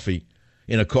serving coffee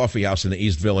in a coffee house in the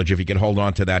East Village if he could hold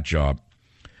on to that job.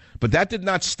 But that did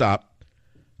not stop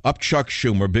Chuck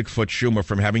Schumer, Bigfoot Schumer,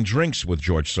 from having drinks with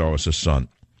George Soros' son.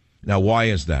 Now, why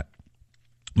is that?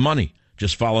 Money.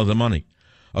 Just follow the money.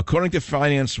 According to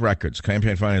finance records,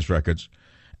 campaign finance records,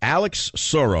 Alex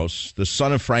Soros, the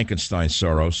son of Frankenstein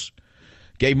Soros,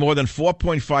 gave more than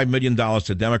 $4.5 million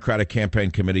to Democratic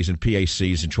campaign committees and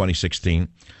PACs in 2016,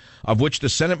 of which the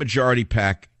Senate Majority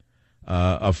PAC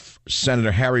of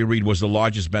Senator Harry Reid was the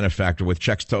largest benefactor, with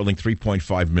checks totaling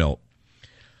 $3.5 million.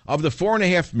 Of the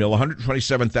 $4.5 million,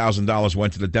 $127,000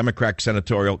 went to the Democratic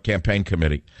Senatorial Campaign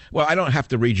Committee. Well, I don't have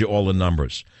to read you all the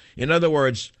numbers. In other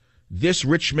words, this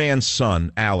rich man's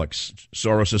son, Alex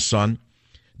Soros' son,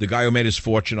 the guy who made his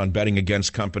fortune on betting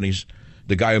against companies,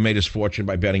 the guy who made his fortune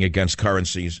by betting against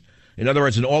currencies. In other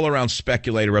words, an all-around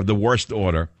speculator of the worst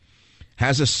order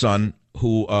has a son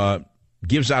who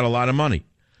gives out a lot of money.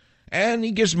 And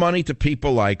he gives money to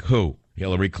people like who?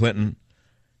 Hillary Clinton,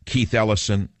 Keith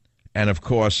Ellison, and, of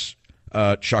course,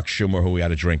 Chuck Schumer, who we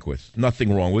had a drink with.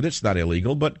 Nothing wrong with it. It's not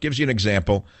illegal, but gives you an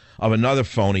example of another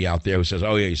phony out there who says,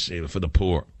 oh, yeah, you see, for the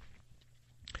poor.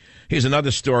 Here's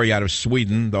another story out of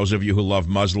Sweden, those of you who love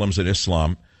Muslims and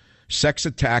Islam. Sex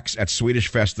attacks at Swedish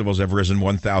festivals have risen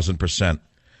 1,000%.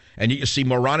 And you see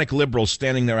moronic liberals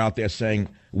standing there out there saying,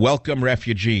 welcome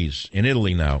refugees in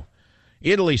Italy now.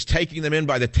 Italy's taking them in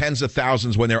by the tens of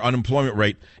thousands when their unemployment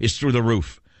rate is through the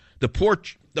roof. The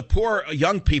poor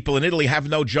young people in Italy have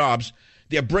no jobs.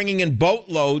 They're bringing in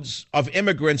boatloads of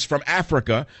immigrants from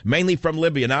Africa, mainly from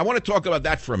Libya. Now, I want to talk about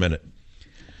that for a minute.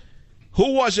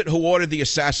 Who was it who ordered the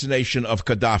assassination of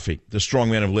Gaddafi, the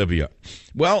strongman of Libya?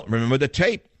 Well, remember the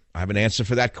tape. I have an answer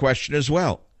for that question as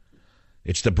well.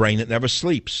 It's the brain that never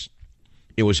sleeps.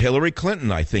 It was Hillary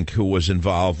Clinton, I think, who was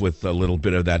involved with a little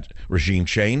bit of that regime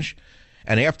change.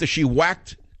 And after she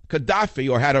whacked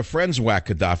Gaddafi, or had her friends whack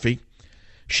Gaddafi,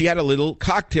 she had a little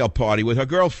cocktail party with her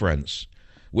girlfriends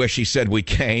where she said, we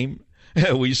came,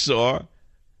 we saw,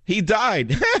 he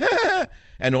died.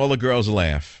 And all the girls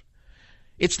laugh.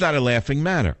 It's not a laughing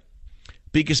matter.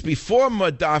 Because before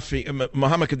Muhammad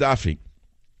Gaddafi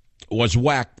was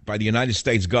whacked by the United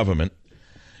States government,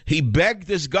 he begged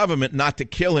this government not to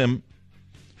kill him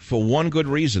for one good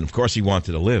reason. Of course, he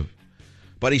wanted to live.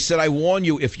 But he said, I warn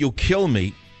you, if you kill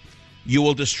me, you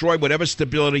will destroy whatever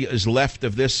stability is left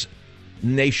of this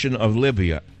nation of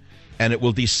Libya, and it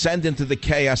will descend into the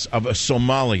chaos of a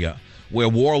Somalia, where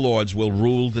warlords will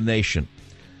rule the nation.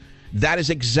 That is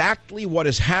exactly what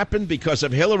has happened because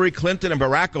of Hillary Clinton and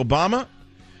Barack Obama.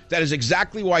 That is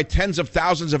exactly why tens of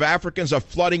thousands of Africans are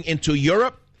flooding into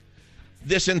Europe.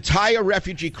 This entire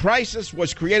refugee crisis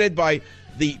was created by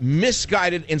the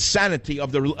misguided insanity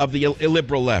of the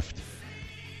illiberal left.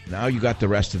 Now you got the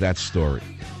rest of that story.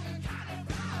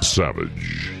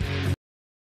 Savage.